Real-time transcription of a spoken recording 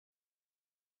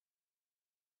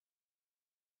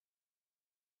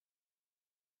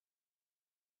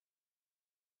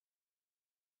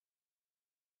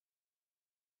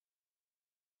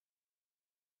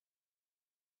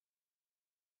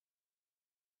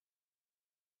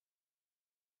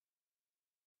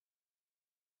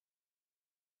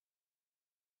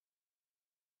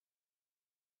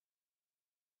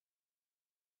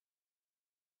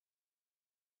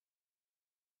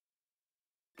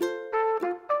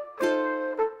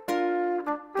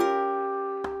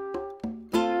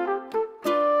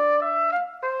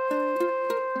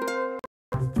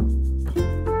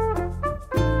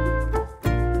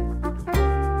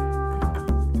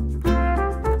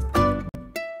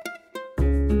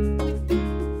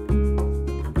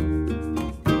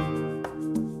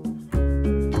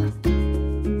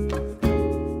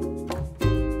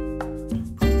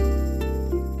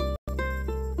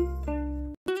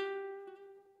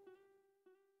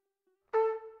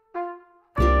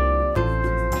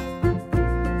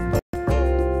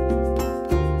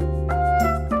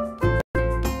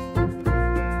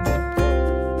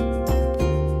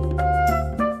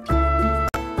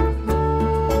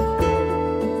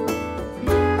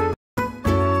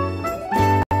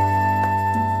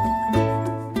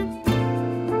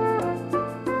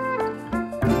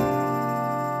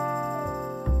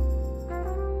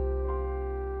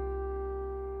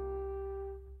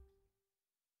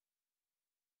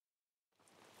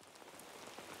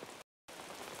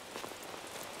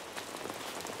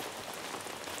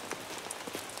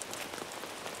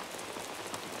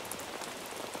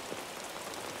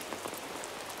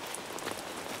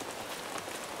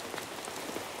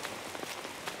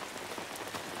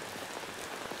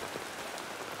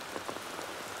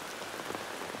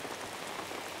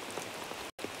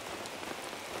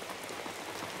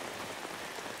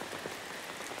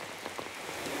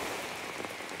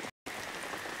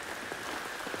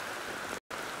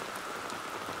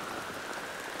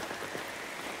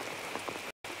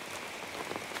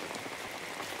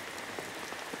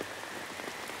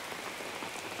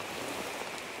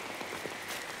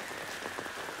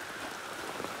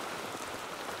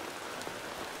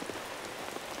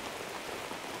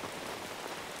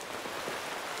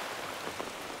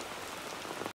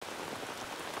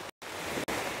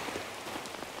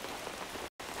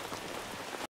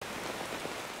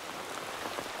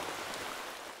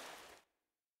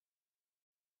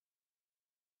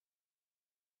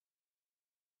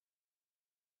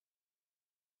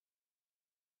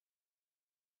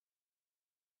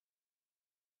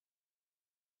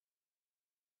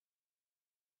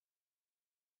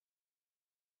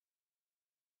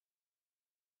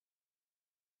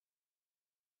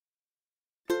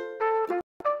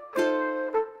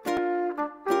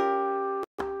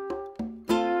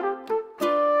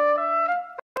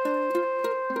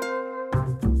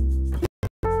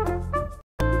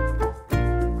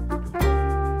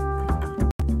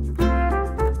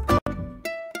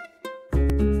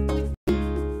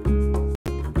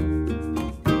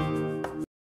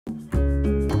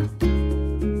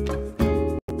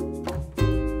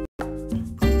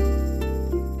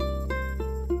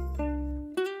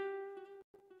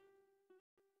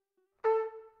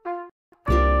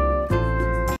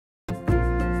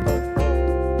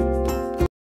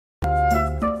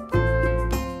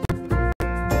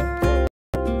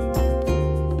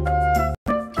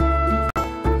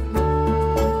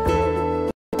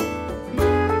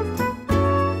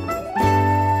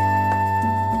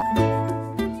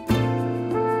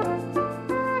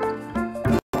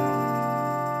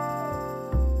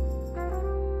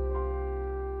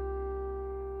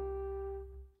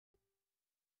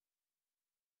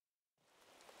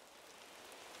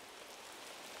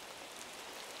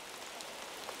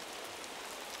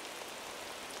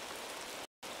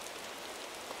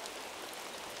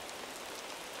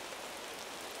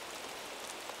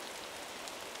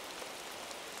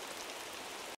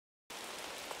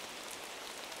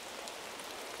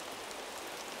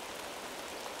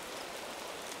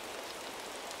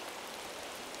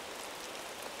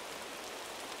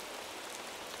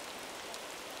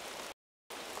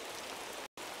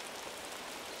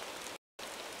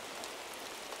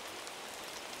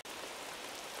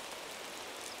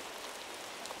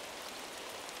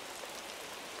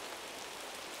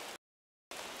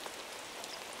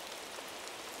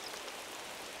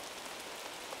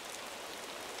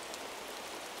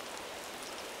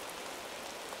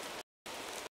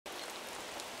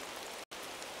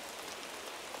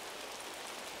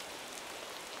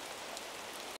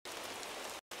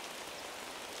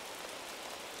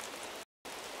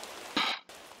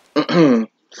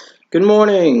Good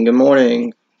morning, good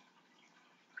morning.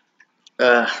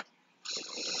 Uh,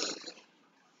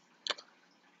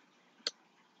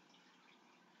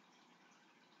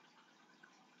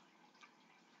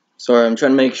 Sorry, I'm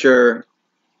trying to make sure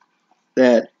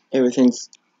that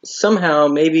everything's somehow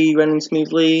maybe running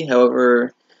smoothly.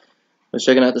 However, I was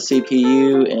checking out the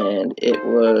CPU and it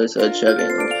was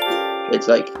chugging. It's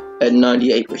like at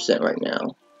 98% right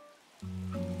now.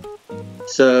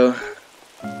 So,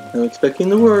 I'm expecting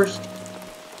the worst.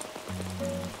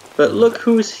 But look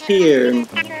who's here.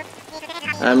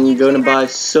 I'm going to buy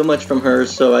so much from her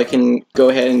so I can go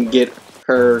ahead and get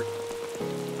her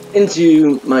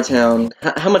into my town.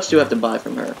 How much do I have to buy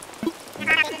from her?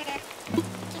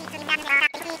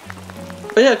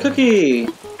 But yeah, Cookie!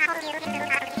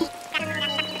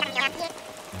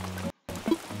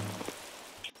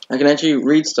 I can actually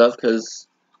read stuff because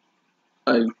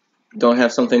I don't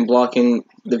have something blocking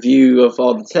the view of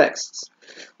all the texts.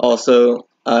 Also,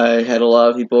 I had a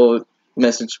lot of people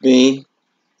message me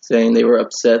saying they were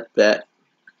upset that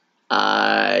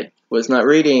I was not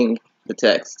reading the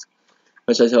text,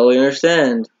 which I totally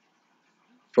understand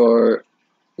for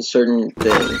certain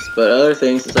things, but other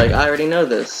things it's like I already know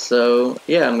this, so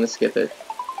yeah, I'm gonna skip it.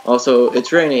 Also,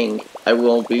 it's raining. I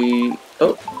won't be.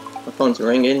 Oh, my phone's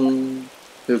ringing.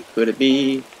 Who could it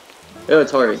be? Oh,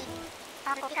 it's Harvey.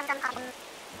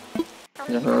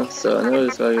 So I know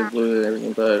this guy is blue and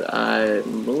everything, but I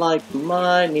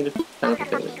might need a kind of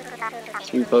favor.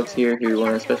 Two folks here who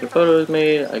want a special photos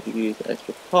made. I could use an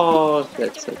extra pause.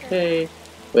 That's okay.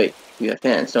 Wait, you have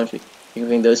fans, don't you? You can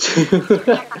bring those two.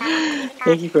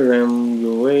 Thank you for running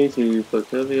your way to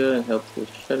Photopia and help to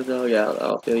shut it all. Yeah,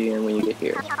 I'll fill you in when you get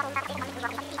here.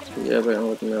 Yeah, but I'm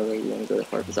letting you know that you want to go to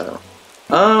Harper's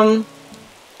Island.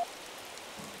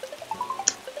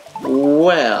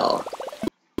 Well.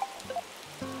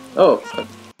 Oh,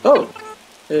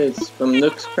 it's from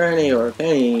Nook's Cranny or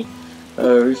Penny.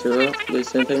 Reach up, get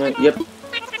same payment. Yep.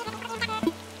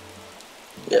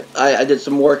 I did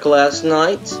some work last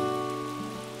night,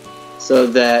 so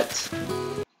that,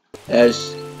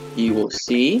 as you will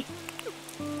see,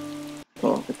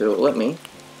 well, if it will let me,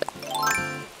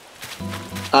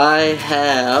 I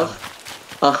have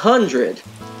 100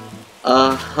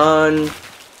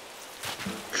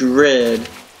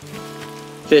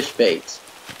 fish baits.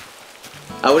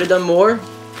 I would have done more,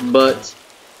 but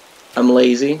I'm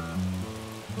lazy.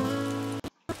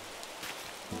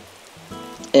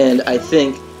 And I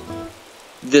think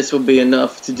this will be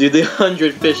enough to do the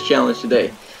 100 fish challenge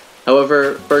today.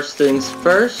 However, first things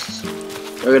first,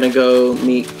 we're gonna go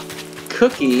meet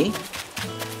Cookie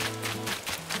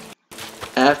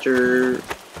after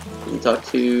we talk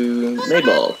to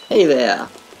Mabel. Hey there!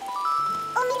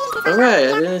 Alright,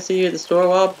 I didn't see you at the store a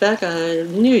while back. I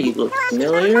knew you looked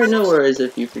familiar. No worries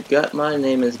if you forgot. My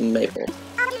name is Mabel.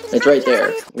 It's right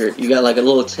there. You got like a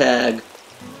little tag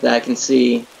that I can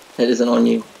see that isn't on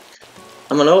you.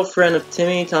 I'm an old friend of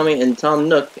Timmy, Tommy, and Tom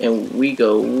Nook, and we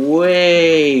go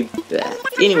way back.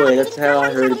 Anyway, that's how I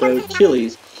heard about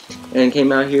Chili's, and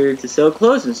came out here to sell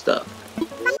clothes and stuff.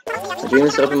 My dream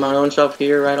is to open my own shop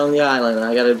here right on the island, and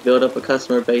I gotta build up a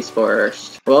customer base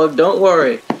first. Well, don't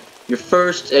worry. Your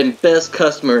first and best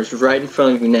customer is right in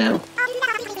front of you now. I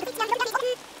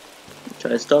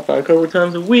try to stop by a couple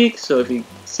times a week, so if you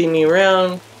see me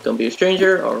around, don't be a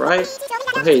stranger, alright?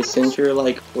 Oh, hey, since you're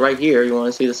like right here, you want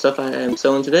to see the stuff I am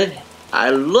selling today? I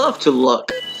love to look!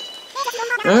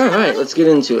 Alright, let's get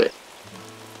into it.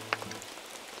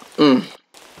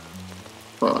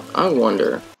 Well, I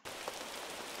wonder.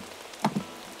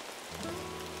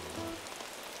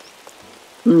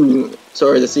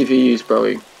 Sorry, the CPU is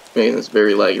probably making this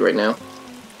very laggy right now.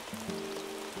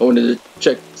 I wanted to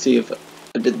check, see if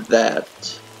I did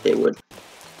that, it would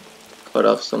cut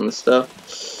off some of the stuff.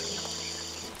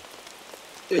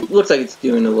 It looks like it's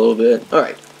doing a little bit.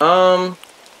 Alright, I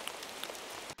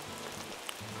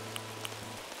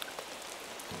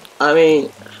mean,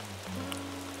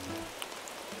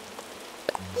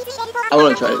 I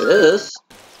want to try this.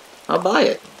 I'll buy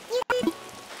it.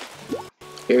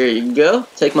 Here you go.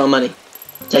 Take my money.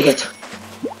 Take it.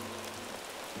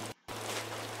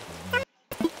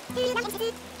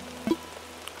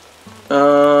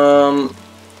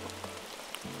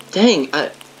 Dang,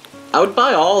 I would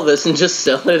buy all of this and just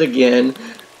sell it again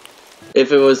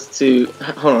if it was to...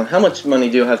 Hold on, how much money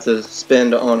do I have to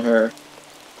spend on her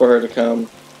for her to come?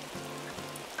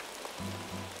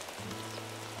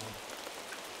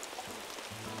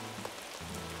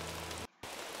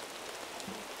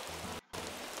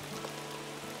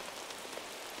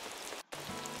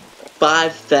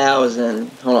 $5,000.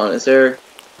 Hold on, is there...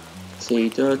 Let's see,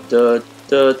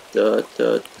 Da, da,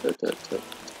 da, da, da, da.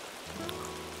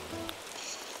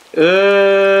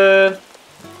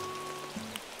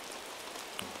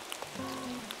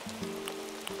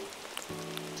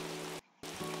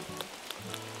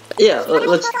 Yeah,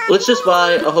 let's just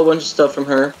buy a whole bunch of stuff from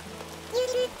her.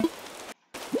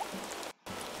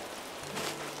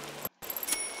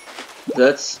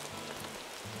 That's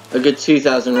a good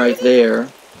 2,000 right there.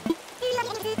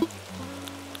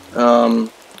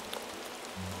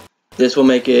 This will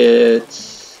make it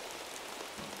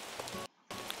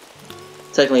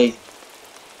technically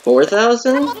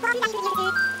 4,000.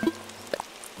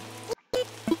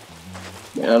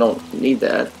 Yeah, I don't need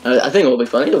that. I think it will be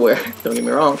funny to wear. Don't get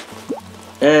me wrong.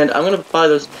 And I'm gonna buy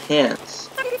those pants.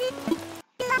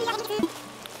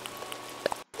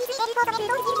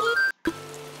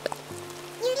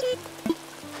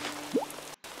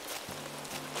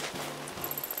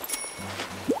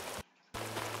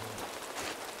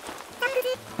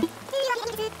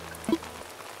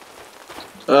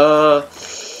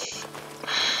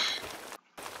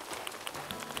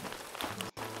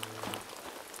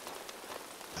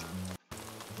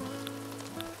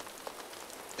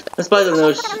 Let's buy them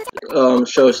those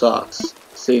show socks.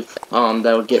 See if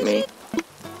that would get me.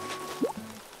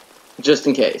 Just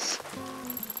in case.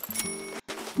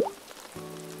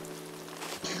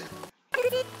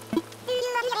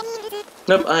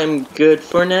 Nope, I'm good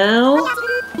for now.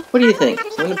 What do you think?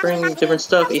 I'm gonna bring different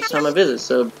stuff each time I visit,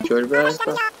 so be sure to buy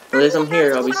stuff. Well, as I'm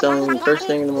here, I'll be selling first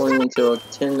thing in the morning until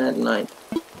 10 at night.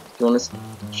 If you want to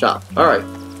shop. Alright.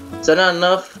 Is that not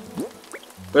enough?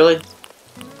 Really?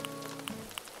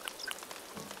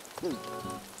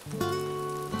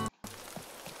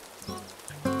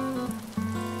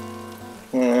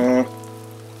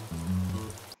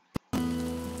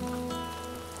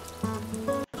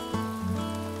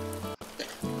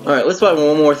 Alright, let's buy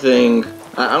one more thing.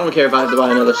 I don't care if I have to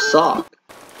buy another sock.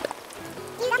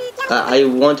 I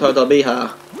want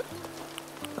Tartalbija.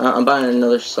 I'm buying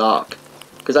another sock.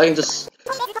 Because I can just...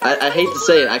 I hate to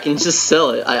say it, I can just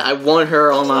sell it. I want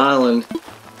her on my island.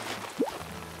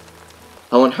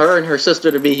 I want her and her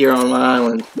sister to be here on my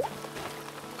island.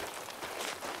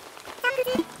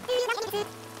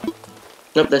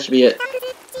 Nope, that should be it.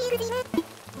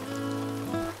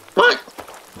 What?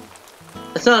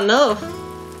 That's not enough.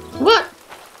 What?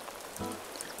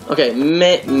 Okay,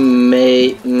 maybe.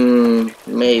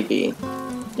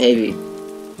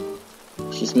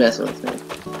 She's messing with me.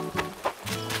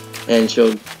 And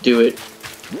she'll do it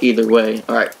either way.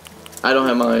 Alright. I don't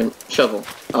have my shovel.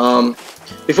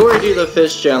 Before we do the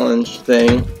fish challenge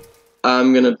thing,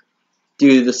 I'm gonna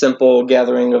do the simple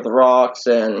gathering of the rocks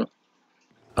and,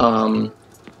 other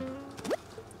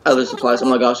supplies. Oh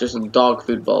my gosh, there's a dog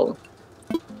food bowl.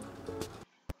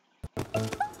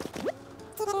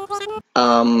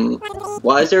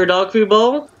 Why is there a dog food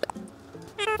bowl?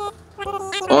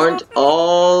 Aren't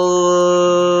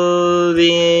all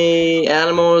the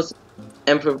animals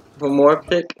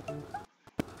anthropomorphic?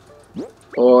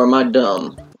 Or am I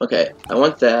dumb? Okay, I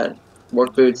want that.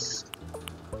 Work boots.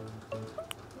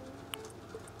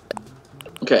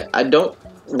 Okay, I don't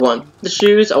want the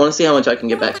shoes. I want to see how much I can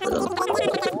get back for them.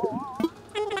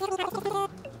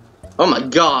 Oh my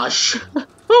gosh!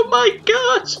 Oh my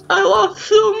gosh! I lost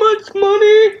so much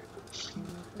money!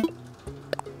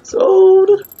 Sold!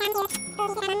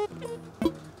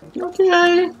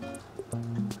 Okay.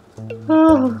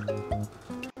 Oh.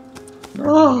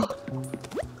 Oh.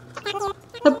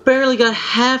 I barely got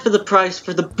half of the price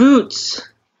for the boots.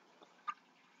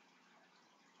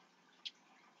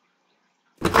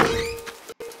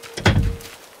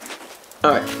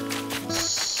 Alright.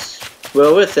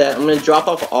 Well, with that, I'm going to drop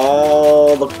off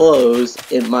all the clothes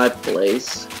in my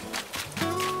place.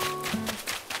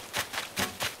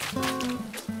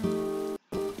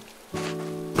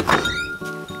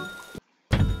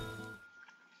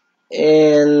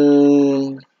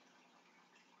 And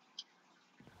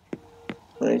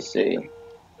let me see.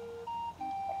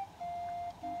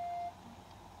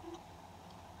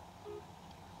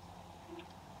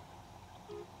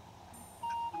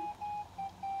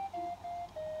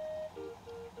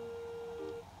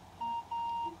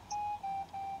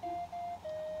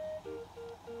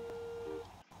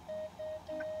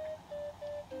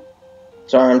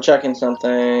 Sorry, I'm checking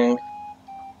something.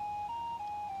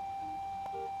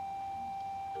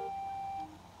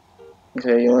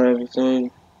 Okay, you want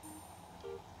everything?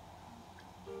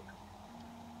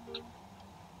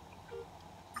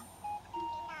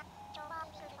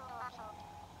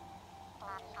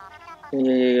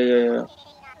 Yeah.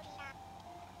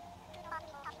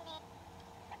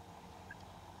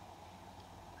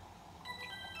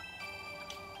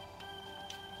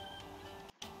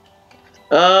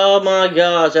 Oh my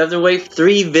gosh, I have to wait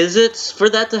 3 visits for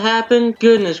that to happen?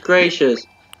 Goodness gracious.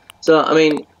 So, I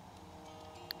mean,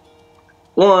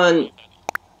 one,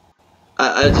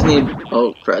 I just need,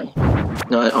 oh crud.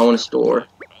 No, I want a store.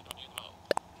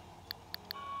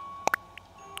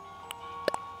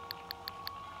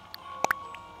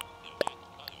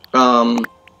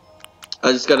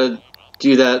 I just gotta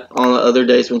do that on the other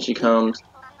days when she comes.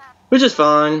 Which is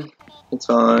fine. It's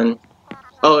fine.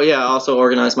 Oh yeah, I also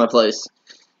organize my place.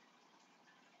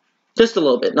 Just a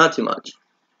little bit, not too much.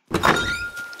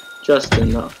 Just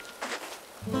enough.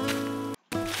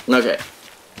 Okay.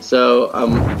 So,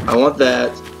 I want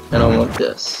that, and I want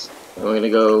this. I'm gonna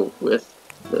go with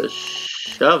the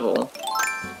shovel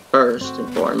first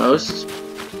and foremost.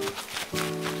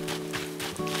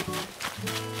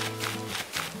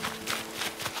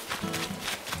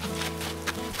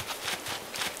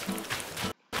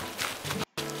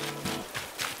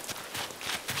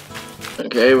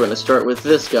 Okay, we're gonna start with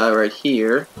this guy right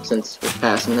here, since we're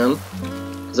passing him.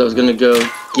 Because I was gonna go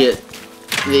get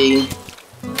the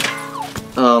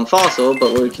fossil,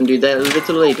 but we can do that a little bit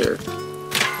later.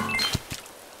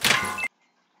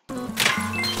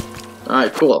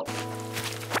 Alright, cool.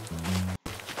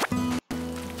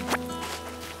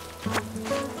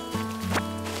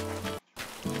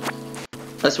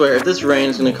 I swear, if this rain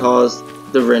is gonna cause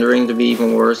the rendering to be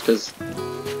even worse, because,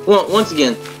 well, once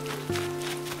again,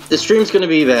 the stream's gonna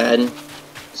be bad.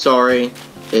 Sorry,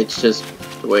 it's just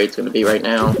the way it's gonna be right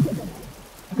now.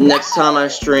 Next time I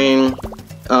stream,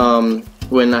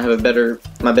 when I have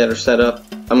my better setup,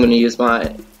 I'm gonna use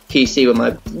my PC with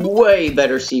my way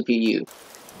better CPU.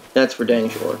 That's for dang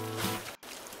sure.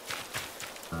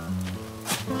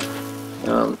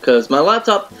 Cause my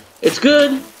laptop, it's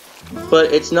good,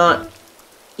 but it's not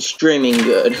streaming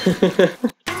good.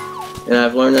 And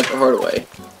I've learned that the hard way.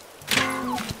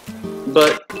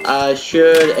 But I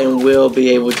should and will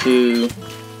be able to,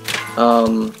 I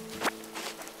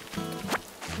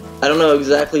don't know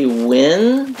exactly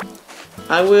when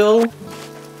I will,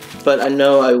 but I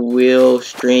know I will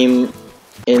stream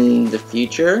in the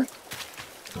future.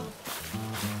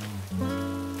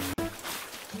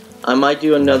 I might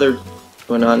do another,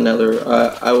 well not another,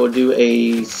 I will do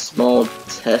a small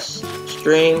test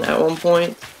stream at one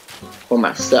point for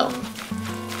myself.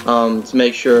 To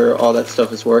make sure all that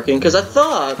stuff is working, because I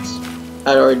thought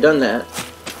I'd already done that.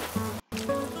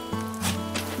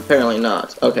 Apparently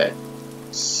not. Okay.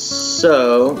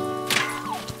 So,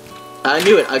 I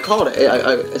knew it. I called it.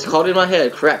 I called it in my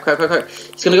head. Crap.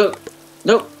 It's gonna go.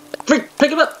 Nope. Freak!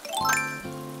 Pick him up!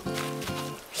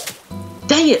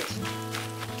 Dang it!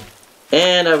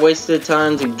 And I wasted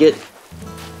time to get...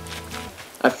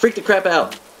 I freaked the crap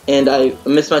out, and I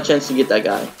missed my chance to get that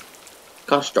guy.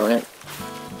 Gosh darn it.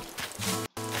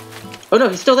 Oh no,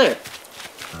 he's still there.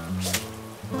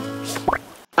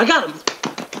 I got him.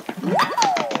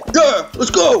 Yeah, let's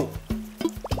go.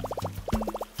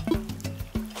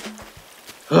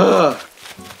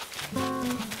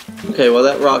 Okay, well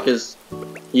that rock is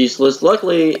useless.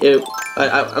 Luckily,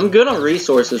 I'm good on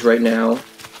resources right now.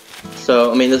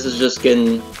 So, I mean, this is just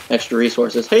getting extra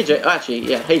resources. Hey Jay, actually,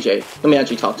 yeah, hey Jay. Let me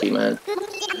actually talk to you, man.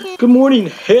 Good morning.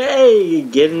 Hey,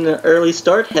 getting an early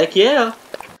start? Heck yeah.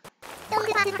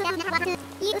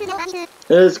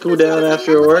 Let's cool down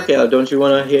after a workout. Don't you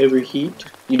want to overheat?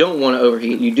 You don't want to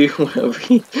overheat. You do want to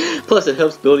overheat. Plus, it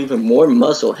helps build even more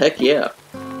muscle. Heck yeah.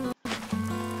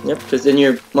 Yep, because then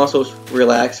your muscles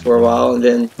relax for a while, and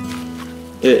then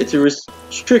it's a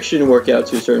restriction workout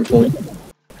to a certain point.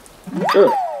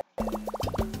 Sure.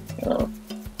 Oh.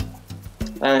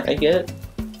 I get it.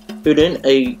 Who didn't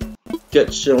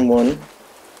get someone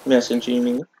messaging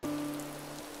me?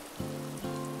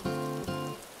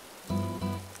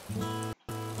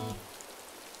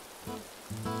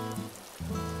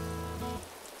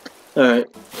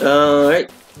 Alright.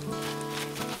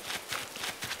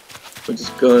 We're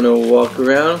just gonna walk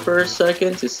around for a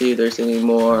second to see if there's any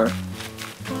more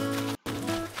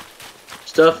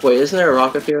stuff. Wait, isn't there a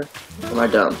rock up here? Or am I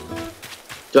dumb?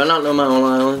 Do I not know my own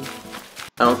island?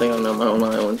 I don't think I know my own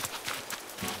island.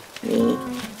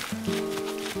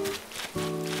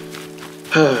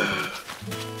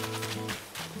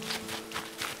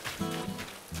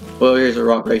 Well, here's a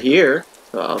rock right here.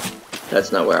 So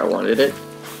that's not where I wanted it.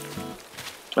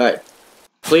 Alright.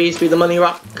 Please be the money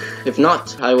rock. If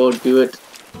not, I will do it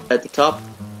at the top.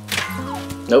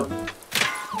 Nope.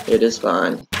 It is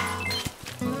fine.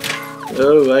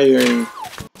 Oh, iron.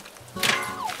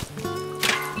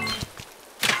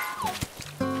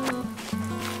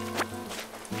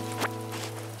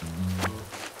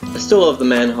 I still love the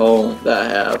manhole that I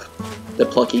have. That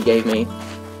Plucky gave me.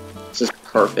 This is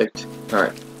perfect.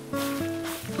 Alright.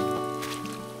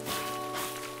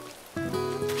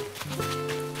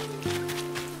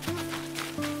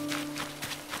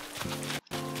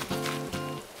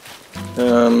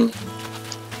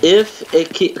 If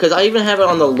it because I even have it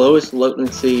on the lowest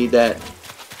latency that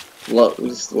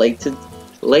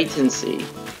latency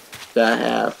that I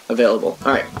have available.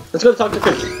 All right, let's go talk to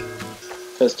Cookie.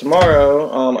 Because tomorrow,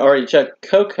 I already checked,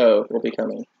 Coco will be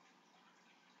coming.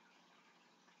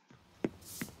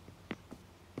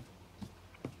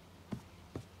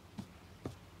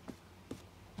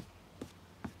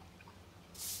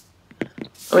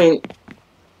 I mean,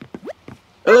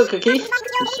 hello, Cookie.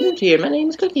 I'm Snoop here. My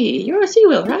name's Cookie. You're a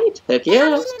Seawell, right? Heck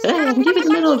yeah. Hey, I'm deep in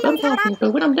the middle of unpacking,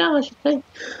 but when I'm done, I should say,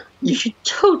 you should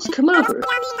totes come over.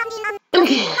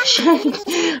 Okay, I'm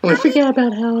gonna freak out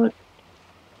about how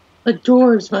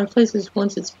adores my places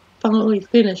once it's finally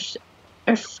finished.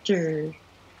 After.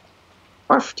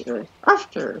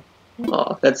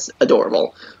 Oh, that's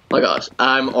adorable. Oh my gosh,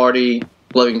 I'm already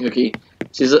loving Cookie.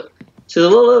 She's a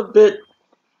little bit.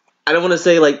 I don't want to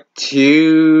say like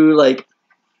too like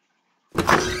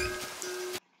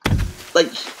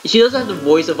she doesn't have the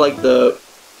voice of like the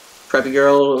preppy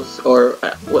girls or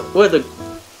what are the.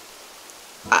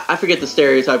 I forget the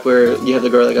stereotype where you have the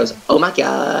girl that goes, "Oh my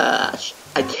gosh,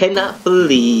 I cannot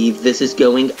believe this is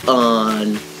going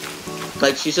on."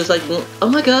 Like she's just like, "Oh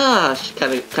my gosh,"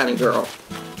 kind of girl.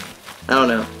 I don't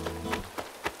know.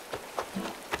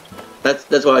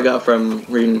 That's what I got from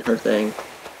reading her thing.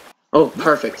 Oh,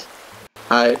 perfect.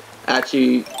 I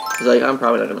actually was like, I'm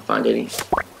probably not gonna find any.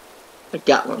 I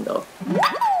got one though.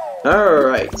 All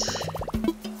right.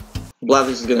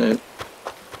 Blathers is gonna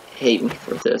hate me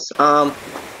for this.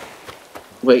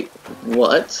 Wait,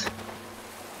 what?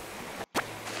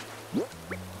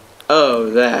 Oh,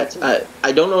 that.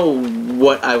 I don't know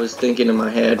what I was thinking in my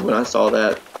head when I saw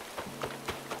that.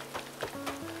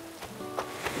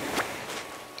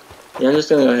 Yeah, I'm just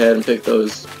gonna go ahead and pick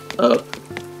those up.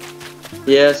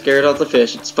 Yeah, scared off the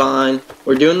fish. It's fine.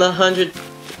 We're doing the 100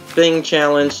 thing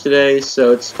challenge today,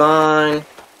 so it's fine.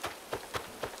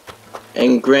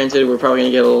 And granted, we're probably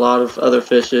gonna get a lot of other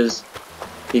fishes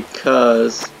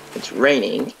because it's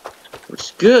raining, which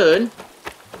is good.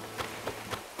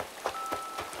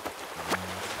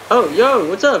 Oh, yo,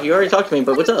 what's up? You already talked to me,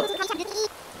 but what's up?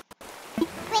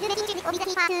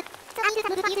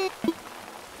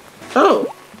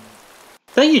 Oh,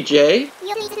 thank you, Jay.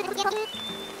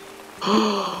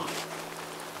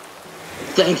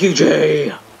 Thank you,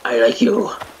 Jay. I like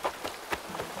you.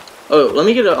 Oh, let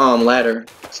me get a ladder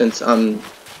since I'm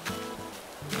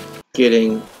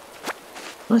getting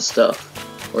my stuff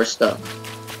or stuff.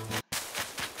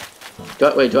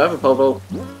 Wait, do I have a popo?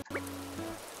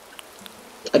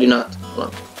 I do not. Hold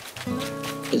on.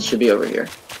 It should be over here.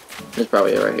 It's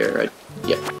probably right here, right?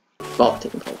 Yep. Vault.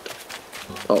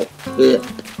 Oh, yeah.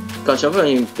 Gosh, I've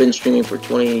only been streaming for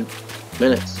 20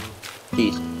 minutes.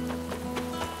 Jeez.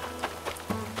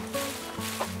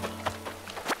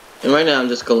 And right now I'm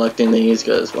just collecting these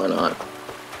because why not?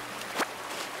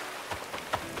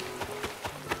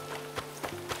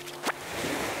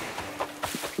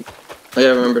 I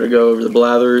gotta remember to go over the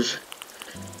blathers.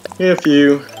 Yeah, a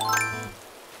few.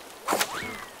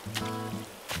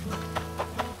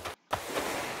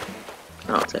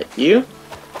 I'll take you.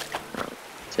 I'll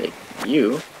take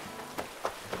you.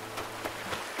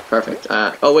 Perfect.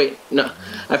 Oh wait, no.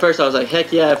 At first I was like,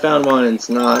 heck yeah, I found one, and it's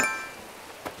not.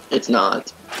 It's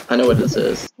not. I know what this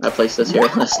is. I placed this here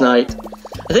last night.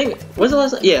 I think, was it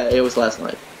last night? Yeah, it was last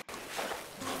night.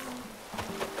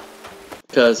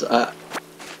 Because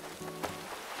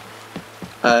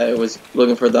I was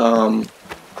looking for the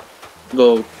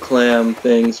little clam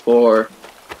things for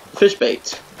fish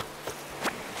bait.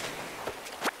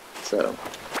 So,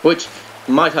 which,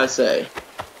 might I say,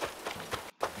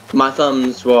 my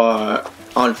thumbs were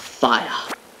on fire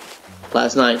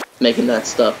last night making that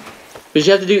stuff. Because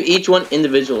you have to do each one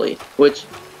individually, which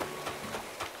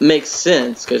makes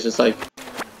sense, because it's like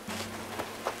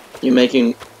you're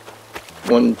making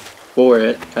one for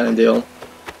it kind of deal.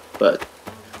 But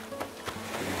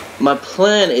my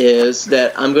plan is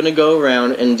that I'm going to go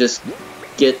around and just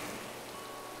get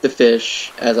the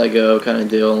fish as I go kind of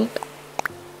deal.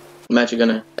 I'm actually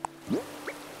going to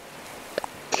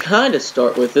kind of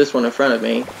start with this one in front of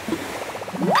me.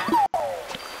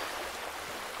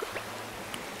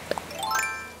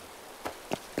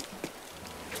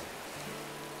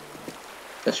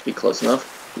 That should be close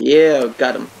enough. Yeah,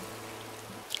 got him.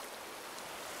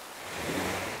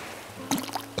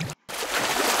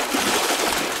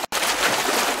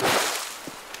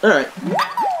 Alright.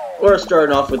 We're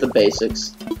starting off with the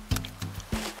basics.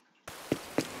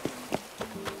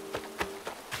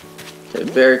 Okay,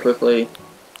 very quickly.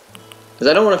 Because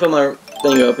I don't want to fill my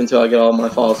thing up until I get all my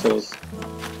fossils.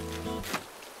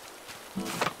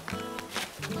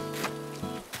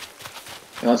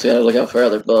 I also gotta look out for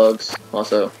other bugs,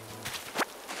 also.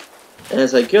 And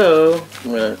as I go,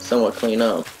 I'm gonna somewhat clean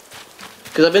up.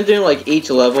 Because I've been doing like each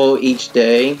level each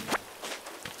day.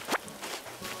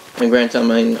 And granted, I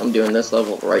mean, I'm doing this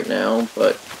level right now,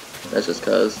 but that's just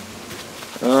cause.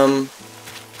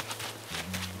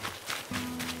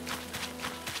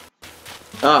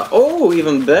 Oh,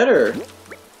 even better!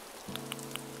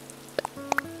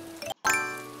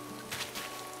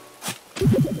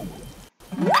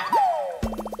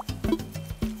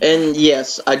 And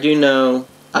yes, I do know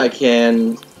I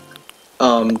can,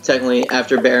 technically,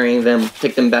 after burying them,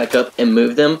 pick them back up and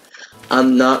move them.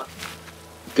 I'm not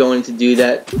going to do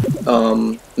that,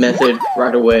 method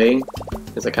right away,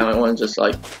 because I kind of want to just,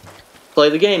 like, play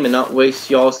the game and not waste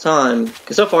y'all's time.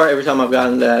 Because so far, every time I've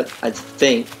gotten that, I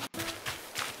think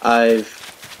I've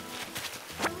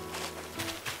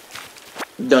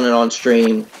done it on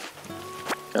stream,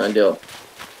 kind of deal.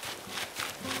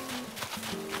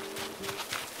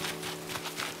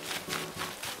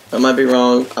 I might be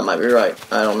wrong, I might be right,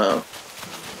 I don't know.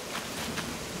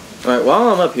 Alright,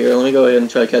 while I'm up here, let me go ahead and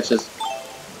try to catch this.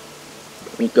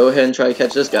 Let me go ahead and try to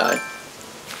catch this guy.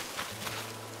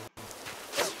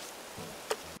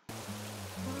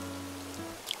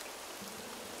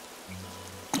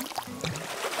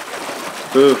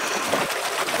 Oof.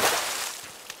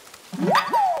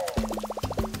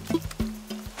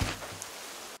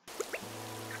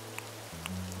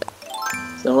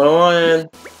 That's not what I wanted.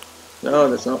 No,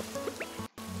 that's not.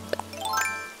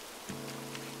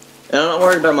 And I'm not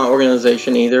worried about my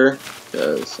organization either,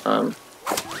 because I'm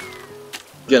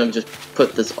gonna just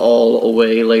put this all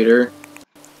away later.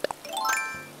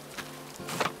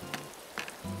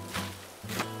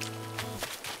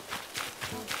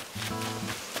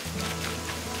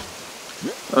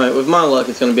 Alright, with my luck,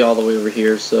 it's gonna be all the way over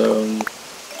here, so.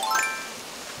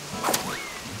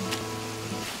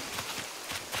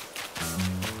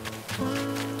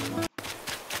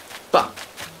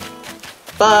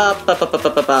 Ba ba ba ba ba ba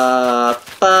ba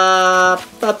ba ba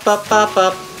ba ba ba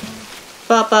ba ba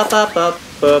ba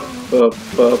ba ba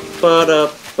ba ba da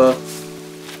ba.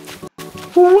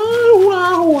 Wow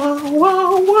wow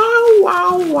wow wow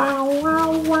wow wow wow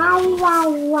wow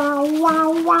wow wow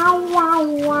wow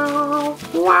wow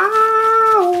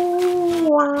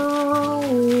wow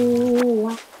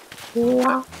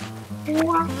wow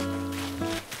wow.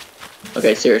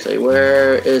 Okay, seriously,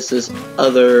 where is this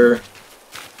other?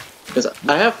 Because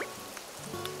I have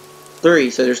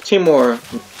 3, so there's 2 more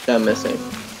that I'm missing.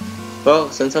 Well,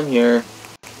 since I'm here.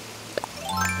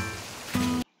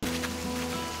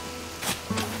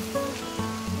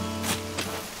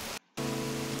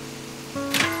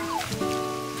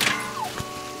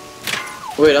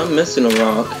 Wait, I'm missing a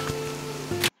rock.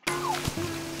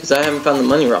 Because I haven't found the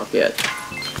money rock yet.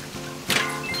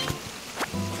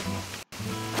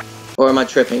 Or am I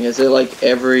tripping? Is it like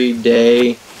every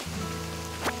day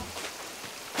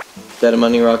that a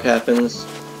money rock happens?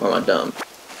 Or am I dumb?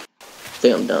 I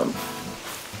think I'm dumb.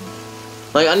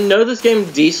 Like, I know this game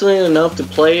decently enough to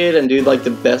play it and do like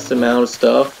the best amount of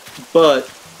stuff, but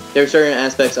there are certain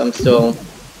aspects I'm still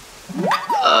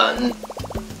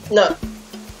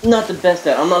not the best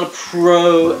at. I'm not a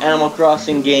pro Animal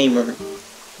Crossing gamer,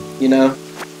 you know?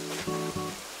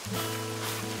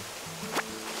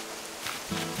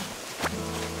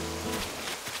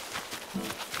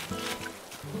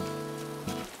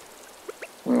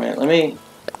 Alright, let me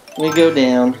go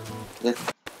down.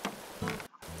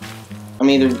 I'm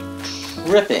either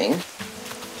tripping.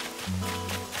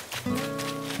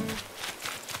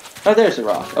 Oh, there's the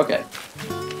rock. Okay.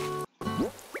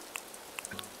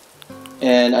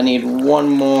 And I need one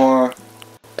more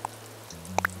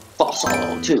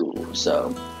fossil too.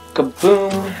 So,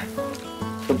 kaboom,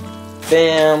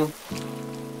 kabam.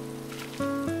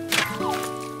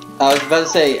 I was about to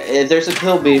say, if there's a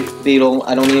pill beetle,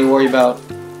 I don't need to worry about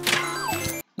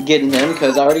getting him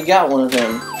because I already got one of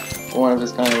them. One of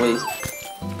his kind, at least.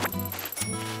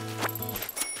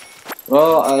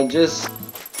 Well, I just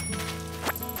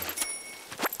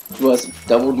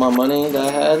doubled my money that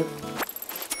I had.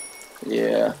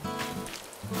 Yeah.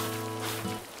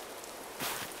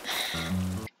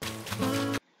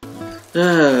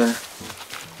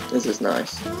 This is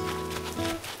nice.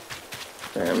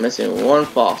 I'm missing one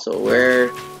fossil. Where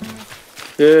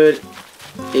could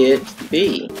it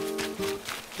be?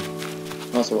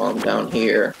 Also, while I'm down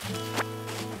here.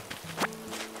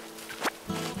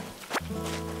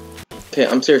 Okay,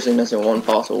 I'm seriously missing one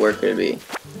fossil. Where could it be?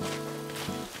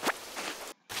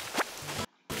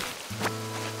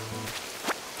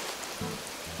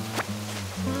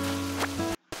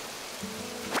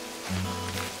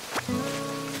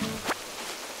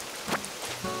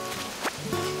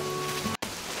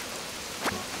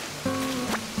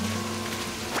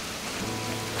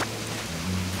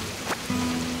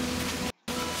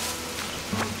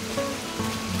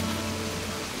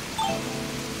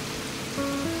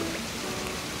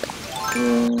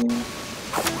 I'm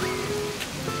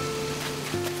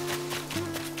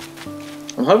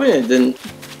hoping it didn't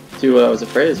do what I was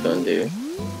afraid it was going to do.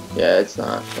 Yeah, it's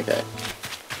not. Okay.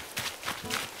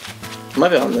 It might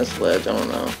be on this ledge, I don't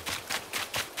know.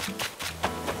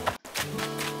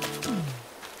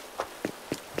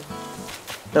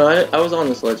 No, I was on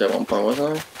this ledge at one point,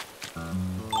 wasn't I? I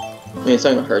mean, it's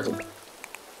not gonna hurt to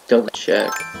double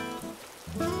check.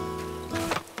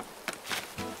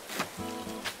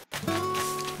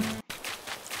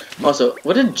 Also,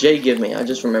 what did Jay give me? I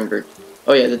just remembered.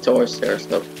 Oh yeah, the Taurus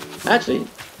Terrascope. Actually,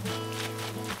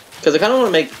 because I kind of want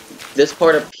to make this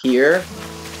part up here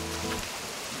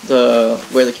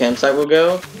where the campsite will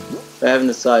go. But I haven't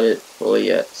decided fully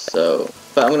yet, so...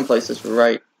 But I'm gonna place this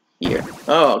right here.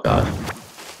 Oh gosh.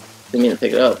 Didn't mean to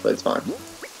pick it up, but it's fine.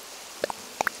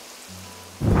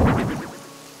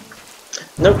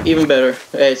 Nope, even better.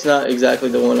 Hey, it's not exactly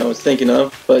the one I was thinking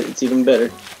of, but it's even better.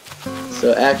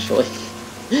 So actually,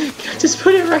 can I just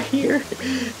put it right here?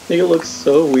 Make it look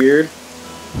so weird.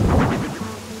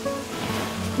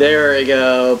 There we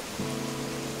go.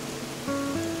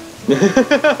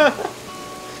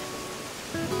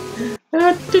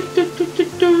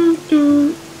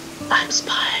 I'm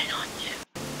spying on you.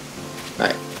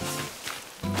 Alright.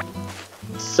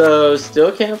 So,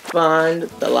 still can't find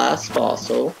the last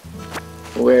fossil.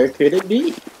 Where could it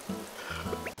be?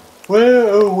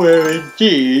 Well, where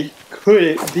indeed could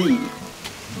it be?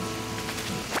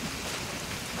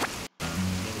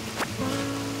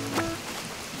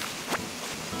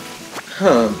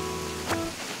 Huh.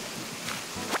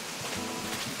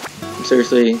 I'm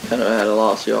seriously kind of at a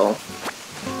loss, y'all.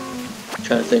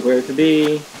 Trying to think where it could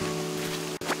be.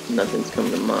 Nothing's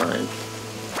coming to mind.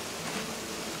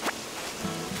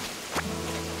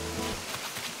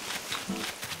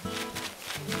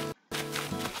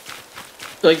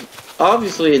 Like,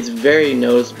 obviously it's very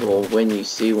noticeable when you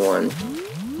see one.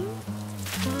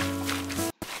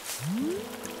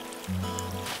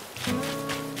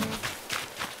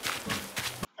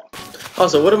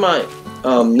 Also, what are my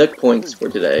Nook points for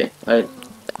today? I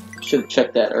should have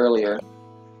checked that earlier.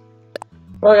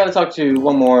 Well, I gotta talk to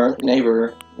one more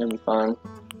neighbor. That'll be fine.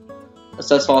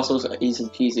 Assess fossils, easy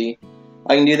peasy.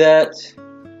 I can do that.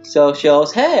 Sell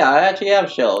shells. Hey, I actually have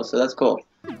shells, so that's cool.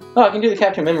 Oh, I can do the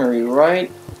capture memory,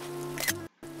 right?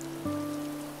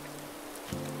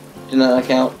 Did not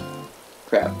count.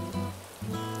 Crap.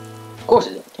 Of course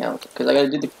it didn't count, because I gotta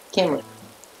do the camera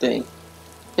thing.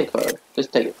 Take photo.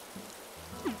 Just take it.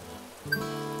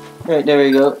 Alright, there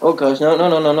we go. Oh gosh, no.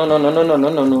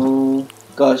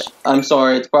 Gosh, I'm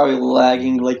sorry, it's probably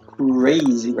lagging like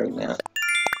crazy right now.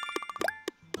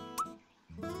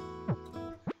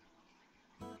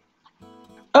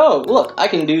 Oh, look, I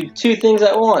can do two things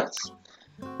at once.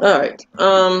 Alright,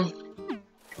 I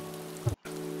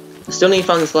still need to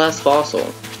find this last fossil.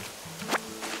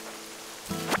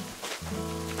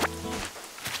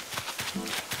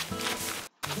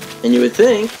 And you would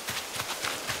think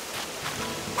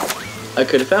I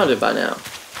could have found it by now.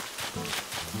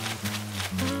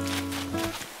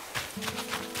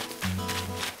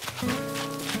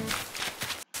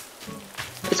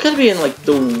 It's gotta be in like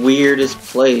the weirdest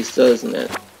place, doesn't it?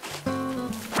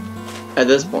 At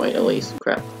this point, at least.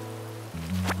 Crap.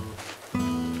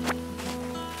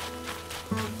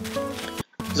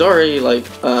 It's already like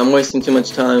I'm wasting too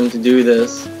much time to do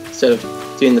this instead of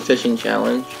doing the fishing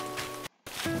challenge.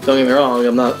 Don't get me wrong,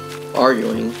 I'm not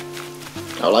arguing.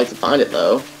 I would like to find it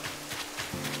though.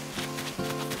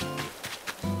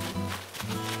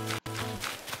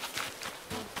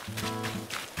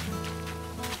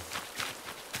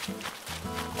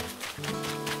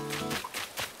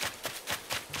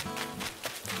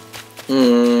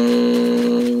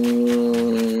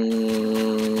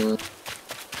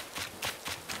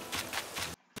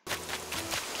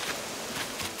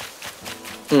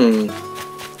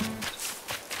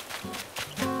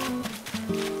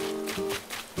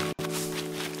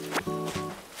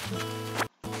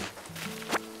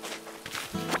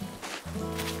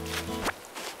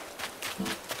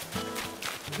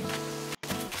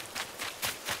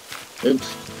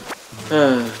 Oops.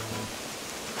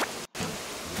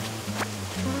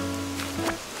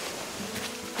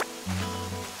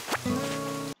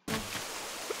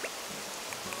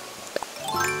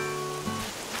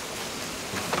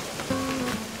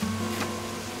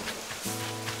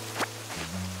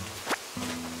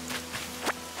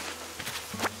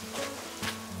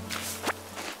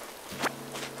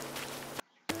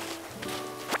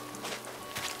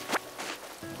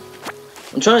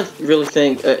 I'm trying to really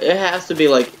think. It has to be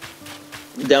like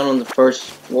down on the first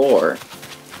floor,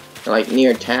 like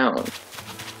near town.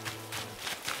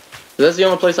 That's the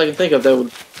only place I can think of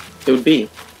that it would be.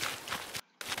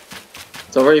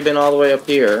 It's already been all the way up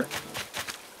here.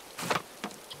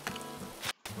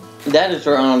 That is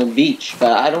for on a beach,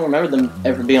 but I don't remember them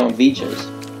ever being on beaches.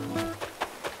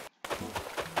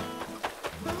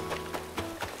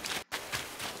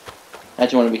 I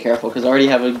just want to be careful because I already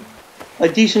have a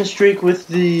decent streak with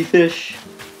the fish,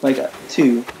 like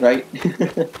 2, right?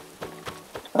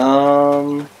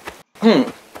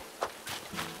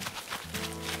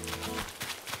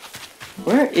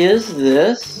 Where is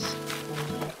this?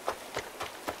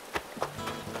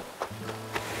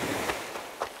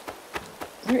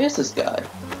 Where is this guy?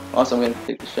 Also, I'm gonna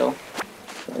take the shell.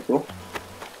 Kinda cool.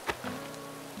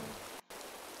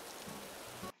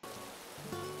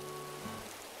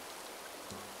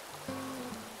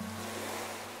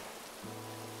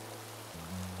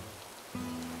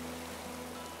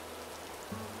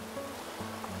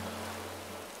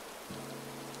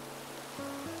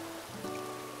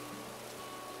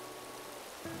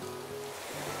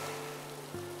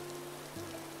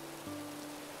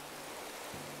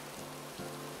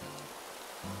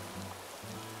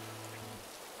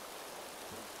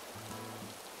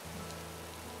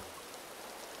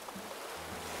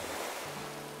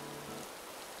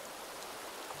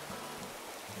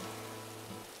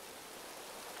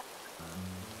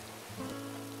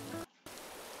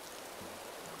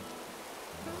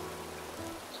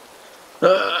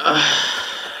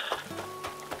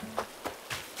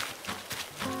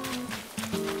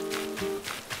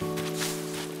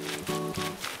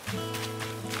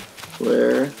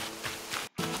 Where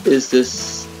is this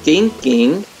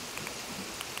stinking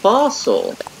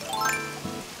fossil?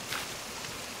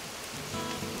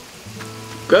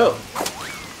 Go!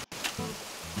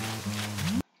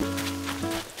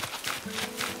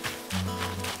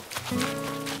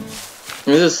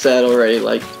 This is sad already.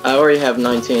 Like, I already have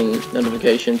 19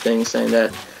 notification things saying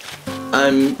that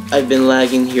I've been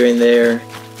lagging here and there.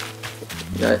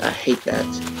 I hate that.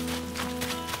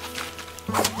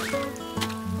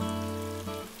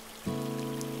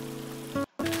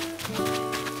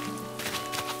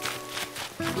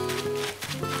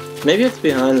 Maybe it's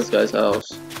behind this guy's house.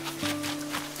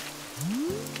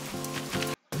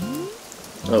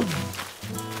 Oh.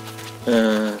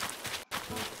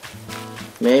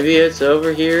 Maybe it's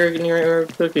over here near our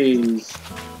cookies.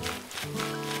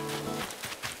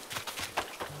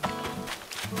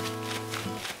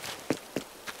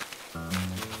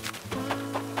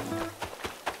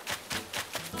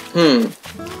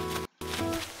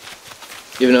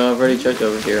 Even though I've already checked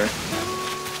over here.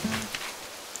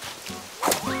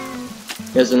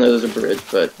 Yes, I know there's a bridge,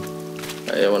 but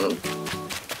I don't want to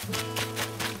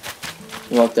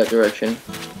walk that direction.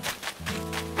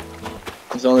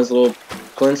 It's on this little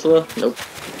peninsula? Nope.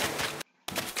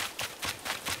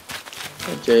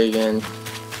 J again.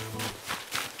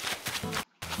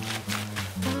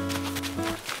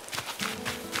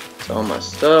 It's all my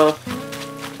stuff.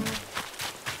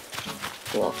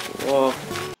 Walk.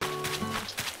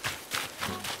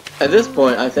 At this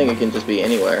point, I think it can just be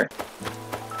anywhere.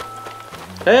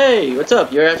 Hey, what's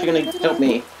up? You're actually gonna help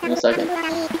me in a second.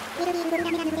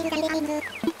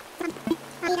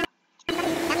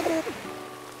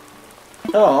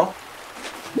 Oh.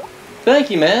 Thank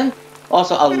you, man.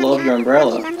 Also, I love your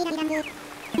umbrella.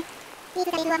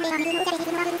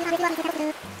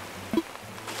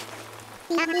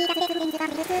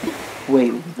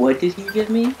 Wait, what did he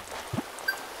give me?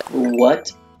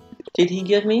 What did he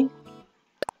give me?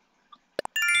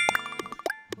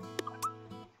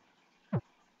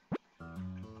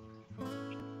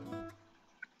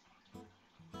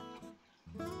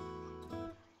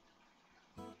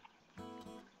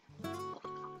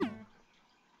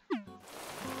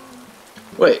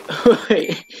 Wait,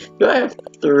 do I have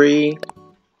 3?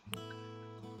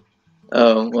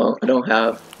 Oh, well, I don't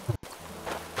have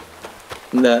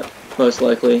that, most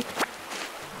likely.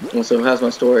 Also, how's my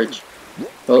storage?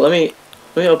 Well, let me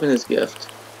open this gift.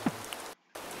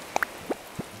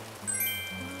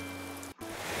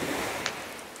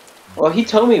 Well, he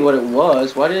told me what it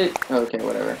was. Why did it... Okay,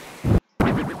 whatever.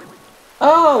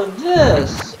 Oh,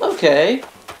 this! Okay.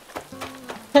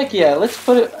 Heck yeah, let's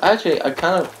put it... Actually, I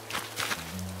kind of...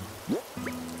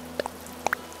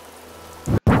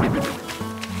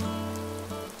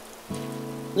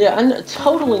 Yeah, I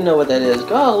totally know what that is.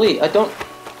 Golly, I don't...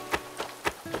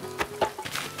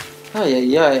 Oh,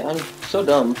 yeah, I'm so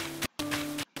dumb.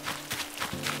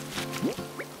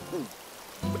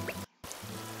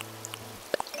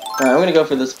 Alright, I'm gonna go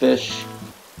for this fish.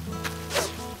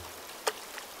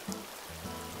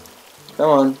 Come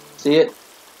on, see it?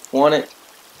 Want it?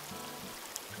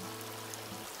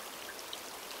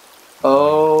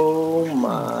 Oh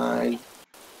my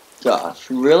gosh,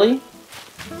 really?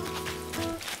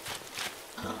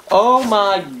 Oh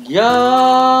my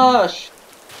gosh!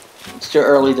 It's too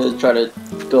early to try to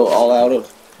go all out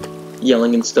of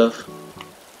yelling and stuff.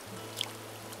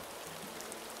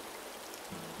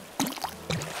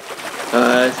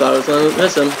 I thought I was gonna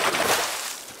miss him.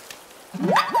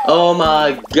 Oh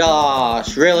my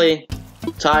gosh, really?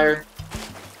 Tire?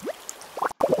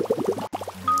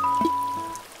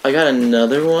 I got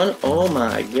another one? Oh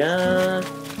my god.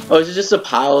 Oh, is it just a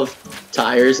pile of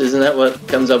tires? Isn't that what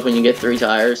comes up when you get 3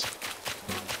 tires?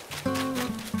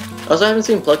 Also, I haven't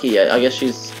seen Plucky yet. I guess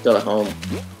she's still at home.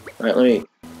 Alright, let me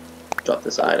drop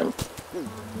this item.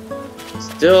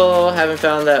 Still haven't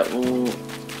found that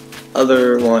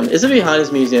other one. Is it behind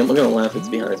his museum? I'm gonna laugh if it's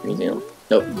behind his museum.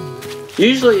 Nope.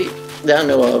 Usually, that I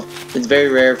know of, it's very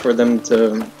rare for them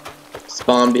to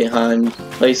spawn behind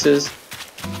places.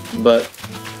 But,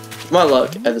 with my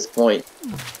luck at this point.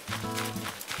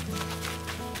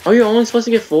 Oh, you're only supposed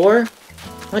to get 4? Am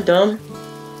I dumb?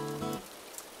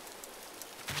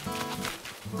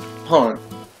 Hold on.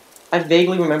 I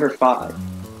vaguely remember 5.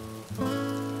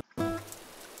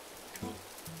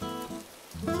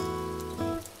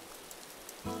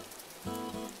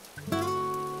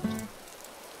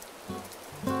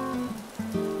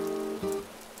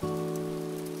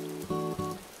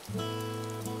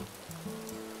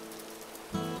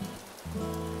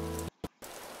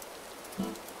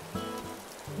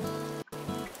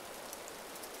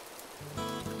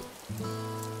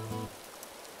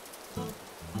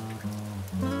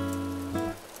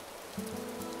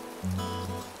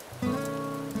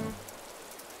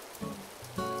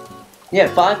 Yeah,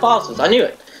 5 fossils. I knew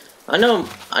it. I know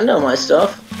my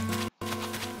stuff.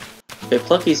 Okay,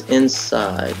 Plucky's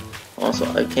inside. Also,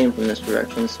 I came from this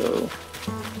direction, so...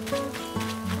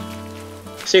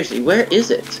 Seriously, where is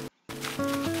it?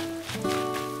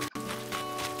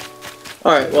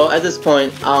 Alright, well, at this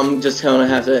point, I'm just gonna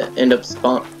have to end up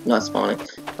stumbling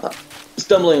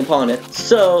upon it.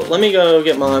 So, let me go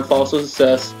get my fossil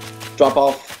success, drop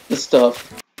off the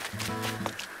stuff.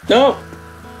 No!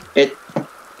 It...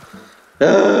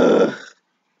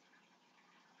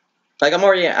 Like, I'm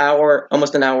already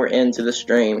almost an hour into the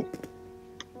stream,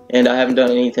 and I haven't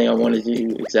done anything I want to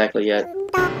do exactly yet.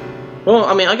 Well,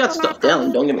 I mean, I got stuff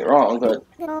down, don't get me wrong, but...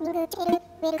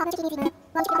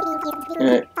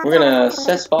 Alright, we're gonna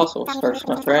assess fossils first,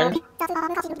 my friend.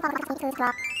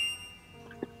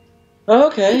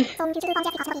 Okay.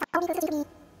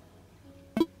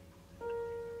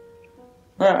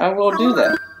 Alright, I will do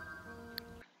that.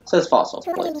 Assess fossils,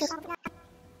 please.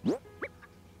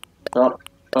 Boom,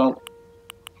 boom,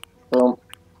 boom,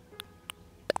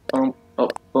 boom, oh,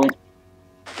 boom.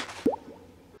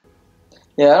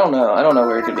 Yeah, I don't know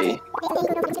where it could be.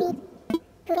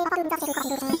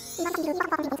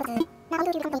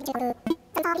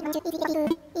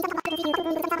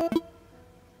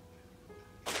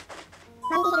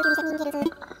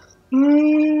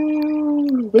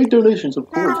 Make donations, of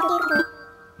course.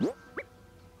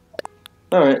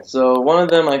 Alright, so one of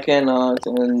them I cannot,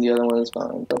 and then the other one is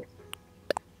fine. So.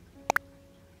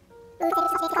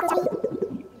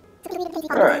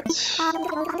 Alright.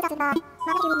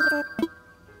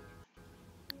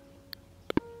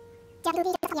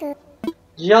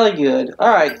 Jolly good.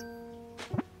 Alright.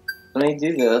 Let me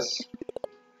do this.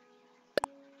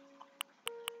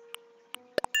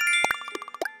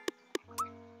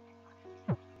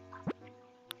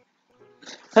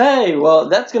 Hey, well,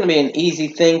 that's going to be an easy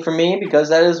thing for me because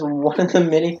that is one of the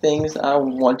many things I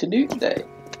want to do today.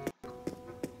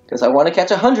 Because I want to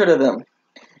catch 100 of them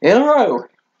in a row.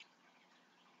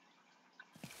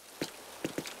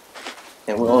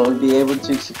 And will we be able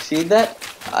to succeed that?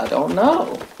 I don't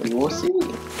know. We will see.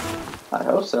 I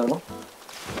hope so.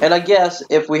 And I guess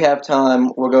if we have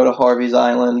time, we'll go to Harvey's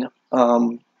Island.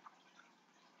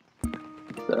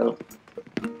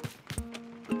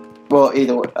 Well,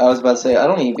 either way, I was about to say, I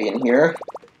don't need to be in here.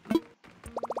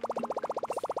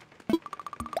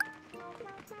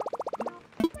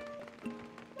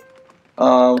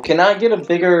 Can I get a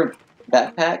bigger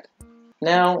backpack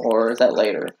now, or is that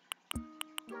later?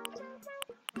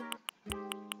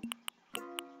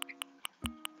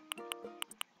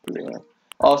 Yeah.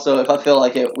 Also, if I feel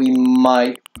like it, we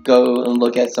might go and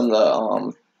look at some of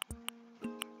the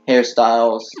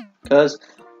hairstyles, because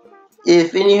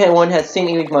if anyone has seen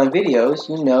any of my videos,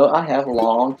 you know I have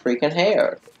long freaking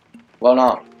hair. Well,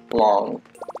 not long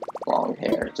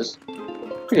hair, just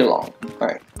pretty long.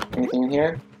 Alright, anything in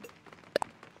here?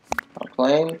 I'll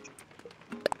claim.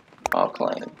 I'll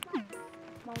claim.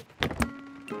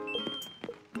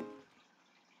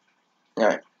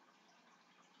 Alright.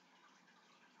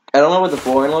 don't know what the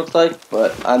flooring looks like,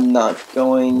 but I'm not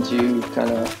going to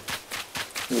kind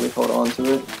of really hold on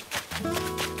to it.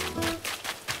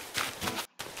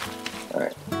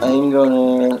 Alright, I'm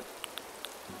gonna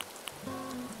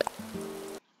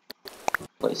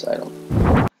place item.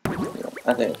 Yeah,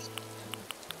 I think.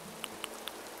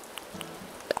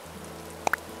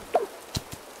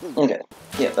 Okay,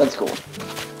 yeah, that's cool.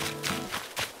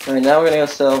 Alright, now we're gonna go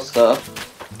sell stuff.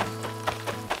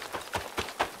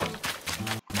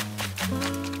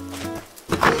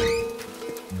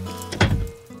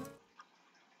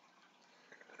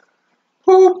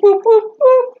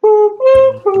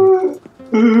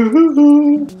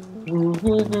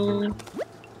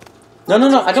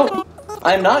 No, I don't.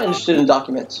 I'm not interested in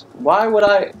documents. Why would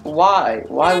I? Why?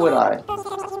 Why would I?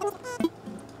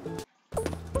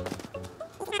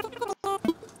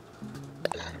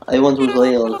 I want to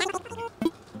rail.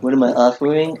 What am I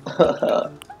offering? I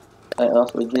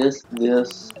offer this,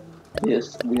 this,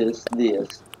 this, this, this,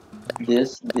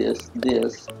 this, this,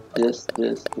 this, this,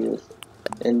 this, this,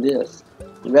 and this.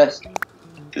 The rest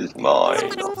is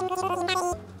mine.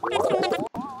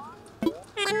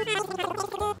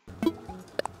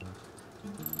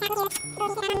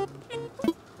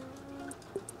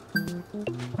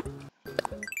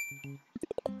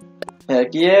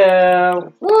 Heck yeah!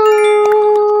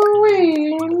 Woo!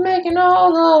 We making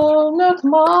all the Nook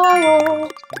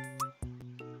Miles.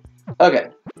 Okay,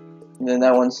 and then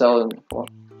that one's selling for.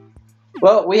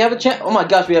 Well, we have a chance. Oh my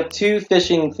gosh, we have 2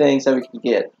 fishing things that we can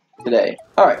get today.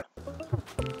 All right,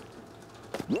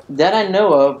 that I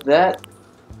know of. That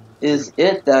is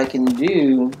it that I can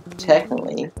do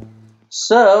technically.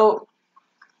 So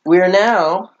we are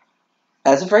now,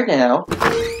 as of right now,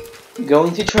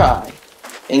 going to try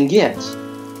and get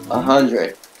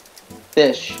 100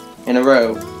 fish in a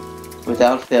row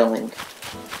without failing,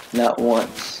 not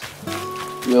once.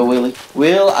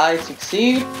 Will I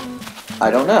succeed?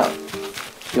 I don't know.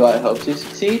 Do I hope to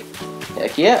succeed?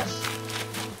 Heck yes.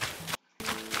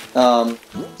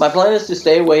 My plan is to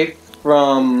stay away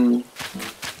from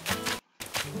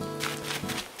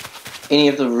any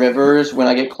of the rivers when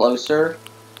I get closer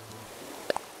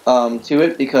to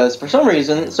it, because for some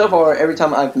reason, so far, every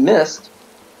time I've missed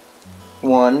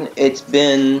one, it's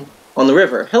been on the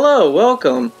river. Hello,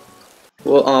 welcome.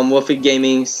 Well, Wolfie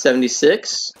Gaming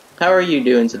 76. How are you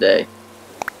doing today?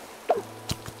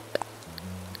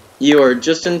 You are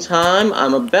just in time.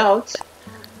 I'm about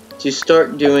to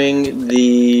start doing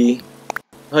the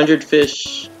 100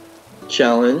 fish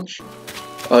challenge.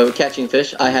 Catching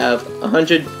fish. I have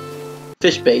 100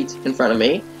 fish bait in front of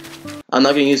me. I'm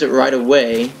not going to use it right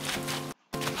away,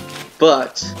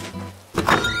 but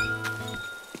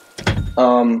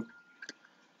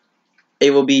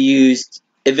it will be used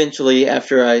eventually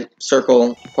after I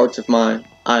circle parts of my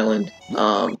island.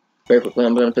 Very quickly,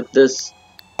 I'm going to put this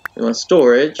in my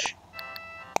storage.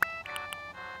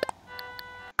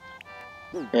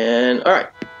 And, alright.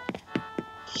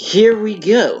 Here we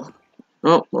go.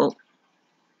 Oh, well.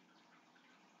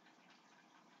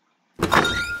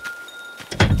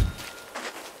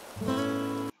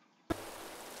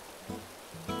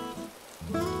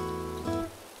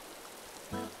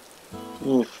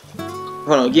 Oof.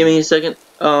 Hold on, give me a second.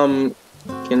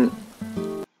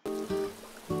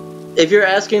 If you're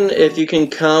asking if you can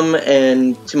come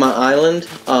and to my island,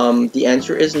 the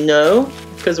answer is no.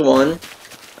 Because one,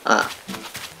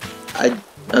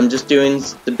 I'm just doing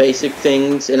the basic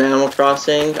things in Animal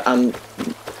Crossing.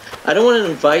 I don't want to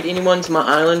invite anyone to my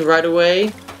island right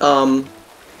away.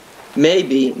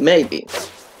 Maybe,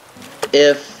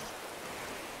 if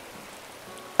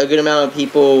a good amount of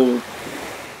people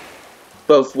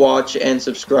both watch and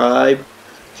subscribe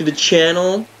to the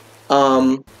channel,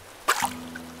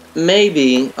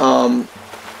 maybe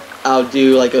I'll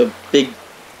do like a big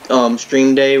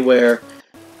stream day where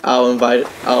I'll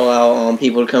allow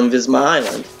people to come visit my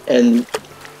island, and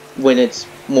when it's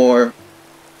more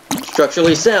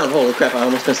structurally sound. Holy crap, I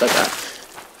almost missed that.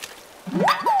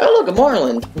 Oh look, a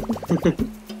marlin.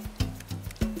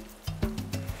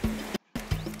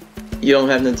 You don't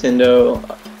have Nintendo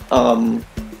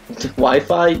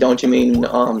Wi-Fi? Don't you mean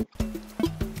how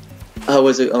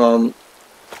was it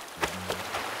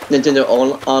Nintendo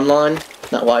Online,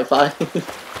 not Wi-Fi?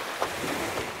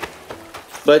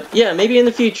 But yeah, maybe in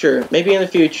the future,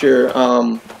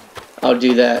 I'll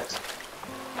do that.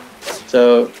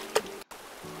 So,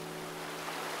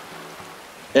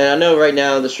 and I know right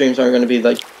now the streams aren't going to be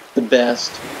like the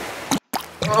best.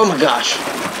 Oh my gosh!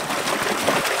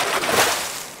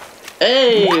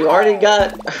 Hey, already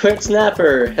got Red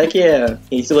Snapper. Heck yeah,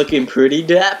 he's looking pretty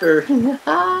dapper.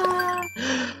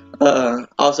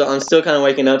 I'll Also, I'm still kind of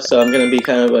waking up, so I'm gonna be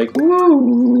kind of like,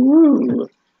 woo.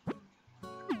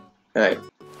 Alright.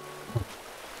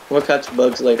 We'll catch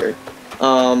bugs later.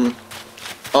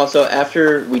 Also,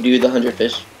 after we do the 100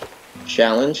 fish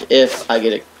challenge, if I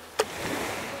get it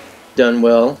done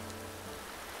well.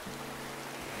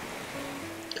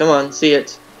 Come on, see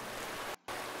it.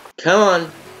 Come on.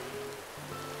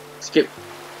 Let's get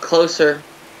closer.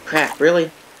 Crap, really?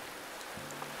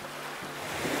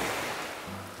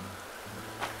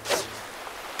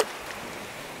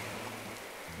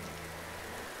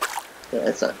 Yeah,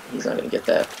 that's not, he's not gonna get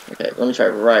that. Okay, let me try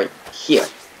right here.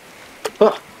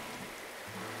 Huh.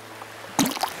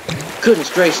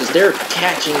 Goodness gracious, they're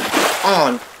catching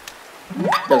on.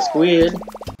 That's weird.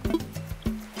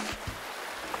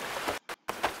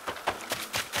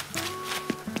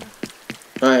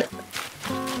 Alright.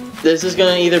 This is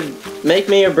gonna either make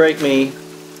me or break me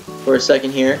for a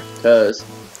second here, because,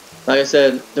 like I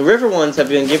said, the river ones have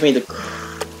been giving me the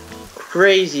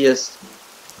craziest.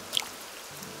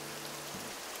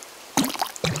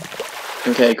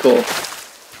 Okay, cool.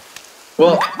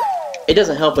 Well, it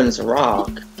doesn't help when it's a rock.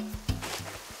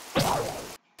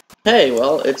 Hey,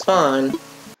 well, it's fine.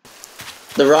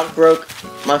 The rock broke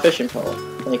my fishing pole.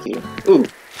 Thank you. Ooh.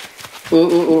 Ooh,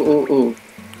 ooh, ooh, ooh, ooh.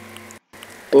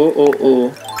 Ooh, ooh,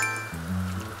 ooh.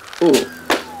 Ooh.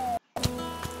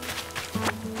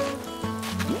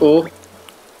 Ooh.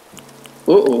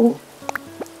 Ooh, ooh.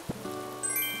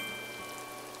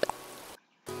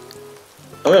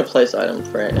 I'm gonna place items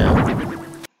for right now.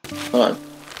 Hold on.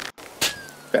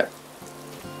 Crap.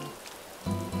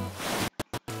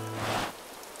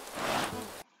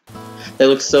 They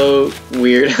look so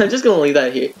weird. I'm just gonna leave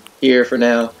that here for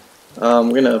now.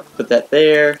 We're gonna put that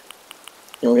there,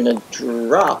 and we're gonna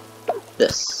drop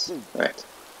this. All right.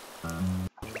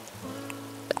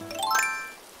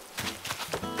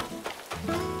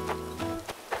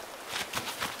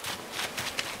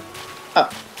 Ah,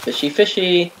 fishy,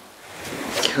 fishy.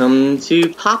 Come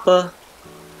to Papa.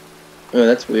 Oh,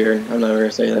 that's weird. I'm never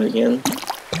gonna say that again.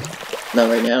 Not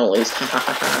right now, at least.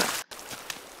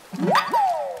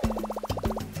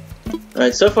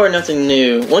 Alright, so far nothing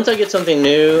new. Once I get something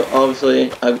new,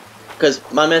 obviously, because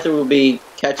my method will be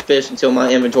catch fish until my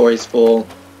inventory is full,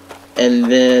 and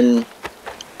then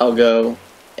I'll go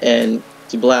and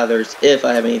do Blathers if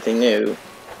I have anything new,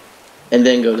 and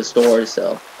then go to store to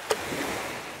sell.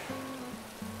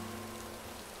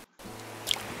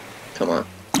 Come on.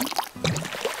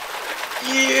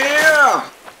 Yeah!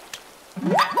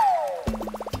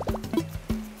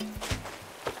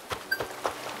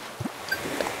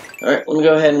 Alright, let me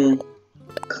go ahead and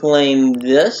claim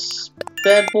this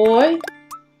bad boy.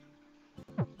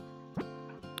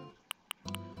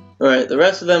 Alright, the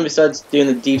rest of them, besides doing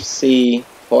the deep sea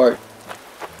part,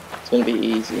 it's going to be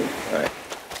easy. Alright.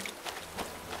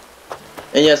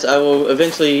 And yes, I will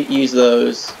eventually use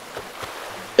those.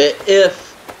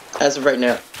 If, as of right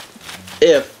now,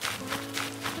 if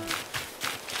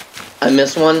I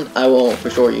miss one, I will for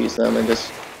sure use them and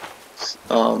just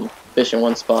fish in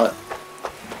one spot.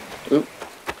 Oop.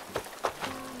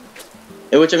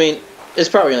 Which, I mean, it's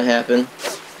probably going to happen.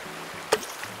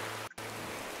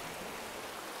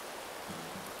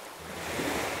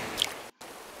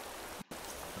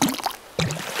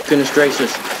 Goodness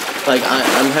gracious. Like,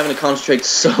 I'm having to concentrate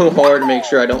so hard to make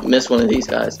sure I don't miss one of these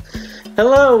guys.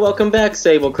 Hello, welcome back,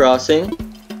 Sable Crossing.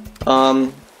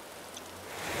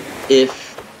 If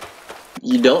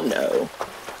you don't know,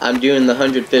 I'm doing the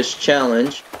 100 fish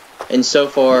challenge, and so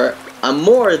far, I'm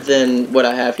more than what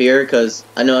I have here, because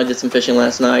I know I did some fishing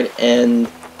last night, and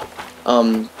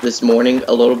this morning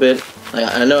a little bit.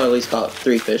 I know I at least caught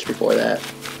 3 fish before that,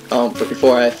 but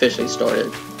before I officially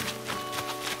started.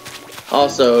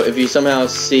 Also, if you somehow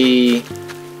see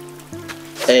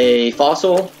a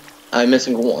fossil, I'm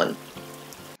missing 1.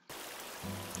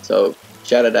 So,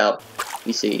 shout it out,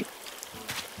 you see.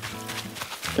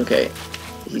 Okay,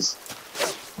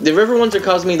 the river ones are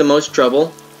causing me the most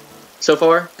trouble so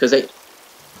far, because they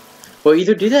will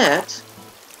either do that.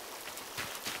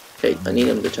 Okay, I need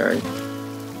him to turn.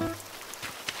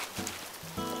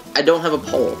 I don't have a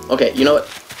pole. Okay, you know what?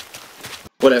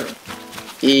 Whatever.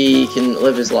 He can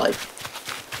live his life.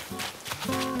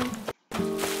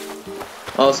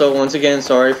 Also, once again,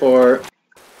 sorry for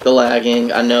the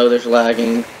lagging. I know there's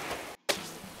lagging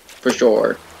for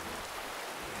sure.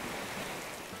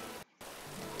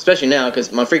 Especially now, because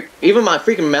even my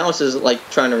freaking mouse is like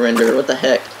trying to render. What the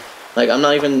heck? Like, I'm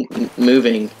not even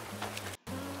moving.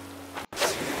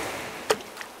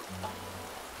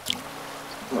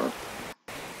 Come on.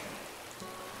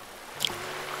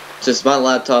 Just my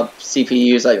laptop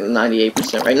CPU is like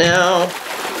 98% right now.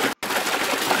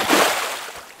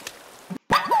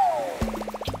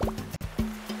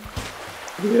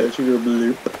 Yeah, sugar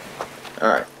bloop.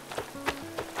 Alright.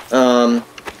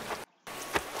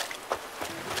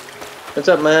 What's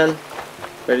up, man?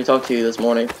 Ready to talk to you this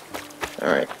morning.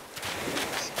 Alright.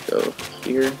 Let's go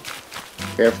here.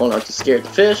 Careful not to scare the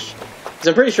fish. Because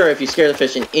I'm pretty sure if you scare the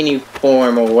fish in any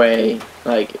form or way,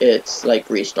 like, it's, like,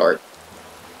 restart.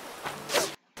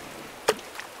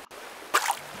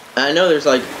 I know there's,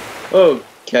 like, oh,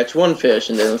 catch 1 fish,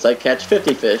 and then it's, like, catch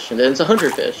 50 fish, and then it's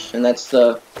 100 fish, and that's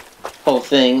the whole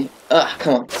thing. Ugh,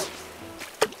 come on.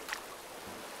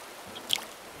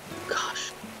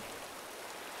 Gosh.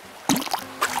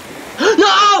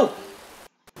 No!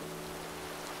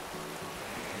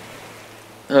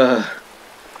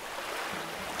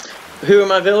 Who are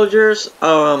my villagers?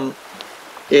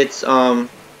 It's,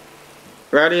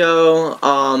 Radio,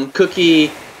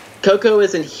 Cookie, Coco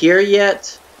isn't here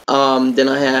yet. Then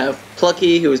I have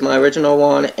Plucky, who was my original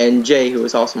one, and Jay, who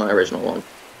was also my original one.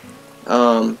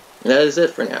 That is it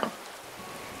for now.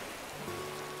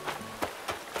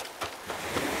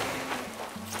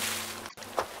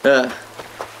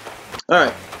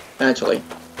 Alright, actually.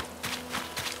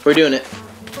 We're doing it.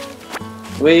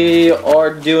 We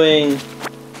are doing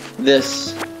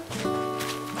this.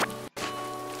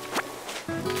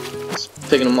 Just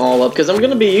picking them all up, because I'm going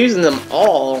to be using them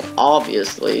all,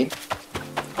 obviously.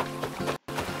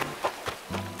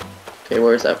 Okay,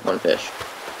 where's that 1 fish?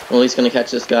 I'm at least going to catch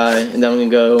this guy, and then I'm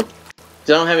going to go...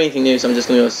 Because I don't have anything new, so I'm just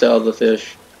going to go sell the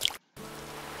fish.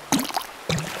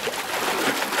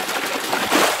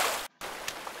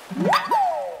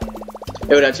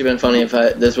 It would actually been funny if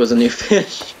this was a new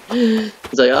fish.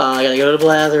 It's like, oh, I gotta go to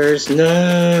Blathers.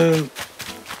 No!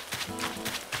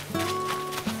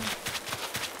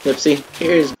 Lipsy,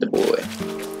 here's the boy.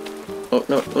 Oh,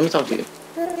 no, let me talk to you.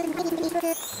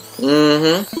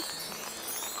 Mm-hmm.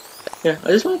 Yeah, I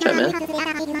just want to chat, man.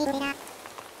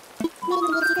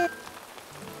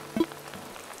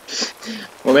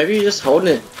 Or maybe you're just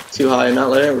holding it too high and not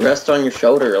letting it rest on your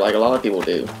shoulder like a lot of people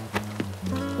do.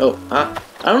 Oh, I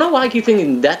don't know why I keep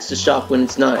thinking that's the shop when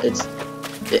it's not.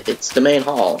 It's the main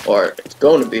hall, or it's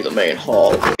going to be the main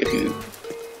hall if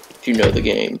you know the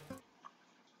game.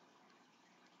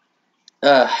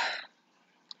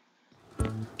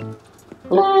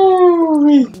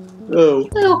 Glory! Oh,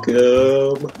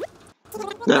 welcome.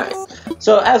 Alright,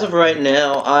 so as of right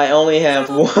now, I only have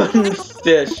 1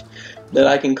 fish that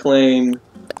I can claim.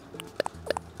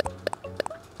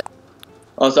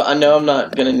 Also, I know I'm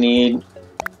not gonna need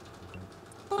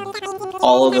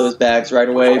all of those bags right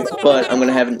away, but I'm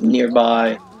gonna have it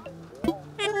nearby.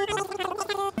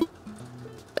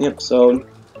 Yep, so...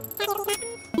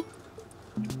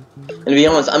 And to be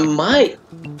honest, I might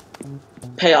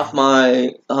pay off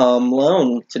my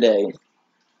loan today.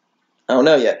 I don't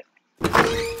know yet.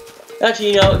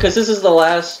 Actually, you know, because this is the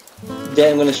last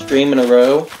day I'm gonna stream in a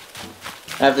row.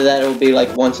 After that, it will be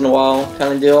like once in a while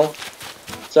kind of deal.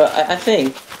 So I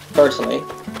think, personally,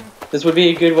 this would be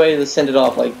a good way to send it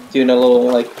off, like, doing a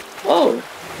little, like, oh,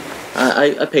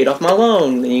 I paid off my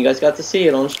loan, and you guys got to see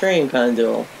it on stream kind of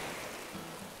deal.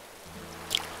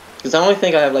 Because I only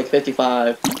think I have, like,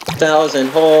 55,000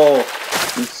 whole.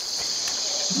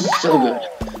 So good.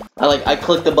 I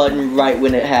clicked the button right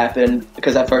when it happened,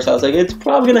 because at first I was like, it's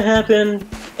probably gonna happen,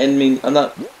 and I mean, I'm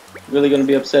not really gonna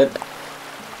be upset.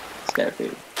 Snap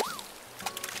food.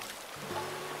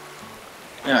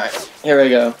 Alright, here we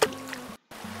go.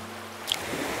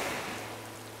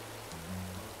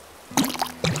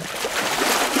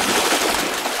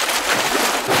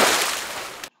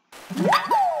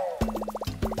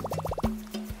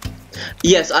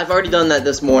 Yes, I've already done that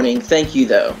this morning. Thank you,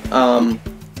 though.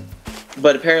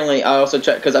 But apparently I also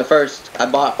checked, because at first I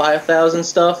bought 5,000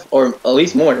 stuff, or at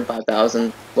least more than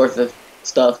 5,000 worth of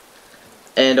stuff.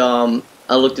 And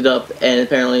I looked it up, and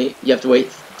apparently you have to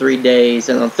wait 3 days,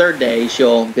 and on the 3rd day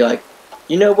she'll be like,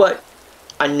 you know what?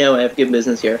 I know I have good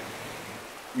business here.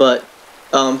 But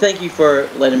thank you for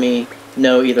letting me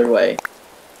know either way.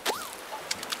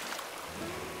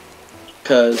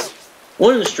 Because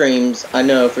one of the streams, I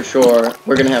know for sure,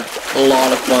 we're going to have a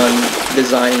lot of fun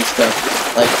designing stuff.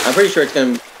 Like, I'm pretty sure it's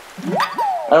going to...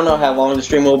 I don't know how long the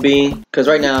stream will be, because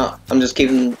right now, I'm just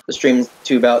keeping the stream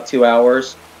to about 2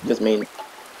 hours. Because, I mean,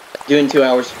 doing 2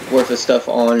 hours worth of stuff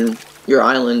on your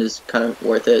island is kind of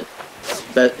worth it.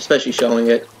 But especially showing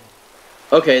it.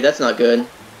 Okay, that's not good.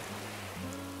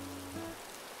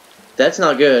 That's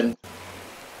not good.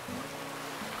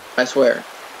 I swear.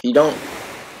 If you don't...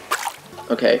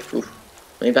 Okay, oof.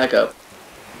 Let me back up.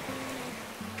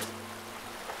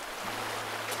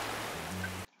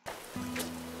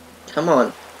 Come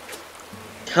on.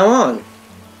 Come on.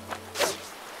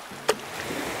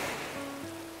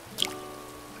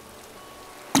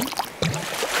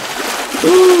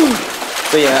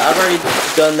 But yeah, I've already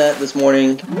done that this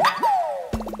morning,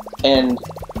 and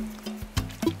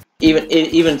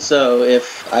even so,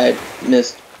 if I had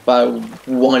missed by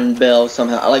one bell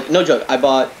somehow, like, no joke, I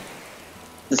bought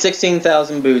the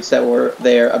 16,000 boots that were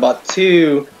there. I bought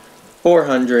two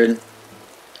 400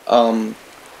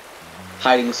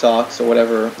 hiding socks or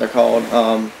whatever they're called,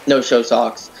 no-show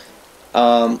socks.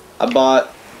 I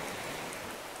bought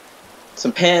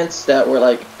some pants that were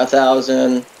like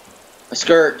 1,000, a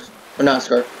skirt, or not a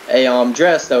skirt, a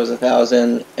dress that was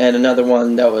 1,000, and another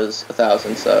one that was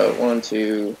 1,000. So 1,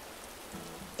 2,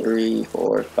 3,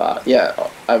 4, 5. Yeah,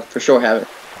 I for sure have it.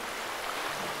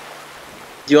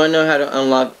 Do you want to know how to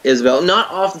unlock Isabelle?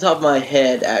 Not off the top of my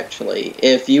head, actually.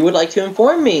 If you would like to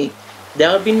inform me,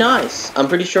 that would be nice. I'm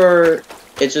pretty sure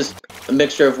it's just a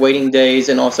mixture of waiting days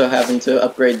and also having to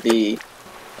upgrade the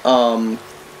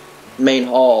main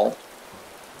hall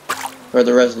or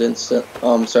the residence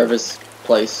service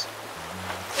place.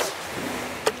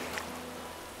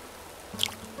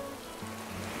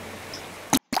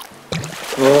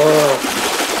 Oh.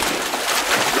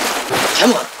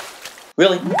 Come on!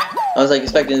 Really? I was like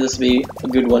expecting this to be a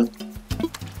good one.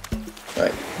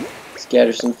 Alright.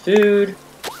 Scatter some food.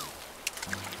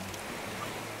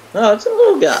 Oh, it's a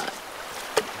little guy.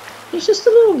 He's just a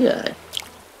little guy.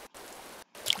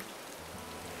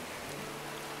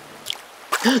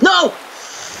 No!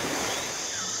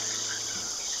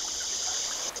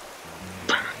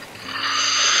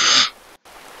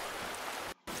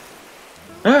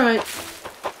 Alright.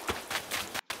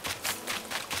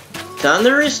 Time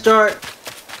to restart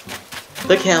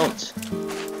the count.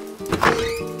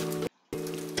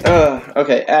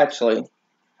 Okay, actually,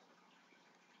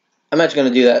 I'm actually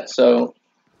gonna do that, so.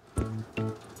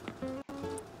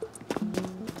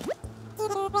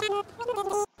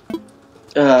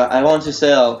 I want to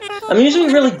sell. I'm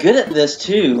usually really good at this,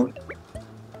 too.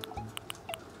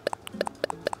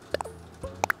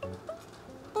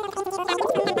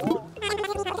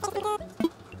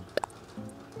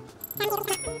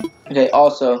 Okay,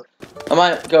 also, I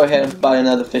might go ahead and buy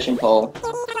another fishing pole.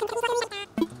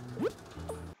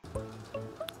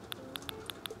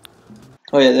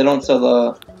 Oh yeah, they don't sell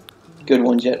the good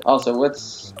ones yet. Also,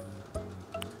 what's...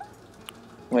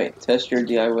 Wait, test your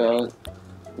DIY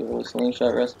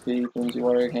slingshot recipe, flimsy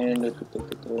water cannon,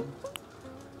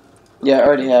 Yeah, I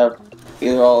already have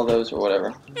either all of those or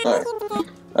whatever. Alright.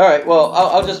 Alright, well,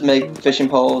 I'll just make fishing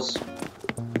poles.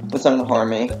 That's not gonna harm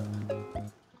me.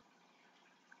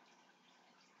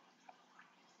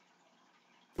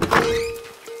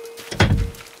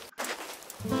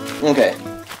 Okay.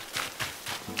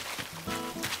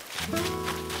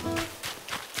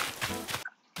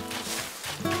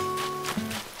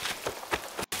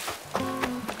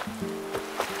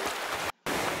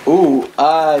 Ooh,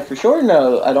 I for sure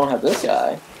know I don't have this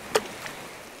guy.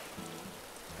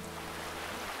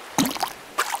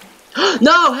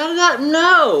 No! How did that?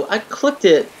 No! I clicked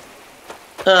it.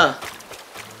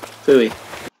 Phooey.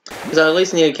 Because I at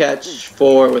least need to catch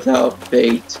 4 without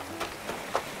bait.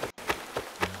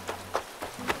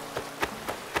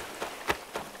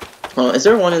 Oh, is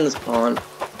there one in this pond?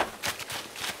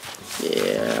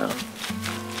 Yeah.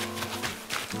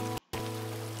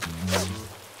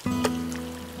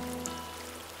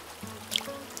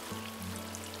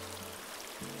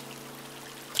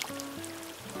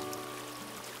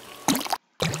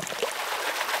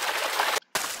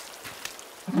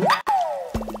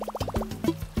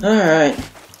 Alright.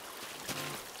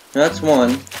 That's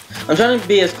one. I'm trying to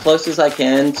be as close as I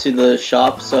can to the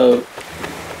shop, so,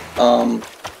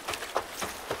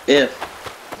 if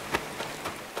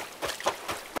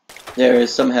there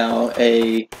is somehow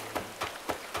a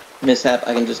mishap,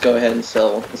 I can just go ahead and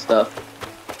sell the stuff.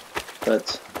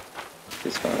 But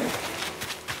it's fine.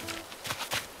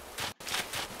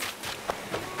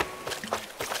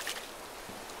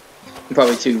 I'm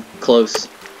probably too close.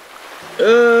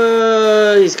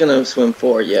 He's gonna swim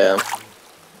forward, yeah.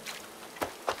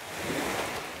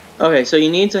 Okay, so you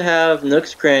need to have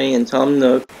Nook's Cranny and Tom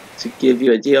Nook to give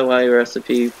you a DIY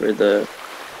recipe for the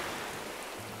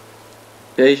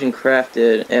Asian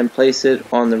crafted and place it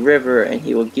on the river, and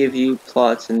he will give you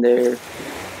plots in there.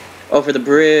 Oh, for the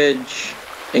bridge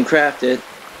and craft it.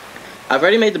 I've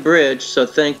already made the bridge, so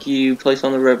thank you. Place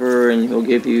on the river, and he'll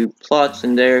give you plots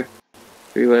in there.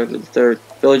 Whatever the third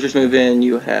villagers move in,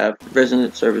 you have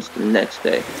resident service the next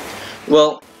day.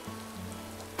 Well,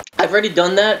 I've already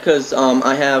done that because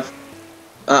I have.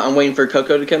 I'm waiting for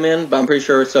Coco to come in, but I'm pretty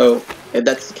sure. So if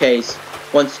that's the case,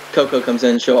 once Coco comes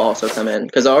in, she'll also come in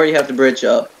because I already have the bridge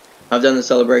up. I've done the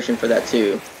celebration for that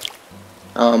too.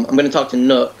 I'm gonna talk to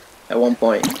Nook at one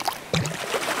point.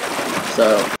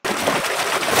 So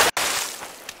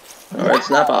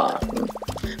not possible.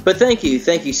 But thank you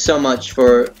so much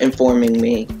for informing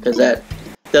me, because that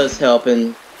does help,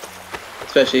 and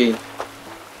especially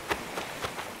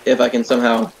if I can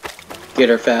somehow get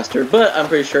her faster. But I'm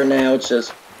pretty sure now it's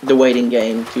just the waiting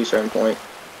game to a certain point.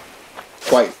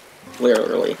 Quite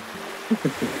literally.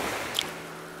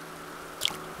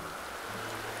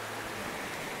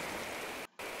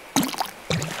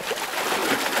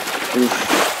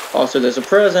 Oof. Also, there's a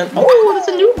present. Oh, that's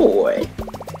a new boy.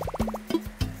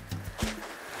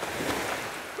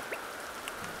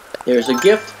 There's a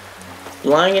gift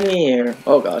lying in the air.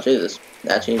 Oh gosh, it is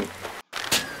actually.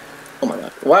 Oh my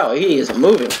god! Wow, he is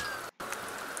moving.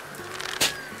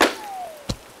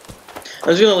 I'm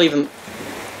just gonna leave him.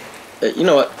 You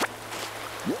know what?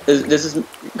 This is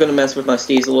gonna mess with my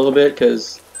steez a little bit,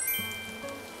 cause.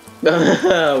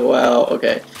 Wow.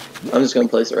 Okay. I'm just gonna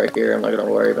place it right here. I'm not gonna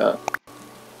worry about.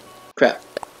 Crap.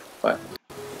 What?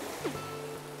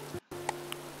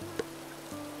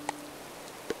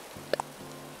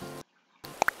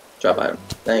 Drop item.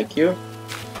 Thank you.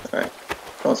 Alright.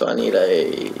 Also, I need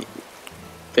a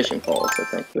fishing pole, so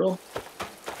thank you.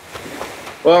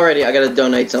 Well, already, I gotta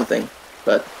donate something,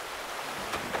 but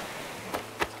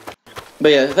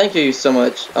yeah, thank you so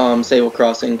much, Sable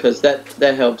Crossing, because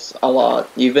that helps a lot.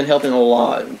 You've been helping a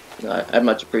lot. I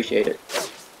much appreciate it.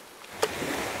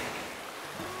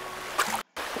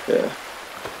 Yeah.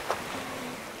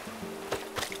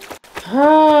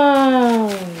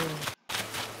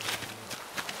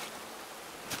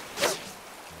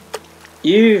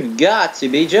 You've got to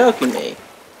be joking me.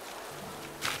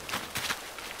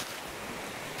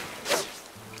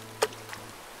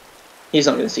 He's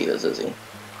not gonna see this, is he?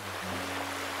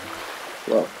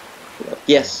 Well,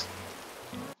 yes.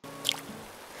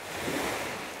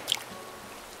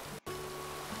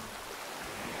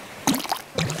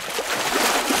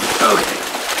 Okay.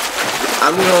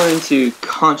 I'm going to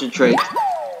concentrate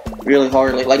really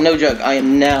hardly. Like, no joke, I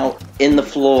am now in the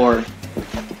floor.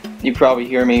 You probably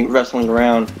hear me wrestling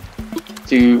around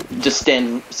to just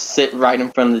sit right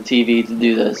in front of the TV to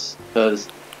do this, because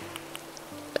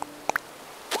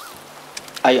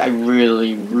I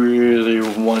really, really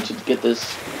wanted to get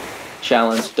this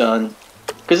challenge done.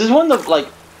 Because it's one of the, like,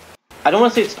 I don't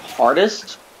want to say it's the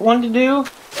hardest one to do,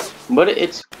 but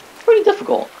it's pretty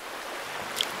difficult.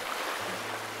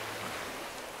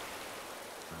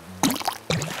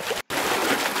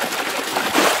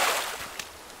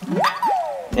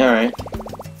 Alright.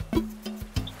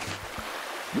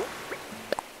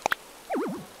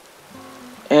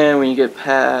 And when you get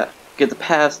the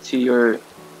pass to your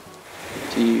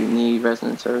you need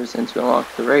resident service, and to unlock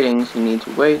the ratings you need to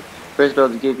wait for Isabelle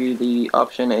to give you the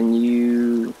option, and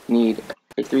you need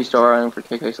a 3-star item for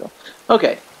KK.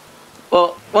 Okay.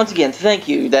 Well, once again, thank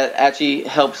you. That actually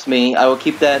helps me. I will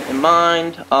keep that in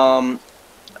mind. I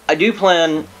do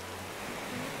plan.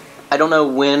 I don't know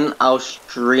when I'll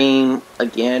stream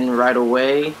again right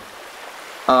away.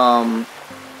 But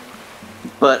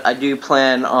I do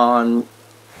plan on.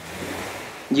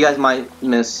 You guys might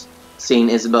miss seeing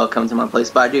Isabelle come to my place,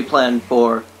 but I do plan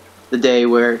for the day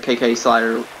where KK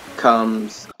Slider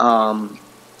comes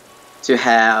to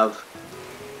have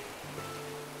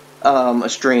a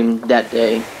stream that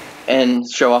day and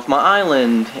show off my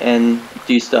island and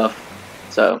do stuff.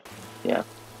 So, yeah.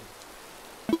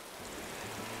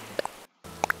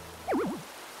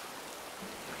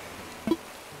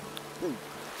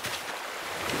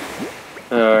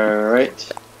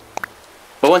 Alright.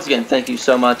 But once again, thank you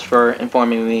so much for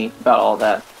informing me about all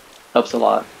that. Helps a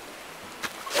lot.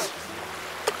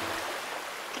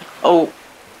 Oh,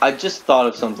 I just thought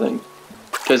of something.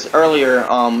 Because earlier,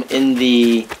 in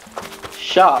the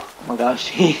shop, oh my gosh,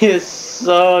 he is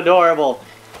so adorable.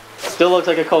 Still looks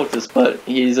like a cultist, but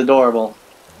he's adorable.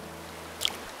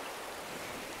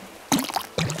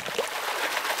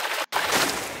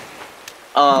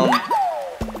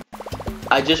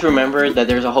 I just remembered that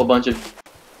there's a whole bunch of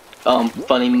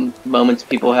funny moments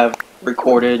people have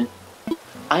recorded.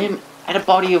 I am at a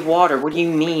body of water. What do you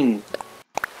mean?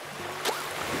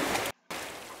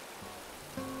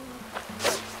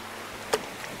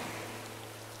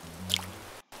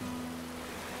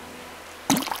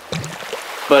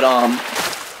 But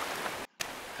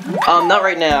not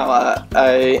right now.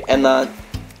 I am not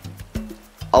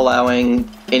allowing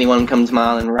anyone to come to my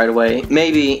island right away.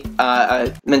 Maybe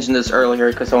I mentioned this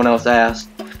earlier because someone else asked.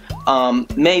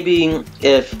 Maybe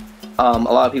if a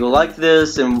lot of people like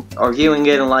this and are viewing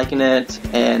it and liking it,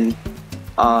 and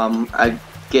I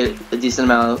get a decent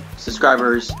amount of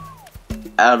subscribers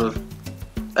out of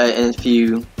in a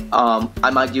few, I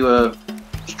might do a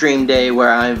stream day where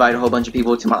I invite a whole bunch of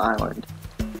people to my island.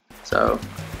 So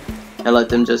and let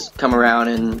them just come around,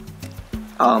 and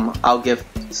I'll give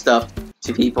stuff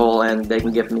to people and they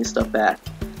can give me stuff back.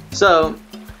 So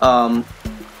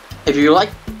if you like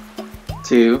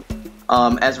to,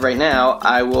 as right now,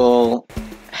 I will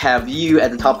have you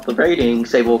at the top of the rating,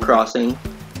 Sable Crossing,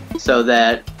 so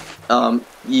that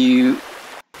you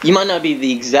might not be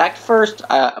the exact first,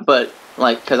 but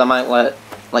like, because I might let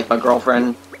like my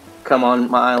girlfriend come on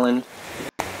my island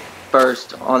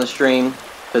first on the stream,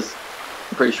 because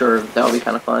I'm pretty sure that would be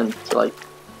kind of fun to like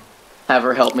have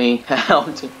her help me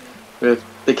out with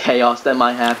the chaos that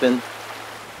might happen.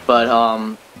 But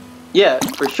yeah,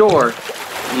 for sure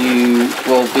you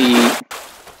will be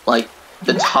like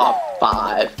the top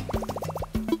 5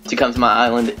 to come to my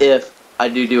island if I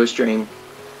do a stream.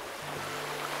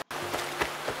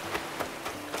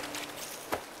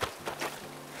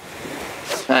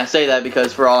 And I say that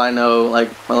because for all I know, like,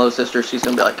 my little sister, she's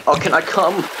gonna be like, oh, can I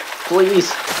come?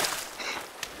 Please.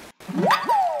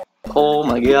 Oh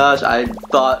my gosh, I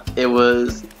thought it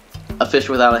was a fish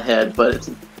without a head, but it's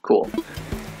cool.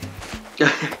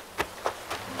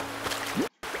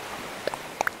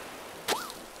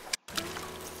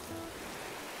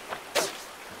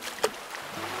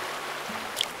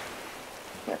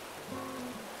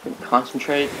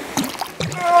 Concentrate.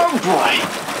 Oh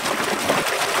boy.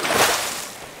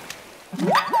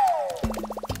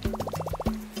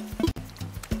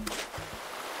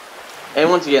 And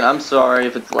once again, I'm sorry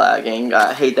if it's lagging.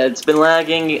 I hate that it's been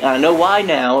lagging. I know why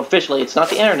now. Officially, it's not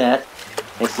the internet.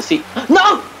 It's the sea.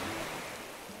 No!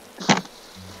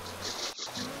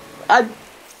 I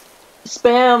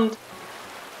spammed.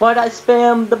 Why'd I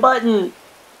spam the button?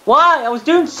 Why? I was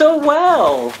doing so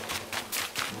well.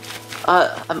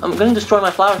 I'm gonna destroy my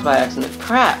flowers by accident.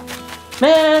 Crap.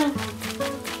 Man!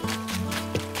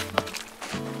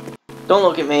 Don't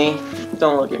look at me.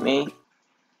 Don't look at me.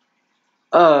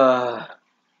 Why?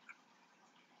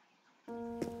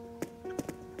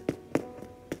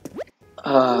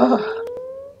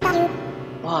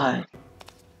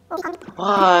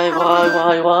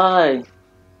 Why?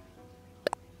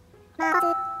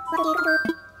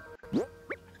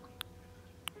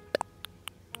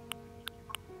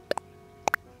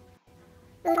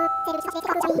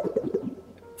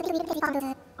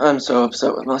 I'm so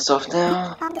upset with myself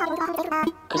now.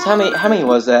 Cause how many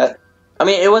was that? I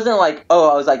mean, it wasn't like, oh,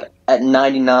 I was like at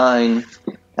 99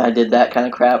 and I did that kind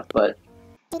of crap, but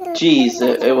geez,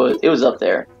 it was up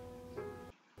there.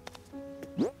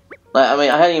 Like, I mean,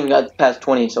 I hadn't even got past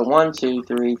 20, so 1, 2,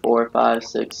 3, 4, 5,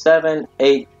 6, 7,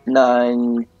 8,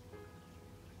 9,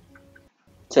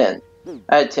 10.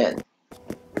 I had 10.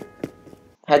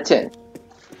 Had 10.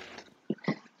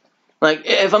 Like,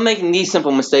 if I'm making these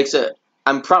simple mistakes,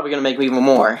 I'm probably gonna make even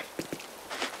more.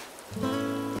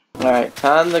 Alright,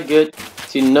 time to get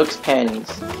to Nook's panties.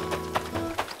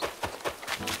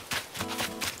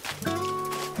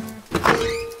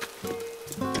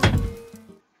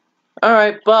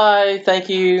 Alright, bye. Thank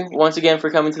you once again for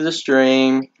coming to the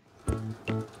stream.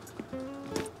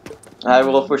 I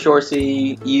will for sure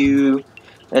see you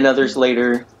and others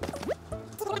later.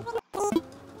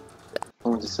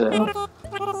 What to say?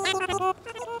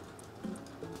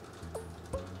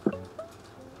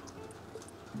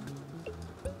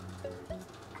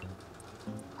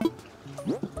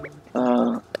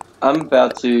 I'm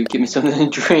about to give me something to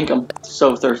drink. I'm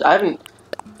so thirsty. I haven't...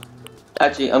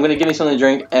 Actually, I'm gonna give me something to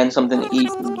drink and something to eat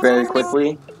very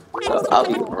quickly. So I'll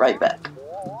be right back.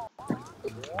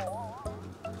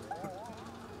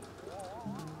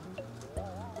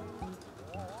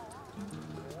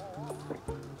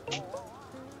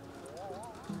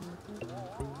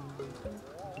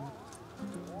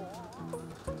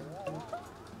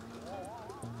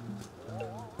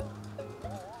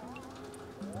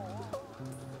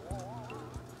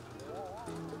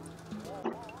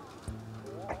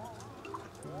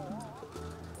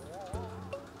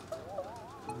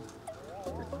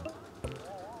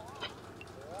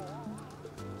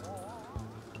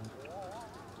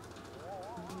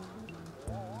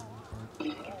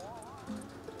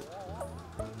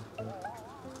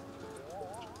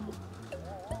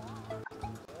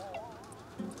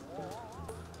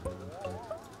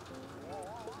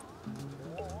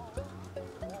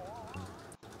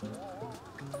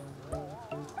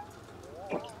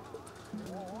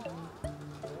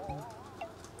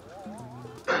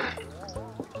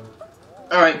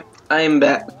 Alright, I am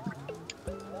back.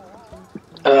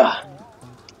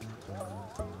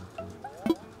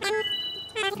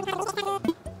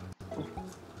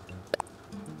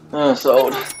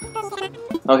 Sold.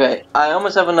 Okay, I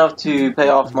almost have enough to pay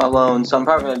off my loan, so I'm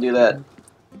probably gonna do that.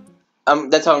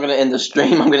 That's how I'm gonna end the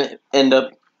stream. I'm gonna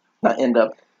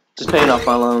just paying off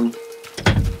my loan.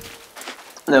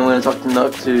 And then I'm gonna talk to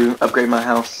Nook to upgrade my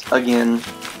house again.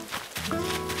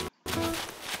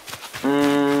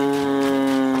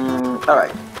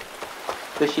 Alright.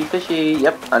 Fishy, fishy.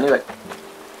 Yep, I knew it.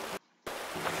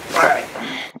 Alright.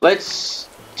 Let's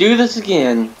do this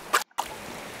again.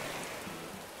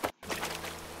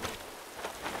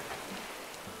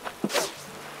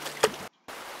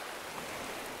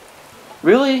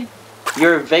 Really?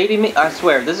 You're evading me? I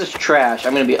swear, this is trash.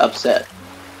 I'm gonna be upset.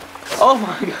 Oh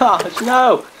my gosh,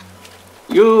 no!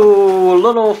 You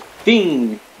little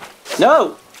fiend.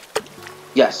 No!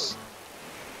 Yes.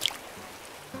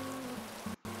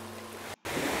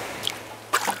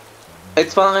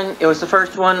 It's fine. It was the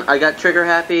first one. I got trigger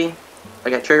happy.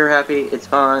 It's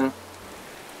fine.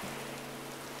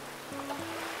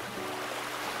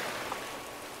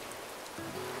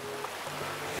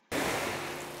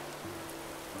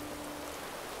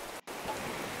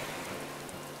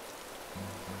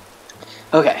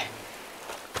 Okay.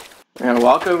 We're gonna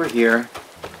walk over here.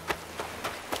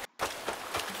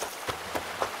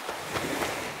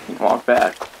 And walk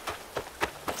back.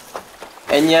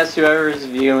 And yes, whoever is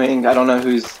viewing, I don't know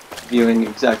who's viewing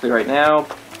exactly right now,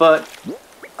 but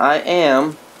I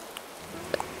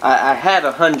had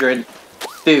 100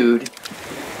 food.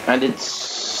 I did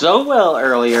so well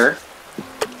earlier,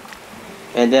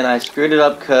 and then I screwed it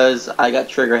up because I got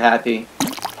trigger happy.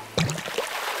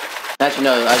 Actually,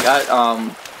 no,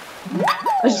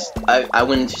 I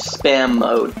went into spam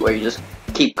mode where you just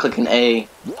keep clicking A.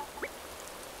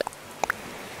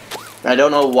 I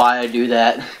don't know why I do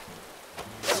that.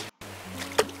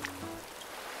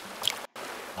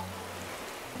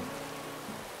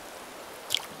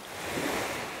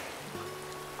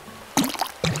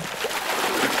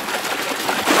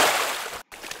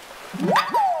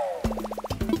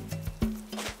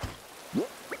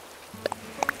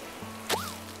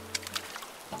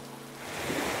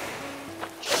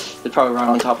 It's probably right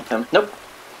on top of him. Nope.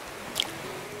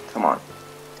 Come on.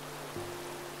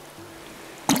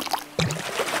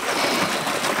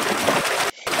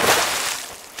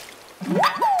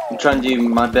 I'm trying to do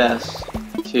my best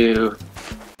to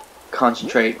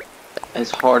concentrate as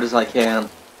hard as I can.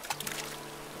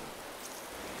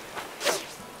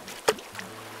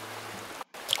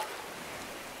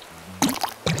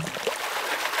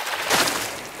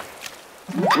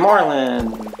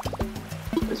 Marlin!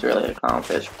 It's really a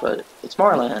clownfish, but it's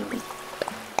Marlin.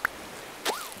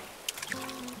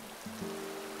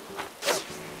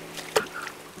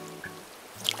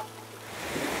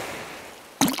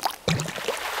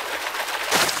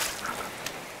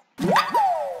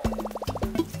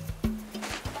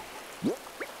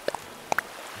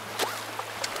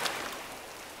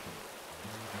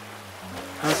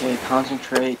 Okay,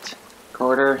 concentrate.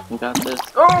 Carter, you got this.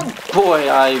 Oh boy,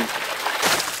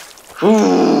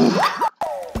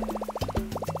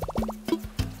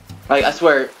 Like, I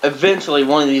swear, eventually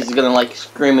one of these is gonna, like,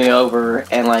 scream me over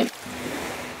and, like,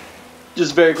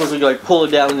 just very quickly, like, pull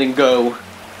it down and then go.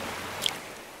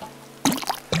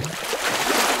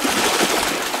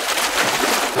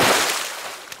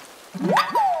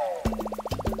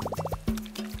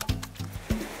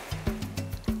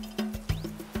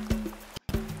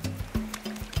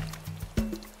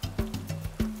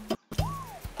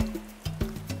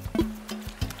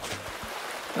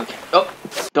 Okay. Oh!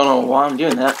 Don't know why I'm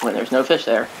doing that when there's no fish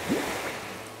there.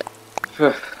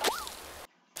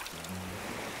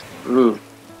 Ooh.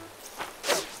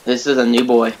 This is a new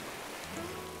boy.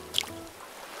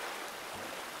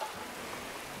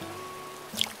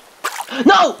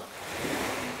 No!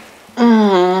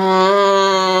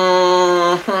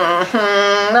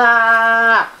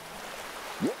 Ah!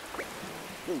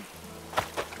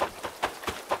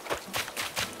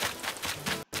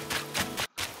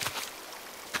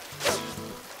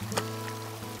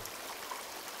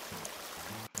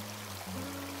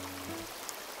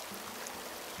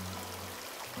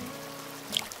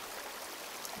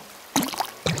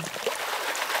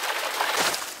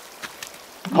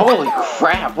 Holy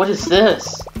crap, what is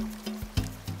this?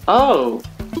 Oh!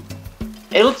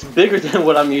 It looks bigger than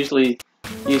what I'm usually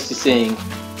used to seeing.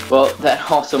 Well,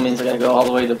 that also means I gotta go all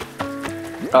the way to,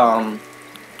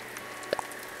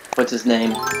 what's his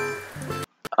name?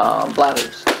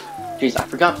 Blathers. Jeez, I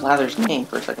forgot Blathers' name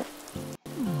for a second.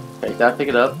 Okay, gotta pick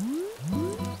it up.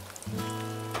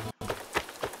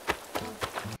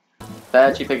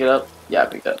 Badge, you pick it up? Yeah, I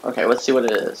picked it up. Okay, let's see what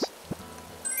it is.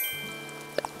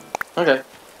 Okay.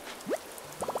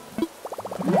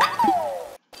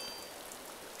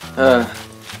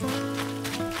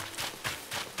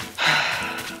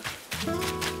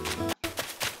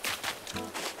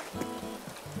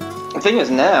 The thing is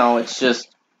now, it's just,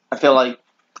 I feel like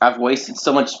I've wasted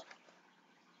so much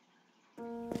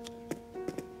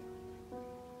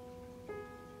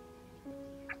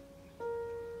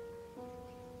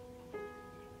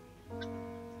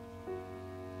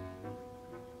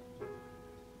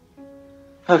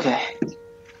Okay.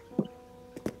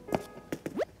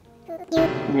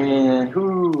 Yeah,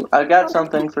 whoo, I got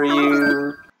something for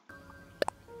you.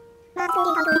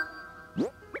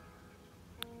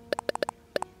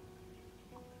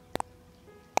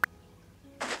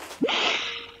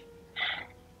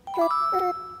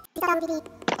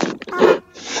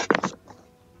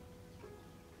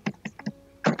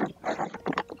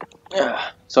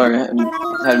 Sorry, I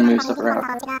had to move stuff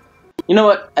around. You know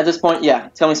what? At this point, yeah,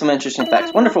 tell me some interesting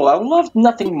facts. Wonderful, I would love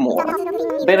nothing more.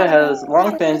 Betta has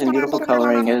long fins and beautiful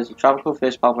coloring. It is a tropical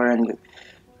fish popular in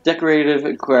decorative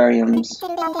aquariums.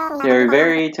 They're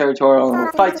very territorial and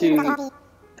will fight to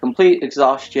complete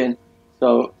exhaustion,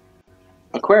 so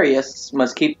aquarists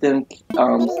must keep them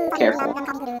careful.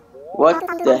 What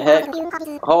the heck?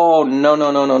 Oh, no,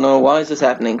 no, no, no, no. Why is this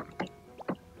happening?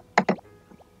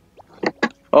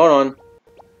 Hold on.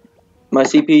 My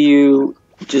CPU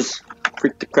just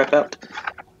freaked the crap out.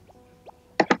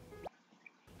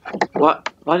 What?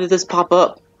 Why did this pop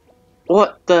up?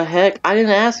 What the heck? I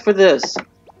didn't ask for this.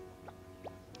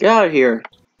 Get out of here.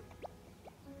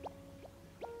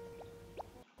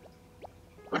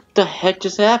 What the heck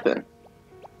just happened?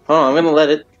 Hold on, I'm gonna let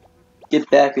it get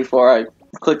back before I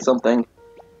click something.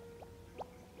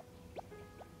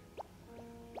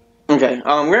 Okay,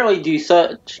 rarely do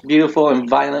such beautiful and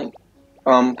violent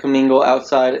commingle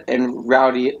outside and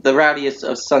the rowdiest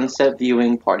of sunset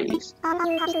viewing parties.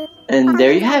 And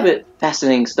there you have it.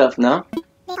 Fascinating stuff, no?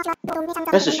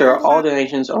 Rest assured, all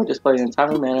donations are displayed in a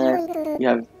timely manner. You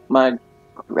have my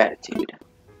gratitude.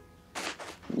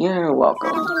 You're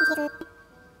welcome.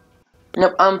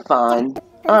 Nope, I'm fine.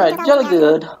 Alright, jolly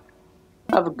good.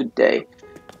 Have a good day.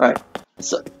 Alright,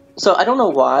 so I don't know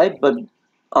why, but,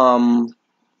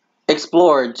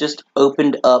 Explorer just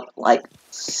opened up, like,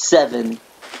 7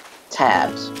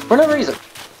 tabs. For no reason.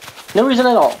 No reason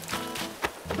at all.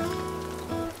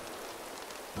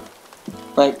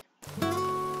 Like,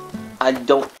 I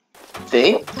don't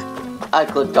think I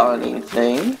clicked on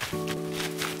anything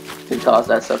to cause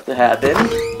that stuff to happen,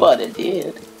 but it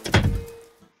did.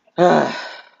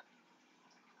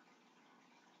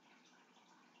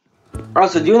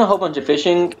 Also, doing a whole bunch of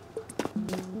fishing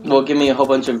will give me a whole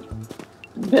bunch of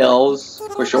bills,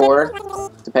 for sure,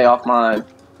 to pay off my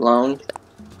loan.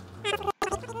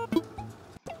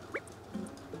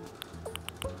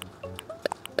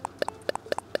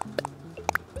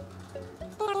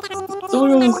 So we're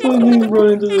gonna suddenly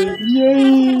run into the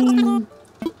yay!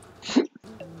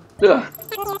 Ugh.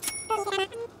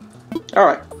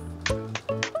 Alright.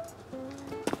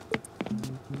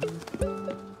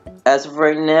 As of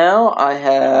right now, I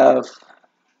have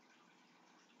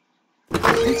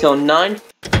until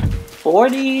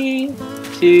 9:40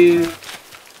 to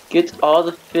get all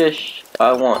the fish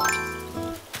I want.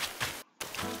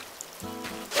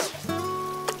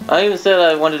 I even said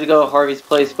I wanted to go to Harvey's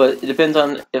place, but it depends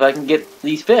on if I can get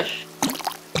these fish.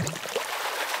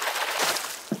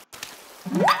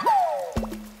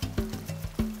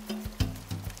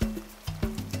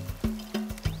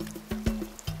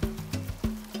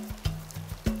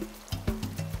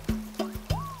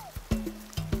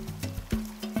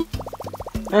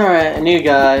 Alright, a new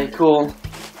guy, cool.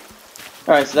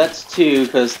 Alright, so that's 2,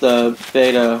 because the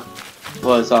beta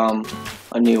was, a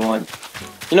new one.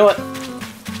 You know what?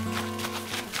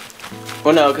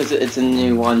 Well, no, because it's a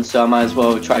new one, so I might as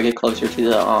well try to get closer to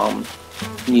the,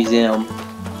 museum.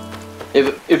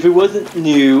 If it wasn't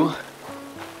new,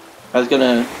 I was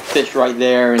gonna fish right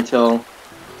there until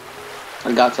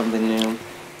I got something new.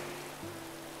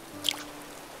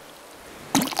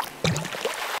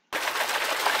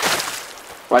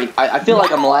 Like, I feel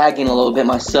like I'm lagging a little bit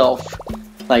myself.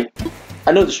 Like,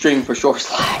 I know the stream for sure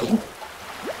is lagging.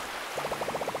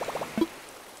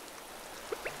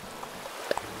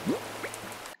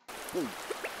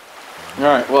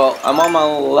 Alright, well, I'm on my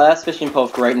last fishing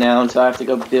post right now, so I have to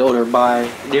go build or buy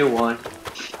a new one.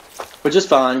 Which is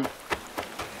fine.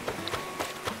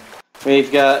 We've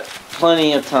got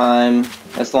plenty of time,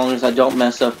 as long as I don't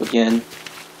mess up again.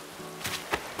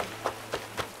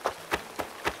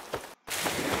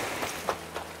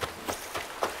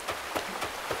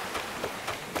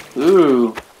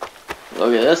 Ooh,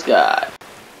 look at this guy.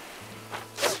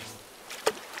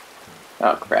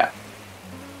 Oh, crap.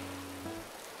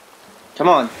 Come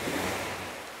on.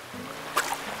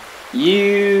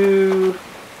 You...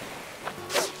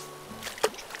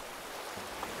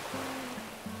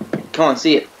 Come on,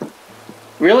 see it.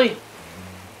 Really?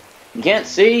 You can't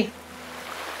see?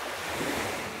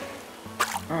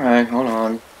 Alright, hold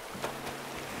on.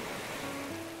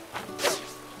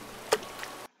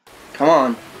 Come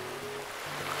on.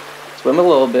 Swim a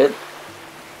little bit.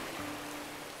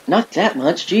 Not that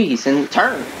much, jeez, and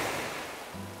turn.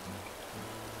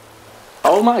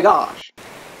 Oh my gosh.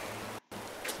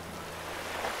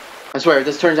 I swear,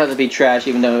 this turns out to be trash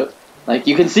even though, like,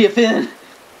 you can see a fin.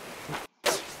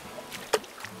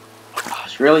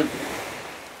 Gosh, really?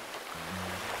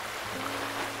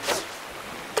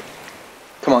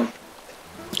 Come on.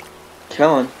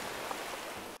 Come on.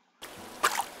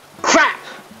 Crap!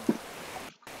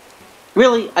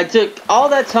 Really? I took all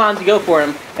that time to go for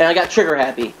him, and I got trigger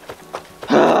happy.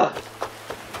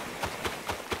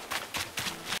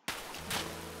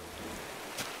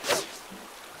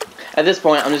 At this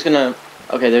point, I'm just gonna...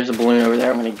 Okay, there's a balloon over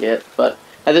there I'm gonna get, but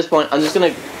at this point, I'm just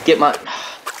gonna get my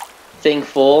thing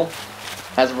full,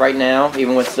 as of right now,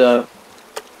 even with the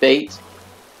bait.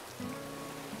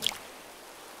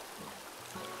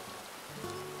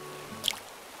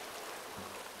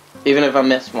 Even if I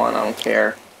miss one, I don't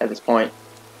care at this point.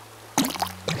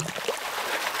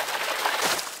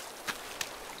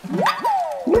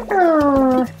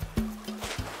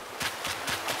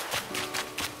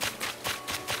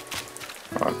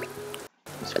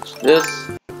 Switch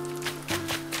this.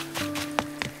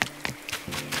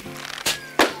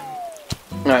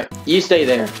 Alright, you stay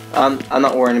there. I'm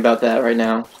not worrying about that right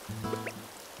now.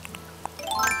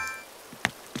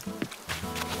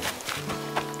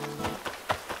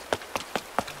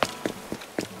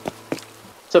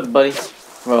 What's up, buddy?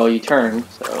 Well, you turned,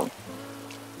 so...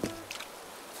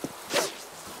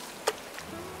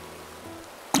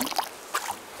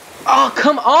 Oh,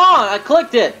 come on! I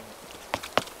clicked it!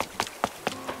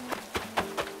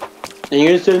 And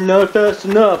you're gonna say, not fast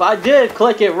enough. I did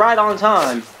click it right on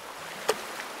time.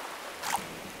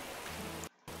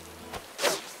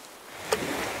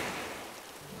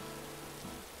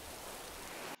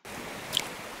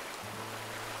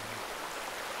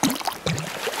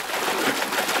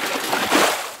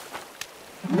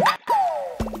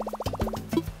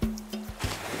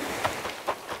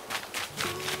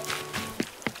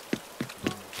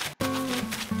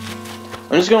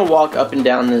 I'm just gonna walk up and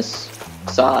down this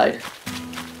side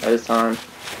at this time.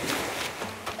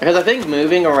 Because I think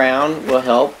moving around will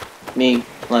help me,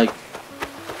 like,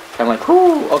 kind of like,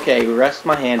 whoo, okay, rest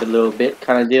my hand a little bit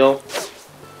kind of deal.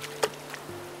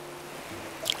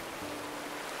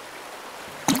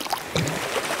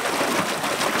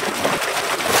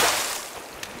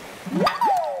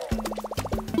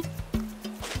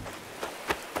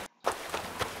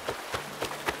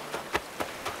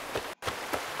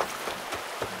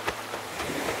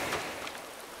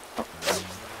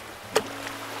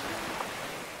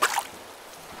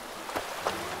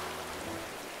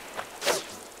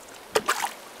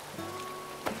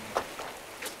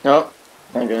 Oh,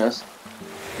 thank goodness.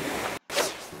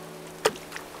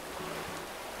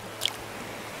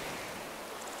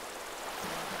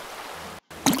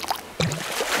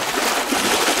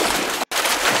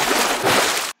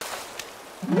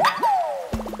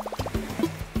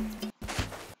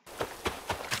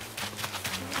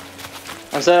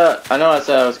 I know I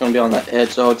said I was going to be on that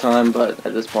edge the whole time, but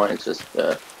at this point it's just,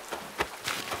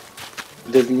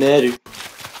 doesn't matter.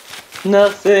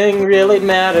 Nothing really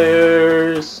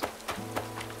matters.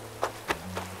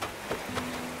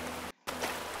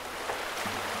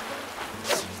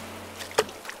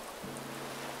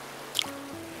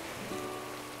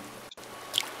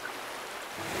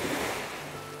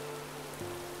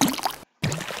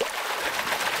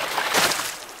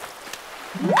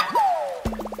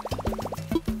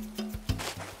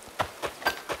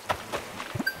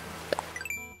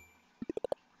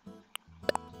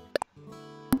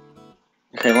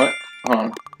 Okay, what? Hold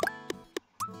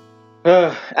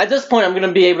on. At this point, I'm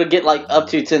gonna be able to get like up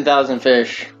to 10,000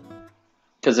 fish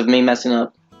because of me messing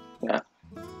up. Yeah.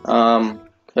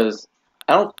 Because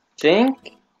I don't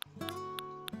think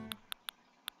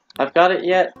I've got it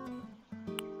yet.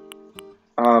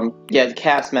 Yeah, the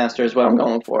Cast Master is what I'm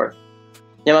going for.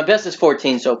 Yeah, my best is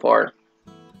 14 so far.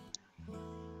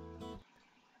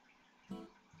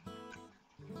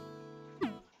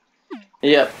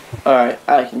 Yep. Alright,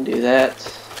 I can do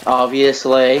that.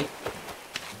 Obviously.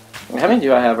 How many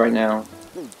do I have right now?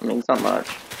 I mean, it's not much.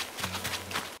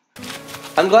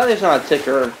 I'm glad there's not a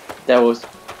ticker that was...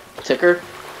 Ticker?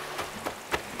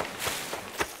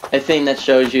 A thing that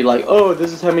shows you, like, oh,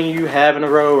 this is how many you have in a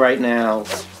row right now.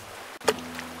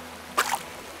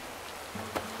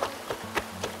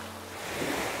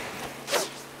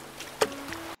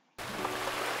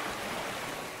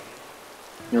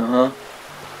 Uh-huh.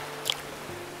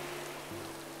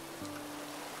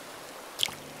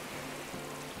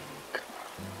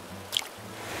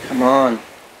 Come on.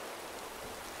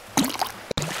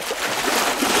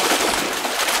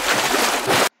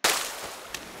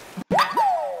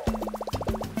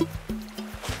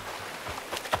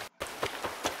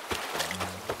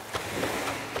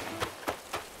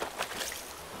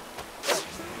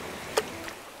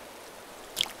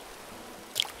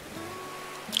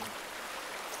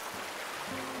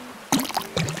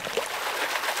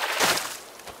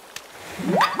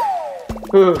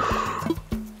 Whew.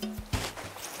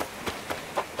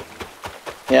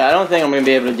 Yeah, I don't think I'm gonna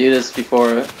be able to do this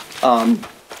before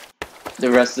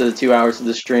the rest of the 2 hours of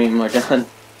the stream are done.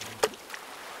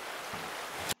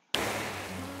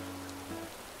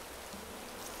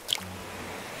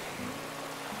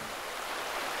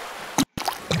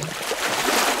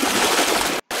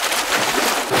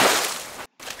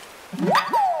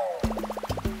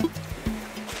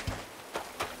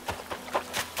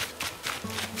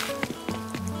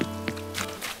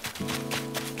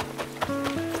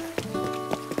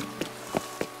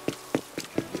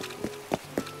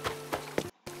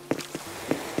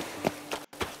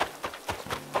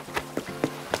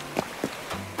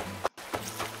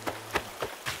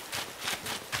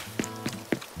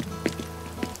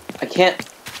 I can't.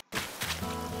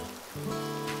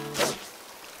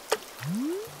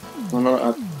 Oh,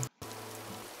 no,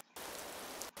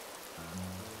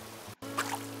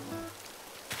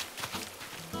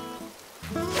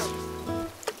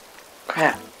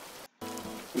 crap.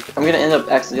 I'm gonna end up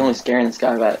accidentally scaring this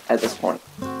guy at this point.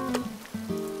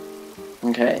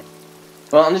 Okay.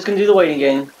 Well, I'm just gonna do the waiting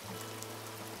game.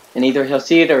 And either he'll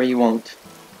see it or he won't.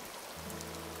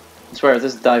 I swear,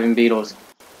 this is diving beetles.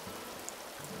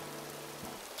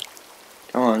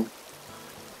 Come on.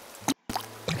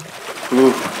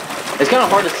 Oof. It's kind of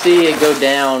hard to see it go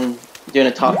down, doing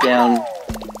a top-down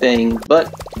thing,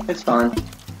 but it's fine.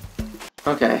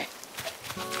 Okay.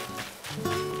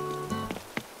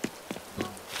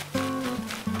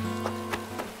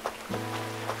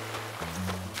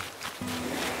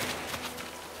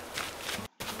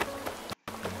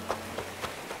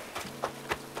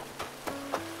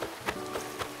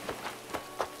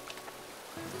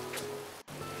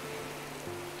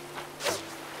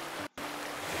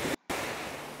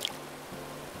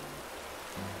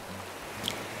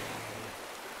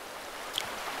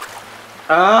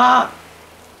 Ah!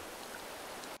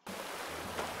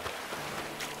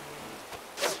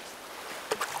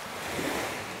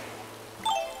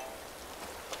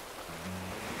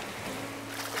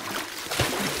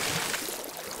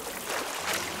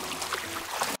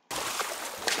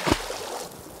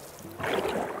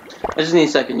 I just need a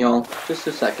second, y'all. Just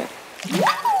a second.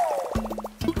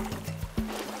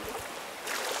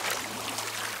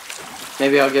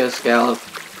 Maybe I'll get a scallop,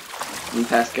 and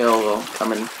Pascal will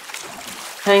come and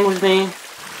hang with me.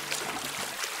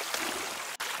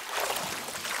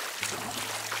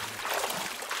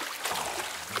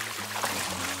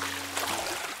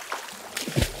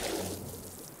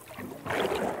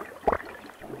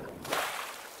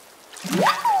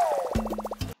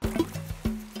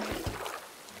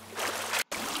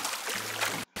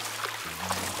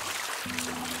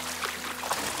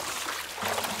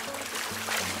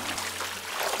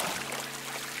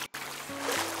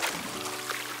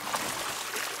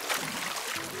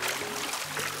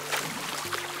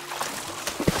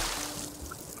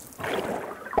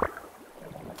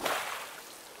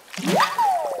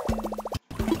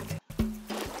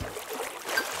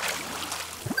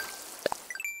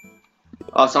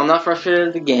 Also, I'm not frustrated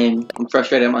at the game. I'm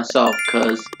frustrated at myself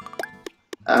because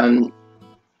I'm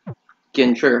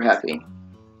getting trigger happy.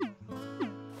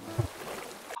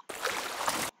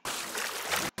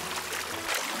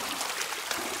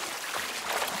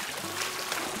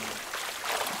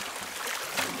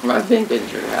 I've been getting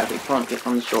trigger happy. Come on, get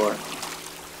on the shore.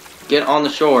 Get on the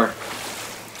shore.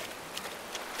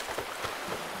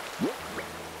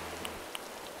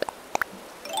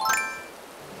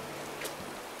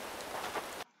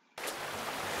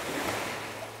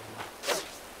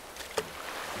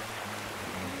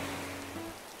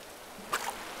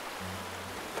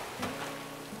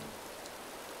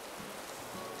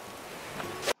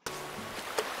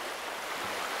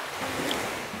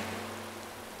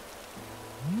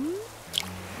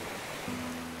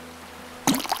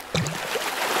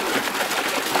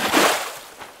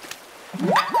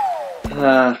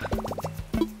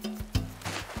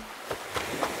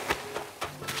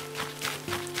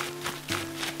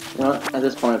 You know what? At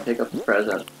this point, I pick up the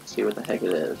present, see what the heck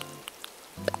it is.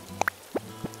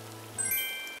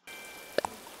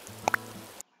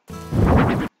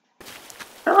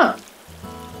 Ah!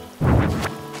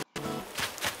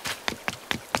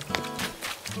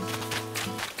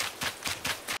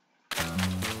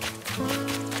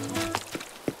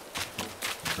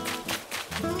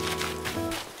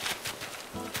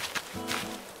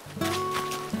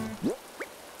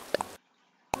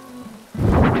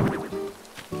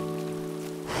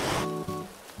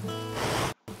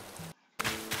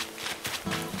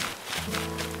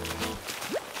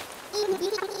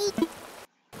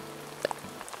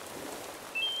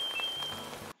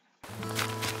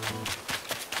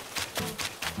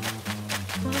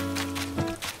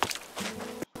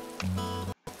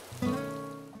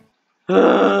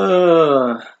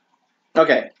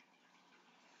 Okay.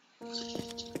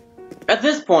 At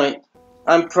this point,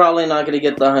 I'm probably not going to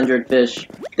get the 100 fish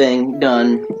thing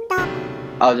done.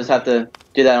 I'll just have to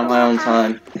do that on my own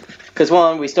time. Because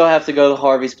one, we still have to go to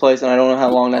Harvey's place, and I don't know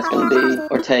how long that's going to be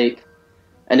or take.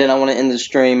 And then I want to end the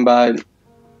stream by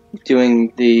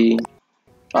doing the,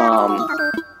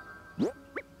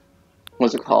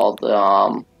 what's it called?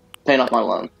 The, paying off my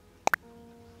loan.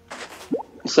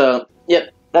 So,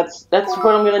 yep, that's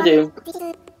what I'm going to do.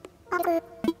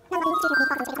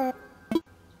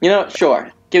 You know,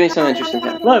 sure. Give me some interesting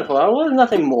things. Butterfly, well,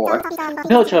 nothing more.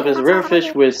 Pilchub is a river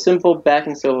fish with simple back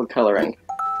and silver coloring.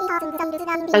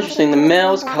 Interesting, the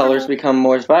male's colors become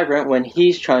more vibrant when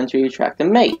he's trying to attract a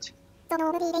mate.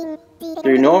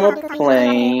 Through normal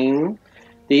playing,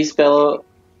 these fellows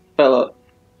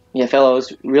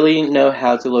really know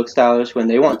how to look stylish when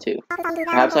they want to.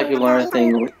 Perhaps I could learn a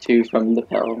thing or two from the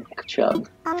Pilchub.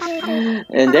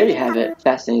 And there you have it.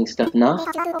 Fascinating stuff, nah?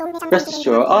 Rest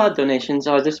assured, all donations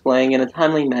are displaying in a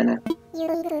timely manner.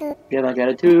 Get my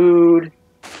gratitude.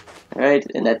 Alright,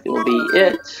 and that will be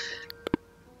it.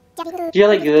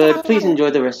 Jolly good. Please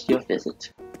enjoy the rest of your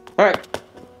visit. Alright,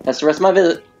 that's the rest of my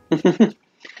visit.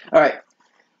 Alright,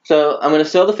 so I'm going to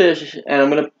sell the fish, and I'm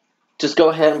going to just go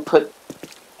ahead and put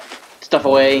stuff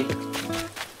away.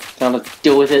 Kind of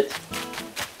deal with it.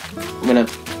 I'm going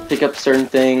to pick up certain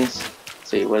things. Let's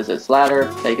see, what is this?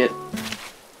 Ladder, take it.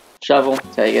 Shovel,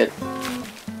 take it.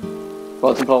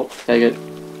 Bulletin pole, take it.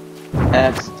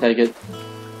 Axe, take it.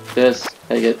 This,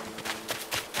 take it.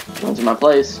 Go into my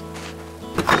place.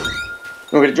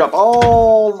 We're gonna drop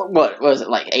all, what was it,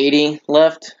 like 80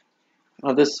 left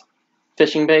of this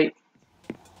fishing bait?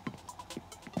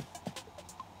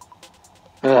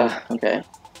 Okay.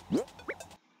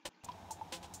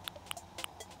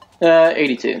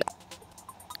 82.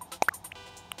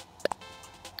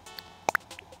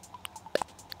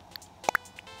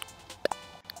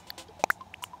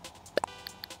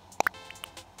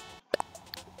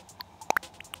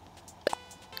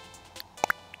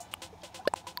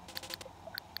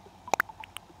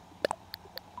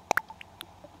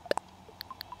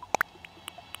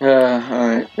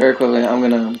 Alright, very quickly, I'm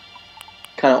gonna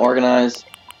kind of organize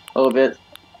a little bit.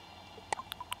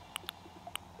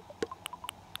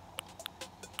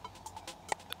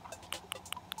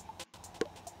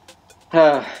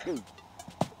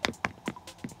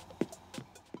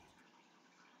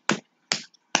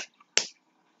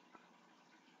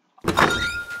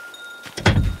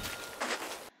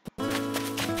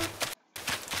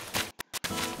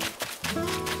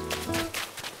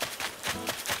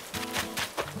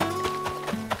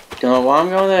 Don't know why I'm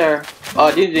going there. Oh,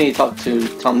 I do need to talk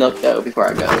to Tom Nook, though, before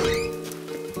I go.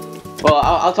 Well,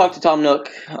 I'll talk to Tom Nook.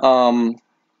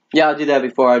 Yeah, I'll do that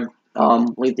before I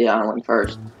leave the island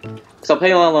first. Because I'll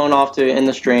pay my loan off to end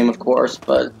the stream, of course,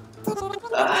 but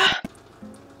I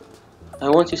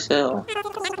want to sell.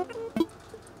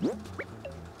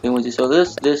 I want to sell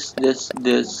this.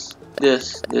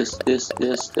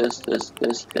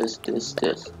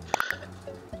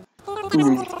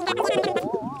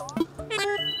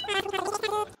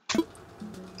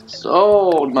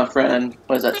 Sold, my friend.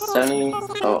 What is that, 70?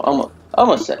 Oh,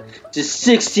 almost set. Just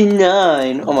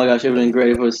 69. Oh my gosh, it would have been great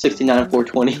if it was 69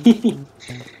 420.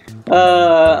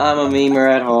 I'm a memer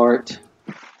at heart.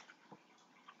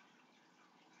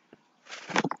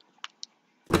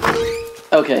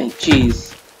 Okay,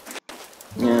 jeez.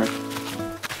 Yeah.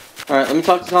 Alright, let me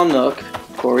talk to Tom Nook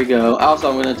before we go. Also,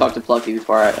 I'm going to talk to Plucky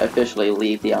before I officially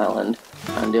leave the island.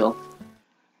 Kind of deal.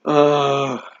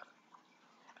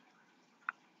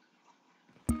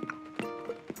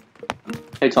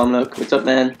 Hey Tom Nook, what's up,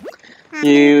 man?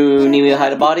 You need me to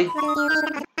hide a body?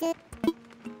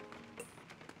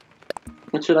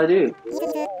 What should I do?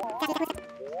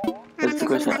 That's the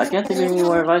question. I can't think of any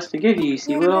more advice to give you.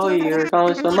 See, Will, you're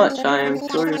accomplished so much. I am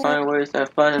sure you're finding ways to have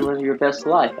fun and live your best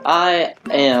life. I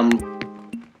am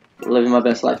living my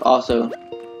best life. Also,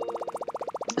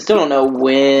 I still don't know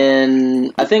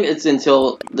when. I think it's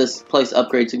until this place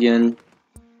upgrades again.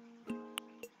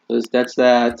 Because that's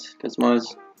that.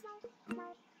 Customize.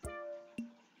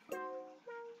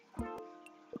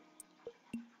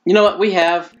 You know what? We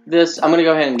have this. I'm gonna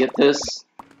go ahead and get this.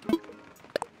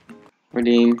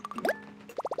 Redeem.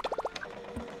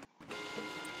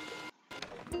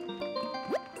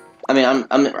 I mean,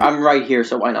 I'm right here,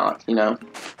 so why not? You know.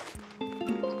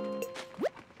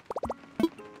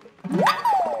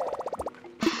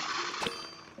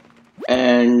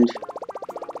 And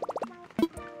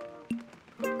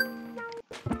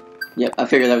yep, I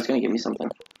figured that was gonna give me something.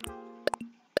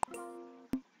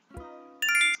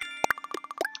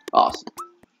 Awesome.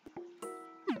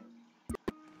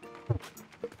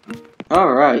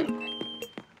 Alright.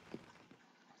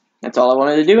 That's all I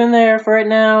wanted to do in there for right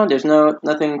now. There's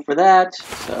nothing for that,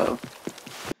 so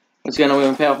I'm just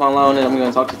gonna pay off my loan, and I'm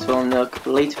gonna talk to Tilnook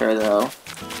later though.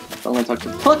 So I'm gonna talk to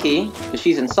Plucky, because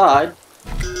she's inside.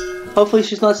 Hopefully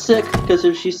she's not sick, because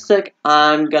if she's sick,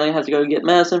 I'm gonna have to go get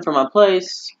medicine from my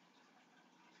place.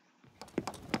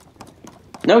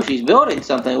 No, she's building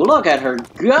something. Look at her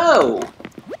go!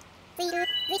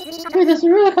 Dude, this is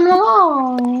really coming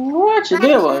along. What you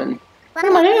doing? What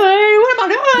am I doing? What am I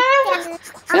doing?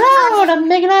 Oh, I'm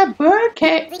making a bird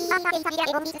cage.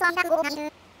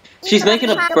 She's making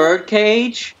a bird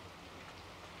cage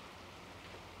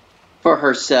for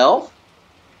herself?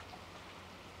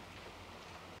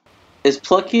 Is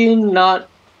Plucky not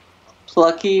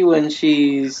Plucky when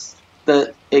it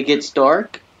gets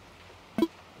dark?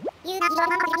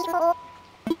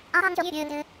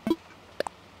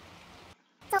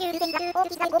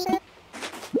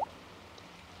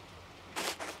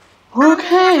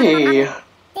 Okay.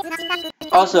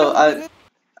 Also,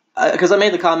 because I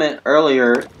made the comment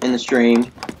earlier in the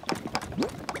stream,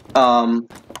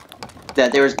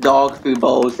 that there was dog food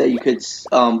bowls that you could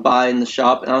buy in the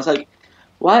shop, and I was like,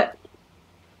 what?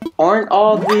 Aren't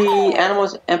all the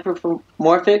animals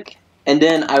anthropomorphic? And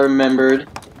then I remembered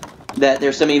that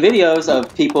there's so many videos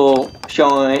of people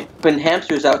putting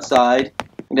hamsters outside,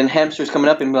 and then hamsters coming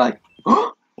up and be like,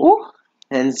 oh,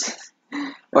 and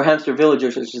or hamster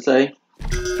villagers, I should say.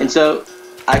 And so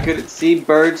I could see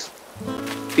birds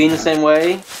being the same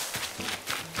way.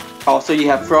 Also, you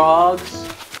have frogs,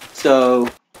 so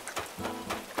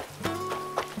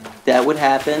that would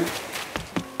happen.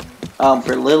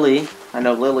 For Lily, I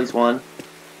know Lily's one.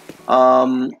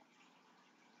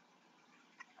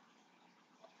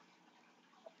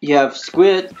 You have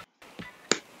squid.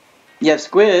 You have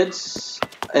squids,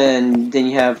 and then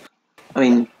you have. I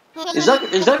mean,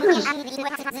 isn't Zucker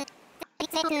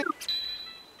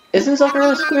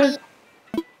a squid?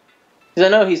 Because I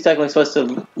know he's technically supposed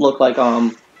to look like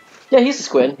yeah, he's a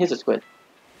squid. He's a squid.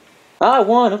 I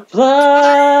wanna fly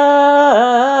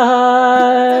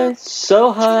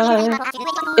so high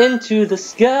into the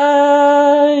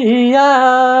sky,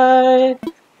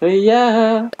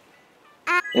 yeah,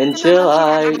 until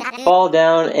I fall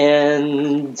down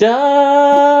and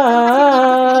die.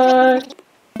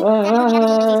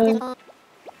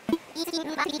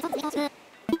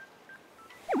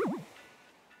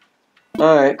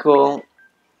 Alright, cool.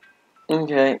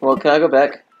 Okay, well, can I go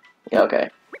back? Yeah, okay.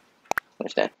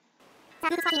 Understand.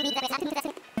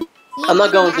 I'm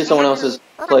not going to someone else's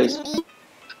place.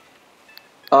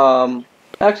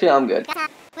 Actually, I'm good.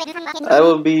 I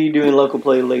will be doing local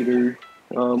play later.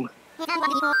 What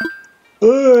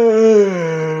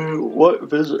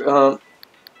visit?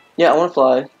 Yeah, I want to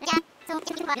fly.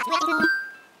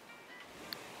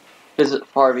 Visit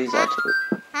Harvey's, actually.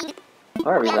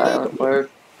 Harvey's Island, where?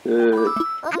 Good.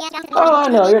 Oh, I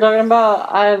know, you're talking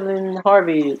about Island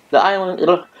Harvey, the island,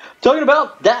 talking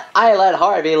about that island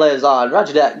Harvey lives on.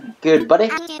 Roger that, good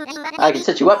buddy. I can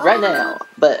set you up right now.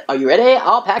 But are you ready?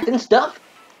 All packed and stuff?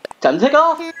 Time to take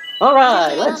off?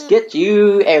 Alright, let's get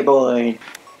you airborne.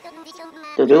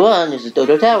 Dodo 1, this is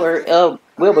Dodo Tower. Oh,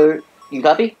 Wilbur, you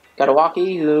copy? Got a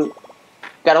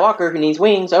walker who needs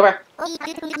wings, over.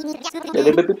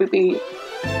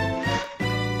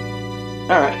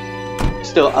 Alright.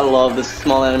 Still, I love this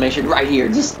small animation right here.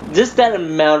 Just that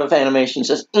amount of animation,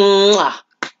 just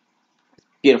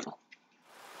beautiful.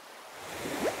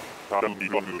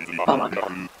 Oh my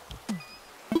god.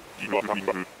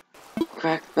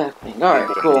 Crack backling. Alright,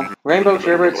 cool. Rainbow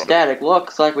Sherbet static.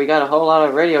 Looks like we got a whole lot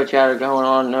of radio chatter going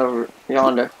on over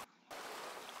yonder.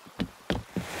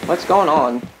 What's going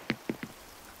on?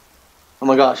 Oh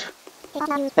my gosh.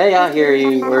 Hey, I hear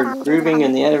you. We're grooving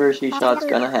and the anniversary shot's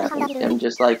gonna happen. I'm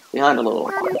just like behind a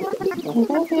little.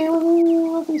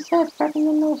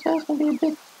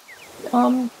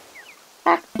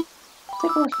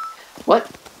 What?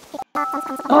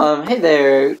 Hey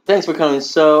there. Thanks for coming.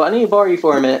 So, I need to borrow you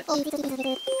for a minute.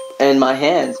 And my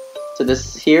hands. So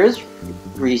this here's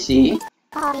Reese.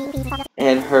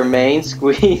 And her main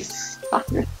squeeze.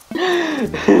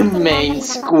 Main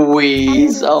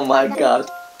squeeze. Oh my gosh.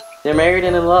 They're married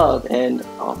and in love, and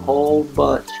a whole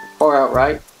bunch. Pour out,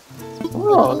 right?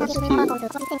 Oh, that's cute.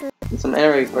 And some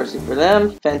anniversary for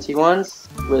them, fancy ones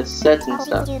with sets and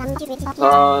stuff.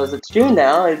 It's June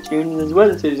now. It's June is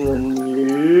wedding season, and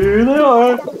here they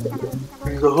are.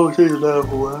 There's a whole season now.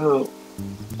 Wow.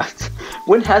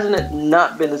 When hasn't it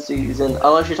not been the season?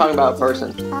 Unless you're talking about a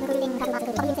person.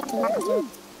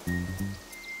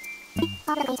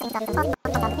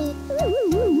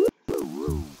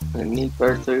 A neat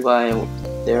bird flew by and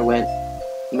there went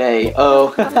May.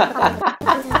 Oh.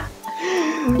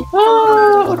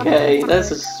 Oh, okay.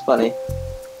 This is funny.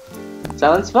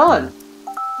 Sounds fun.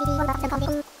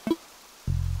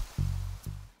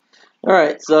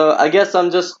 Alright, so I guess I'm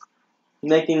just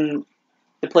making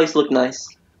the place look nice.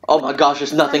 Oh my gosh,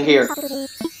 there's nothing here.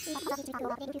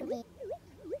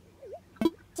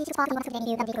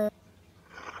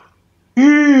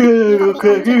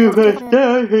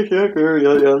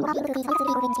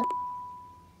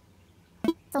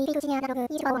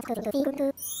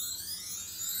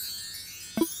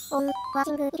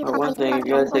 Oh, one thing, you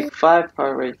gotta take 5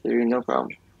 part right through, no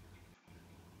problem.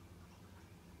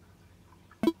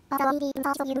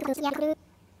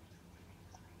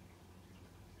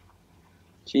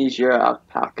 Geez, you're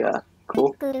alpaca.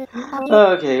 Cool.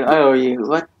 Okay, I owe you.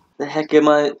 What the heck am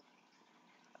I?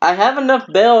 I have enough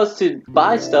bells to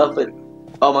buy stuff, but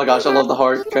oh my gosh, I love the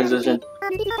heart transition.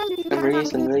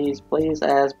 Memories and these plays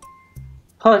as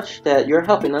punch that you're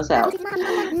helping us out.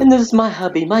 And this is my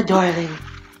hubby, my darling.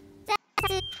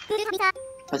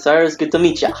 Sorry, it's good to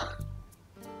meet ya.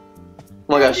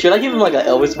 Oh my gosh, should I give him like an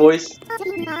Elvis voice?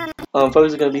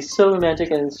 Photos are gonna be so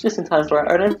romantic, and it's just in time for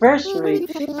our anniversary.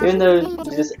 Even though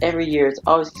just every year, it's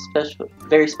always special,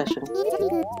 very special.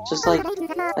 Just like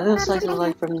a little slice of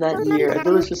life from that year, a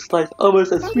delicious slice,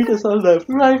 almost as sweet as our love,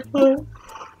 right?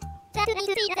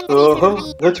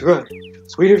 That's right.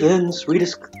 Sweeter than the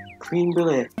sweetest cream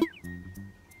brulee.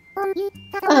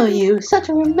 Oh, you, such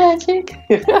a romantic.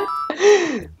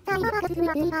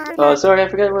 Oh, sorry, I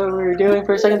forgot what we were doing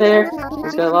for a second there.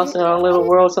 Just got lost in our own little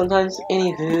world sometimes.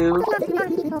 Anywho,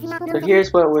 so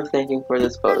here's what we're thinking for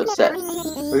this photo set.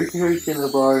 Vacation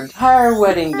of our entire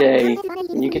wedding day.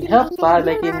 And you can help by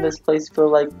making this place feel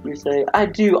like you say, I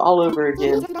do all over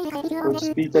again. We'll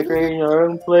just be decorating our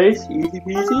own place. Easy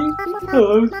peasy.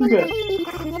 Oh, I forgot.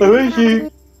 I wish you.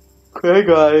 Craig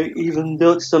guy even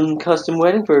built some custom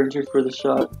wedding furniture for the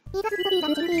shot.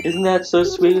 Isn't that so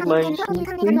sweet, my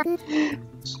Schmoopy?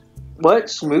 What?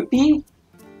 Schmoopy?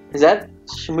 Is that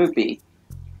Schmoopy?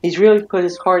 He's really put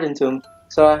his heart into him,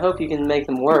 so I hope you can make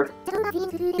them work.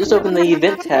 Just open the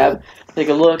event tab, take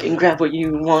a look, and grab what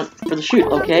you want for the shoot,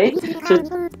 okay? So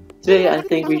today I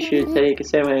think we should take a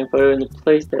ceremony photo in a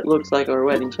place that looks like our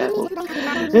wedding chapel.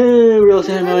 Real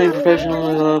ceremony,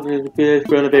 professional, in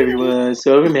front of everyone,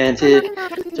 so romantic.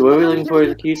 So what we're looking for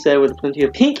is a cute set with plenty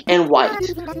of pink and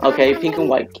white. Okay, pink and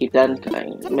white, keep that in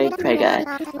mind. Make Craig guy.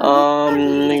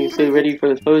 So ready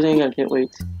for the posing? I can't wait.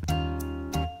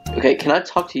 Okay, can I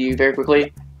talk to you very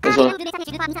quickly? This one.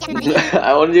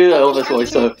 I want to do the Elvis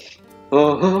voice, so.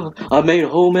 I made a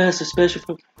whole mess of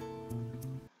special.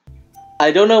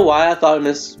 I don't know why I thought I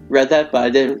misread that, but I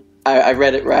didn't. I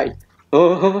read it right.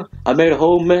 I made a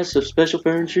whole mess of special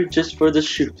furniture just for the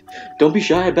shoot. Don't be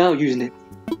shy about using it.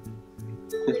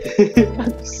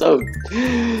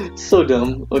 so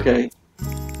dumb. Okay.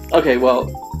 Okay,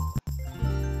 well.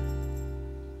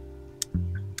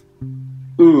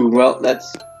 Ooh, well,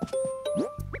 that's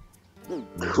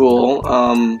cool.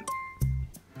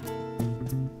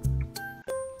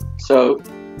 So.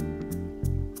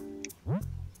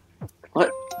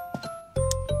 What?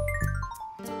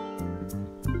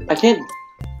 I can't.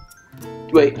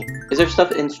 Wait, is there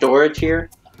stuff in storage here?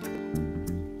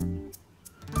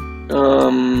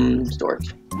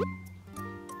 Storage.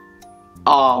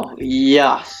 Oh,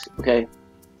 yes. Okay.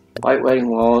 White wedding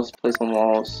walls, place on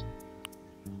walls.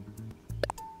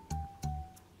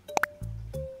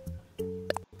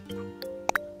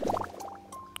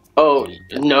 Oh,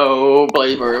 no,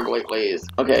 please.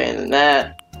 Okay, and then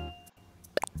that.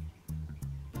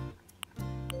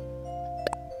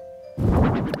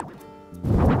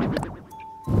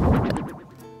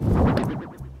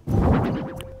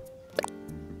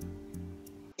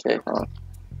 Okay, hold on.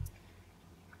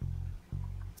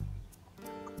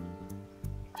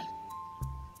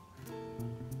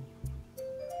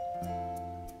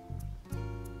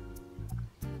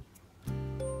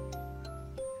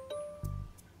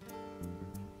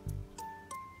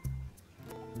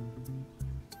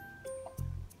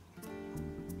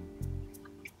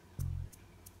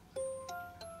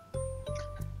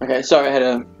 Okay, sorry, I had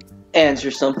to answer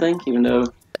something, even though.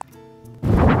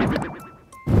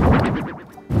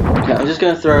 Okay, I'm just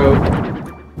gonna throw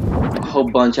a whole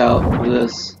bunch out of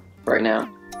this right now.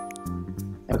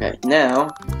 Okay, now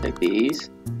take these.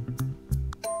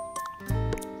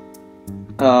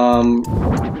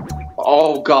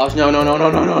 Oh gosh, no.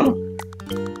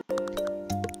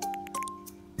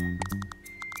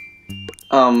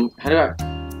 How do I?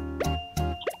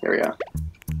 There we go.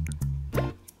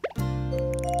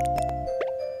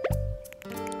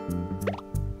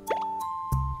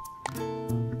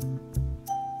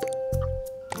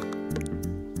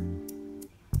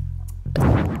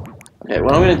 Okay,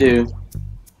 what I'm gonna do,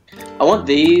 I want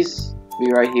these to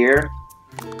be right here.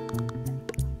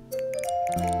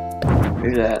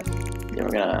 Do that. Then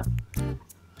we're gonna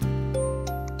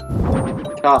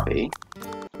copy.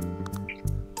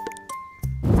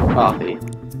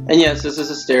 And yes, this is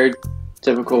a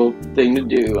stereotypical thing to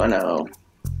do, I know,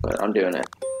 but I'm doing it.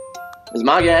 It's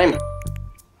my game.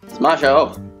 It's my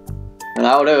show. And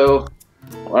I'll do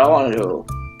what I want to do.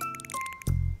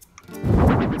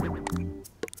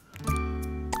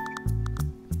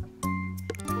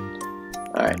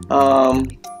 Alright, I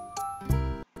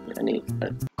need,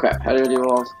 crap, how do I do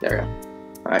all this? There we go.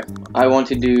 Alright, I want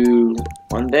to do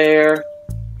one there.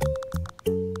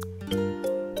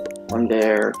 One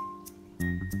there.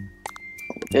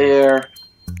 One there.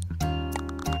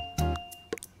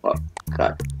 Oh,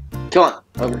 God. Come on,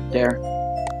 over there.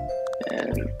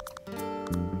 And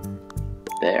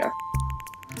there.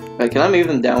 Wait, can I move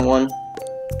them down one?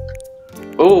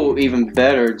 Oh, even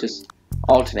better, just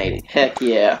alternating. Heck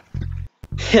yeah.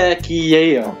 Heck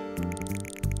yeah.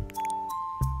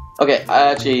 Okay,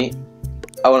 I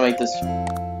want to make this.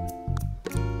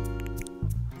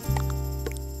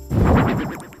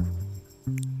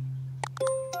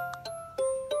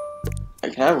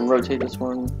 Can I rotate this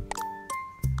one?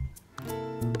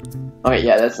 Okay,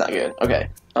 yeah, that's not good. Okay.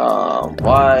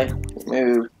 Y,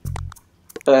 move.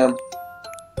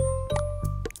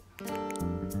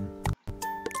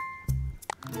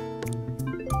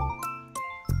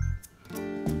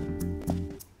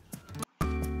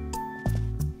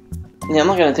 Yeah, I'm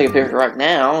not gonna take a picture right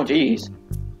now. Jeez.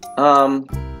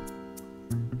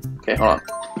 Okay, hold on.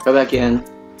 Go back in,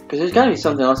 because there's gotta be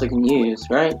something else I can use,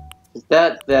 right?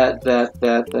 That.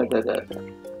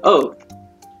 Oh.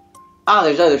 Ah,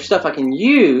 there's other stuff I can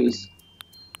use.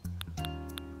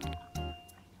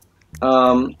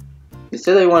 They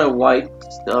said they wanted white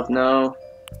stuff. No.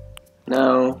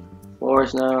 No.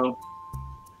 Floors, no.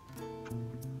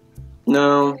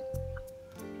 No.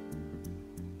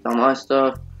 All my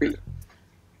stuff.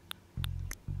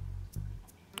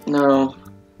 No.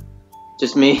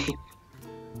 Just me.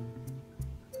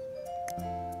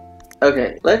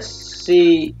 Okay, let's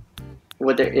see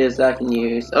what there is that I can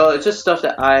use. Oh, it's just stuff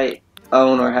that I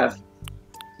own or have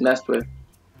messed with.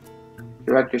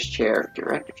 Director's chair.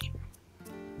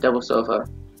 Double sofa.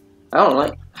 I don't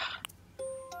like.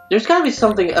 There's gotta be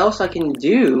something else I can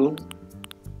do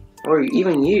or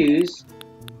even use.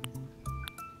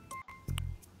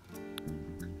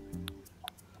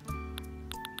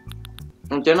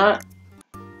 Do not.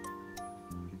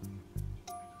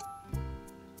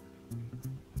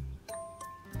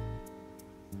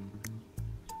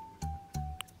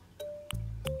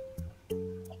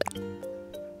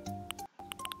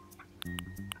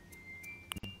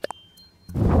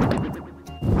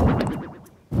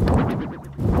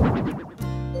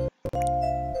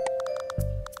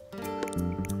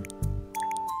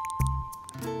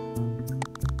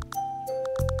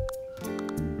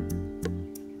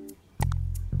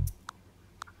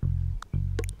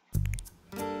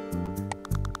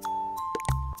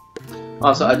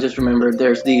 Also, I just remembered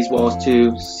there's these walls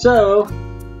too. So,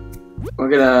 we're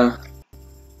gonna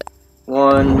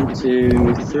 1,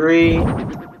 2, 3,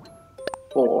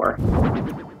 4.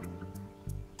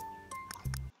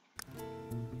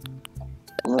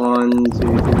 1, 2,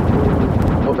 3,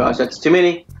 4. Oh gosh, that's too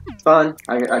many. It's fine.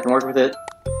 I can work with it.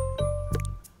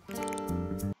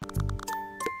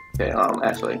 Okay,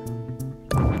 actually.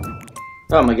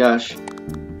 Oh my gosh.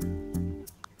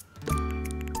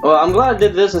 Well, I'm glad I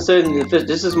did this instead of the fish.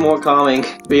 This is more calming,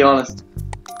 to be honest,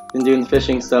 than doing the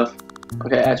fishing stuff.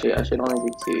 Okay, actually, I should only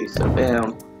do 2. So,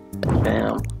 bam,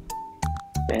 bam,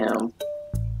 bam.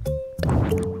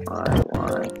 Why?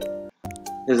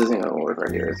 This isn't gonna work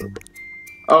right here, is it?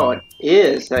 Oh, it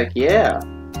is. Heck yeah.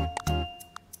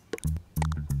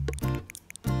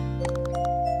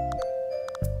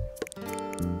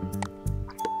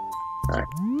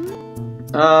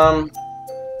 Alright.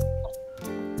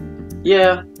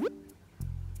 Yeah.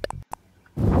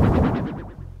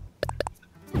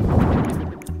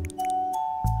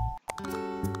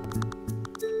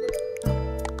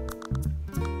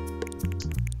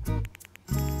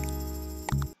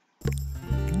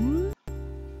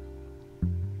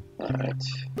 Alright.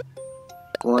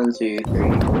 1, 2,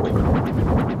 3,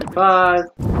 4, 5.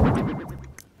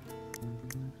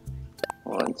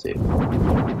 1, 2.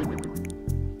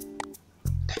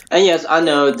 And yes, I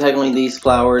know technically these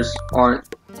flowers aren't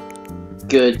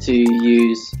good to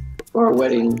use for a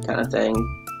wedding kind of thing,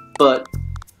 but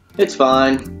it's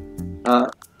fine.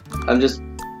 I'm just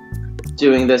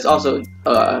doing this. Also,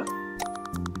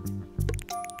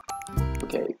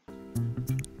 okay,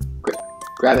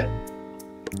 grab it.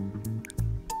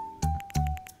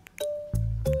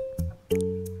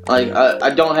 Like, I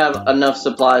don't have enough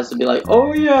supplies to be like,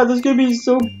 oh yeah, this is gonna be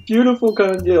so beautiful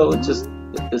kind of deal. It's just,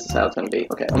 this is how it's gonna be.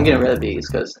 Okay, I'm getting rid of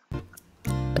these because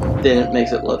then it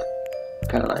makes it look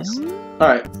kind of nice.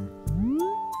 Alright.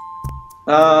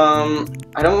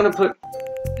 I don't want to put...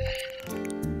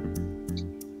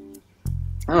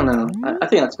 I don't know. I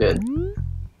think that's good.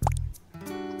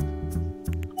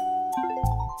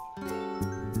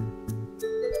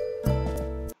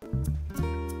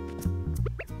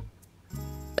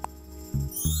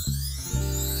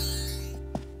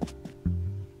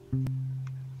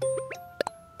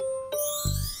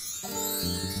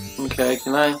 Okay,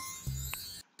 can I?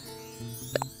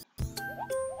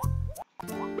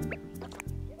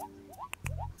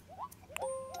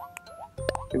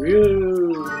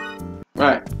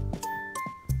 Alright.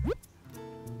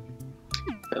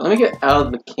 Okay, let me get out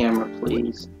of the camera,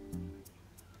 please.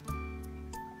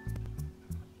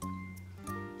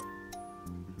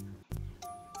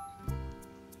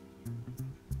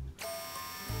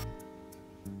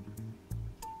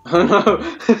 Oh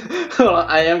no!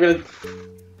 I am gonna...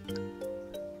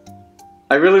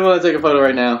 I really want to take a photo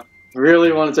right now.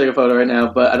 Really want to take a photo right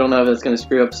now, but I don't know if that's gonna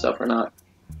screw up stuff or not.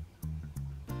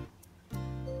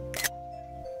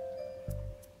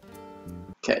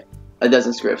 Okay, it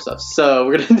doesn't screw up stuff. So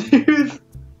we're gonna do this.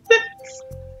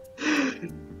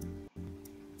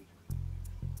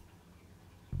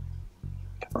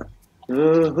 Come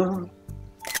on.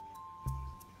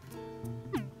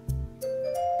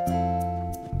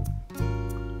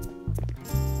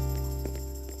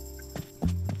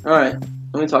 Alright,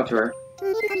 let me talk to her.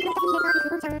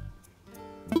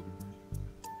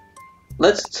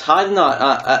 Let's tie the knot.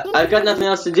 I've got nothing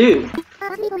else to do.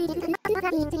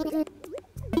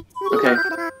 Okay.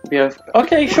 Yeah.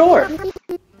 Okay, sure.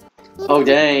 Oh,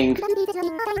 dang.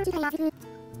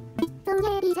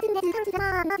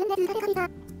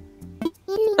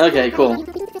 Okay, cool.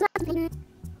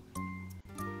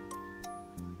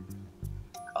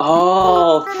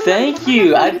 Oh, thank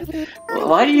you.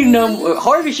 Why do you know?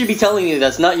 Harvey should be telling you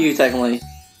that's not you, technically.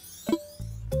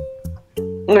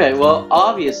 Okay, well,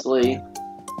 obviously,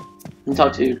 let me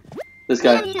talk to this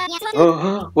guy.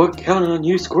 We're counting on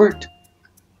you, Squirt.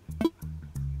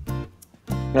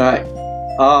 Alright.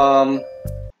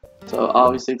 So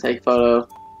obviously take photo.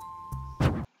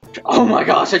 Oh my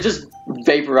gosh, I just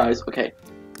vaporized. Okay.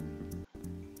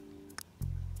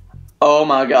 Oh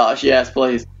my gosh, yes,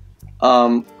 please.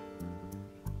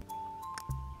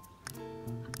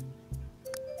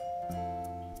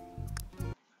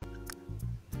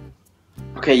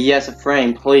 Okay, yes, a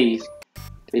frame, please.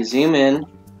 Okay, zoom in.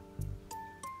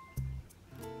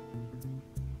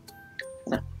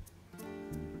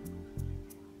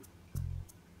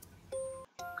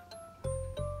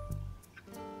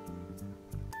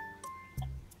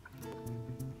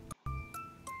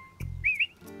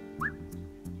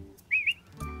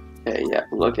 Okay, yeah,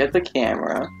 look at the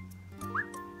camera.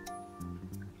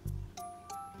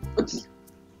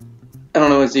 I don't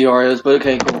know what ZR is, but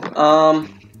okay, cool.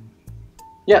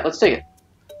 Yeah, let's take it.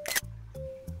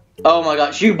 Oh my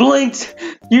gosh, you blinked!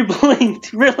 You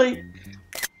blinked, really?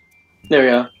 There we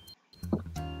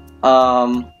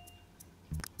go.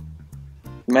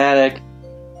 Dramatic,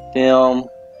 film.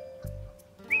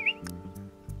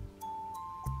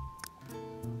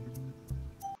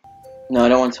 No, I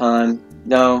don't want time.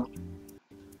 No.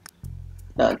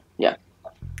 Done. Yeah.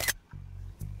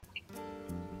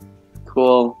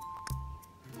 Cool.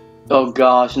 Oh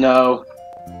gosh, no.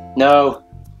 No.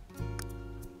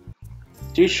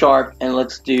 Do sharp and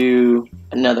let's do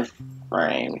another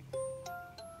frame.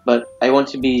 But I want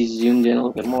to be zoomed in a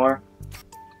little bit more.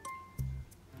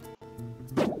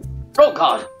 Oh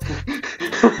god!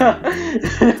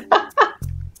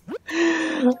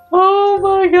 Oh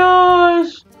my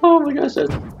gosh! Oh my gosh,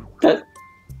 that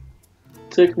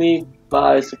took me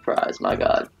by surprise, my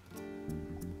god.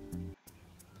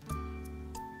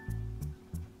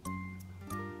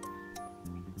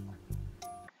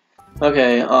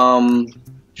 Okay,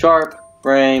 sharp,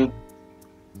 frame,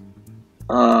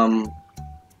 gonna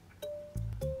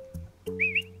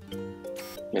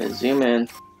zoom in,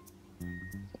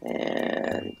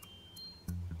 and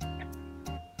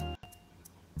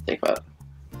take photo.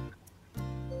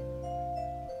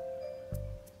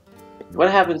 What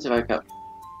happens if I come?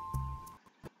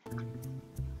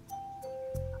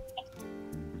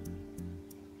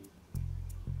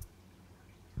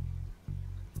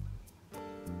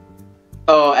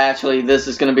 Oh, actually, this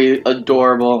is gonna be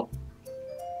adorable.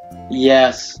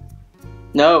 Yes.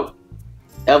 No.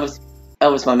 Elvis,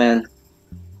 my man.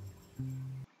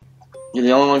 You're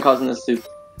the only one causing this to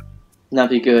not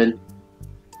be good.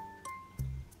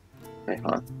 Okay,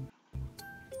 hold on.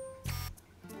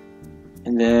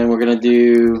 And then we're gonna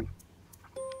do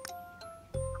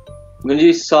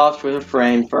soft with a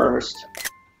frame first.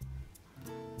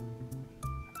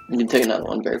 You can take another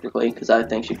one very quickly because I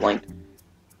think she blinked.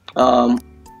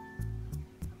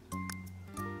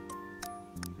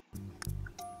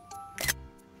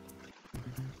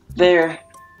 There.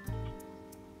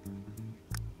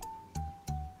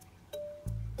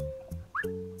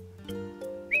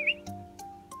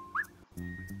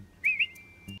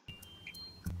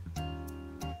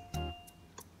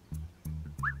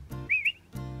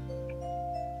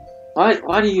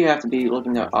 Why do you have to be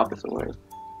looking the opposite way?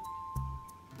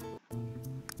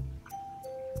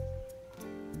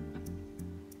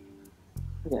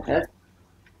 What the heck?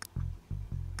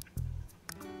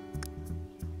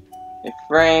 A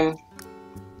frame.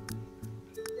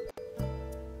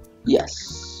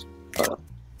 Yes.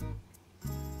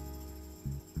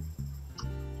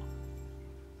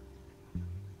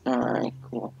 Alright,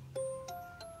 cool.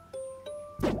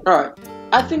 Alright,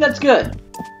 I think that's good.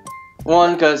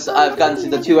 One, because I've gotten to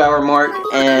the 2-hour mark,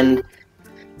 and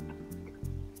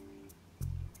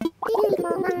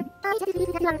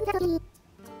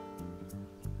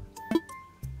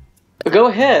go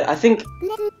ahead, I think.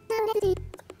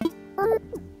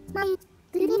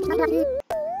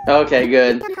 Okay,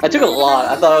 good. I took a lot.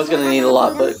 I thought I was gonna need a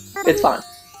lot, but it's fine.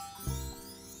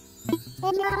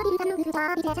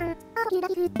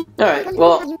 Alright,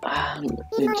 well,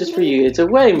 just for you, it's a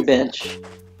wedding bench.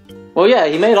 Well, yeah,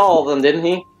 he made all of them, didn't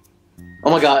he?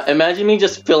 Oh my god, imagine me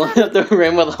just filling up the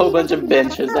room with a whole bunch of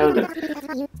benches. That would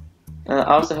I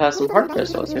also have some heart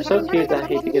crystals. They're so cute that I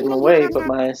hate to give them away, but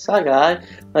my side guy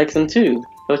likes them too.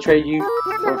 He'll trade you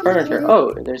for furniture.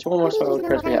 Oh, there's one more sort of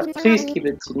request we have. Please keep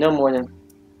it to no more than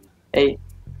 8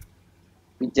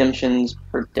 redemptions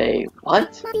per day.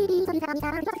 What?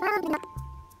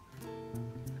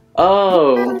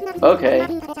 Oh, okay.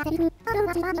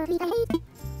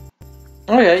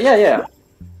 Okay, yeah.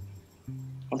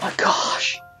 Oh my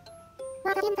gosh.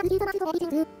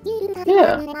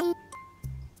 Yeah.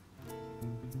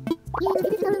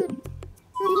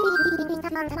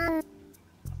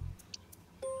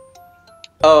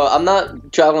 Oh, I'm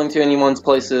not traveling to anyone's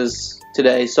places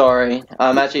today, sorry.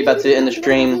 I'm actually about to end the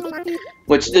stream,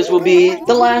 which this will be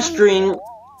the last stream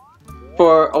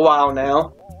for a while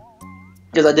now,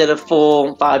 because I did a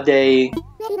full 5-day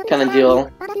kind of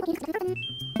deal.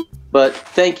 But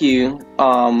thank you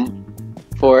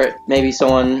for it. Maybe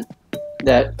someone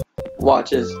that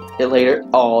watches it later.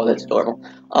 Oh, that's adorable.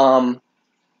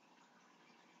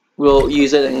 We'll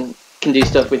use it and can do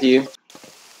stuff with you.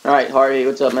 Alright, Harvey,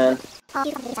 what's up, man?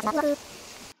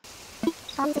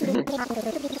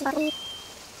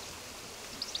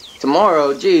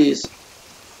 Tomorrow, jeez.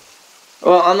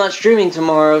 Well, I'm not streaming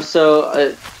tomorrow,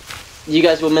 so you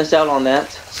guys will miss out on that.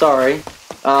 Sorry.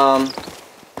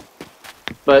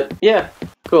 But yeah,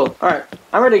 cool. Alright,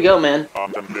 I'm ready to go, man.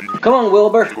 Come on,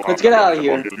 Wilbur, let's get out of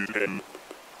here.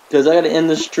 Because I gotta end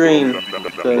the stream.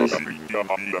 Because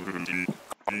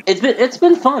it's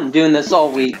been fun doing this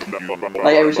all week,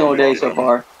 like every single day so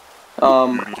far.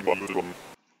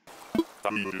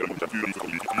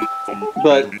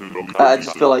 But I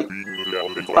just feel like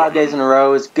 5 days in a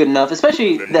row is good enough,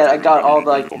 especially that I got all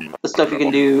the stuff you can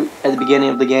do at the beginning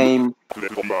of the game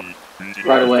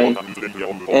right away.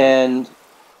 And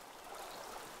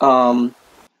trying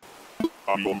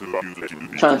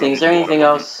to think, is there anything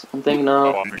else I'm thinking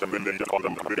of?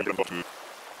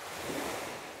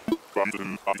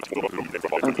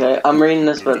 Okay, I'm reading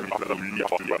this, but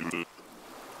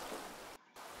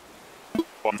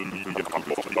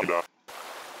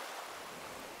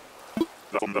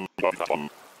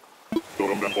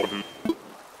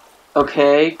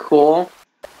okay, cool.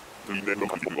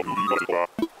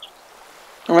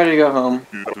 I'm ready to go home.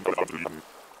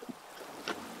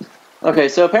 Okay,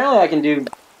 so apparently I can do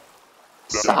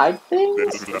side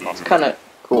things? It's kind of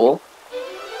cool.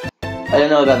 I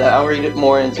didn't know about that. I'll read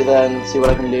more into that and see what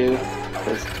I can do.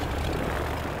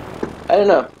 I don't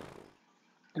know.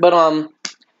 But,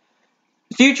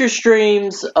 future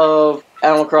streams of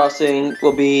Animal Crossing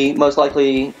will be most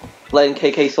likely letting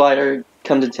KK Slider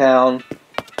come to town.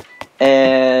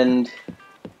 And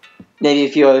maybe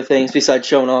a few other things besides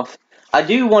showing off. I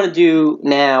do want to do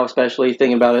now, especially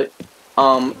thinking about it,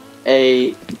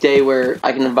 a day where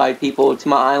I can invite people to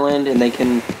my island and they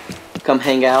can come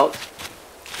hang out.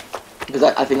 Because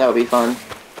I think that would be fun.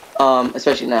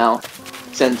 Especially now,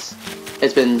 since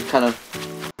it's been kind of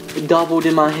doubled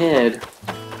in my head.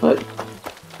 But,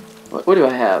 what do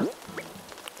I have?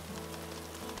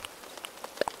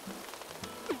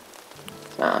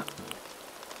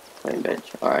 Playing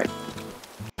bench, alright.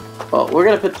 Well, we're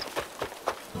gonna put...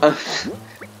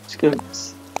 just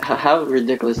Oops. How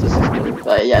ridiculous this is going to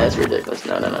be. Yeah, that's ridiculous.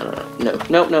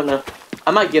 No.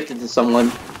 I might gift it to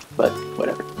someone, but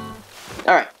whatever.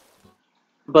 Alright.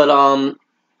 But,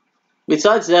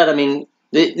 besides that, I mean,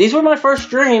 these were my first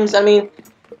streams. I mean,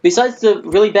 besides the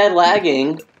really bad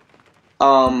lagging,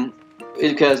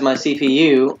 because my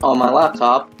CPU on my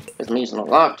laptop, because I'm using a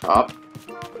laptop,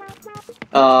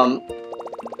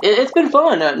 it's been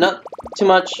fun. Not too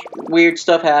much weird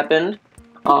stuff happened.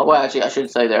 Well, actually, I should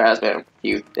say there has been a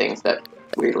few things that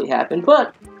weirdly happened,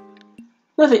 but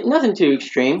nothing too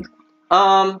extreme.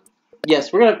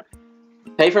 Yes, we're gonna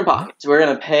pay from pockets. We're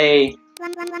gonna pay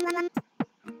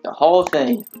the whole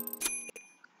thing.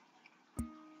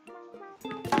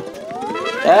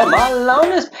 And my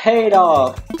loan is paid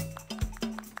off.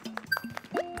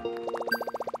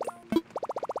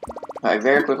 Alright,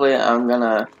 very quickly, I'm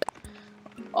gonna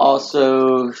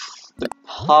also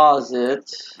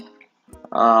deposit,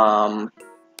 not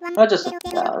just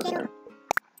 1,000.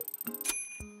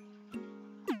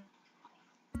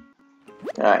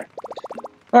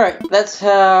 Alright, that's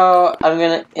how I'm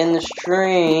gonna end the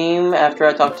stream after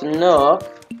I talk to Nook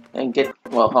and get,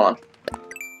 well, hold on.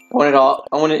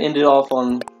 I want to end it off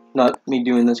on not me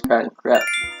doing this crap.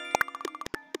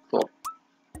 Cool.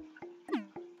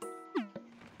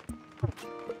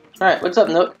 Alright, what's up,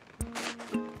 Nook?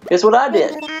 Guess what I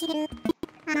did?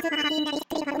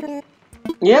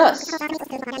 Yes!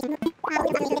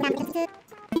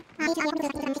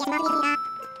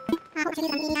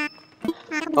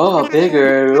 Oh,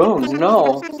 bigger. Oh,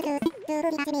 no.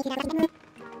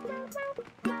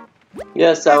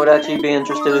 Yes, I would actually be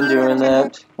interested in doing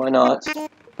that. Why not?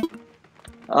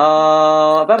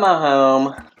 About my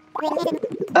home.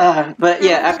 But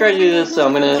yeah, after I do this,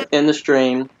 I'm gonna end the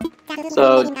stream.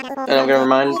 So, and I'm gonna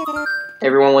remind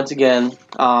everyone once again,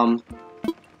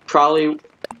 probably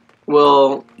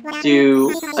will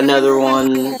do another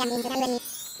one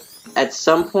at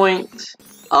some point,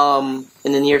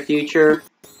 in the near future.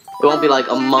 It won't be like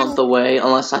a month away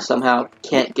unless I somehow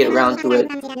can't get around to it.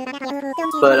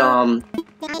 But,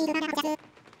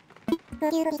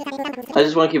 I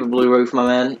just want to keep a blue roof, my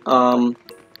man.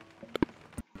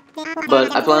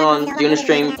 But I plan on doing a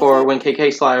stream for when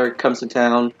KK Slider comes to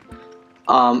town,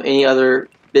 any other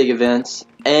big events,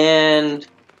 and,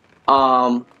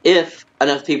 if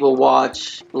enough people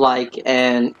watch, like,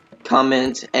 and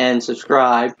comment, and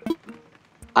subscribe,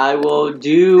 I will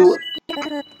do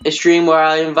a stream where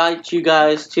I invite you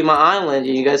guys to my island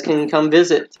and you guys can come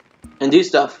visit and do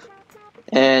stuff.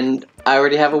 And I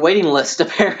already have a waiting list,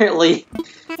 apparently.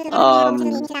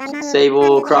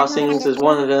 Sable Crossings is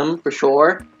one of them, for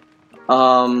sure.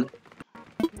 And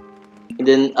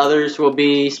then others will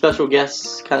be special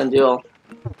guests kind of deal.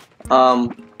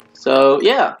 So,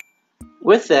 yeah.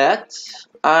 With that,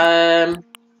 I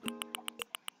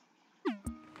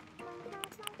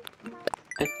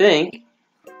think...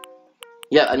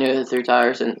 Yeah, I knew it had 3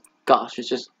 tires, and gosh, it's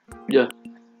just, yeah.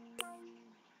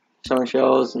 Summer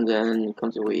shells, and then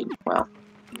comes the weed. Wow.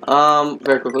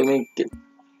 Very quickly, let me get...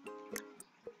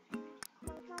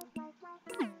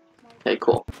 Okay,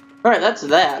 cool. Alright, that's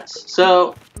that.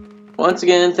 So, once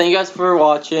again, thank you guys for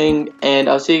watching, and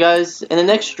I'll see you guys in the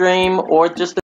next stream, or just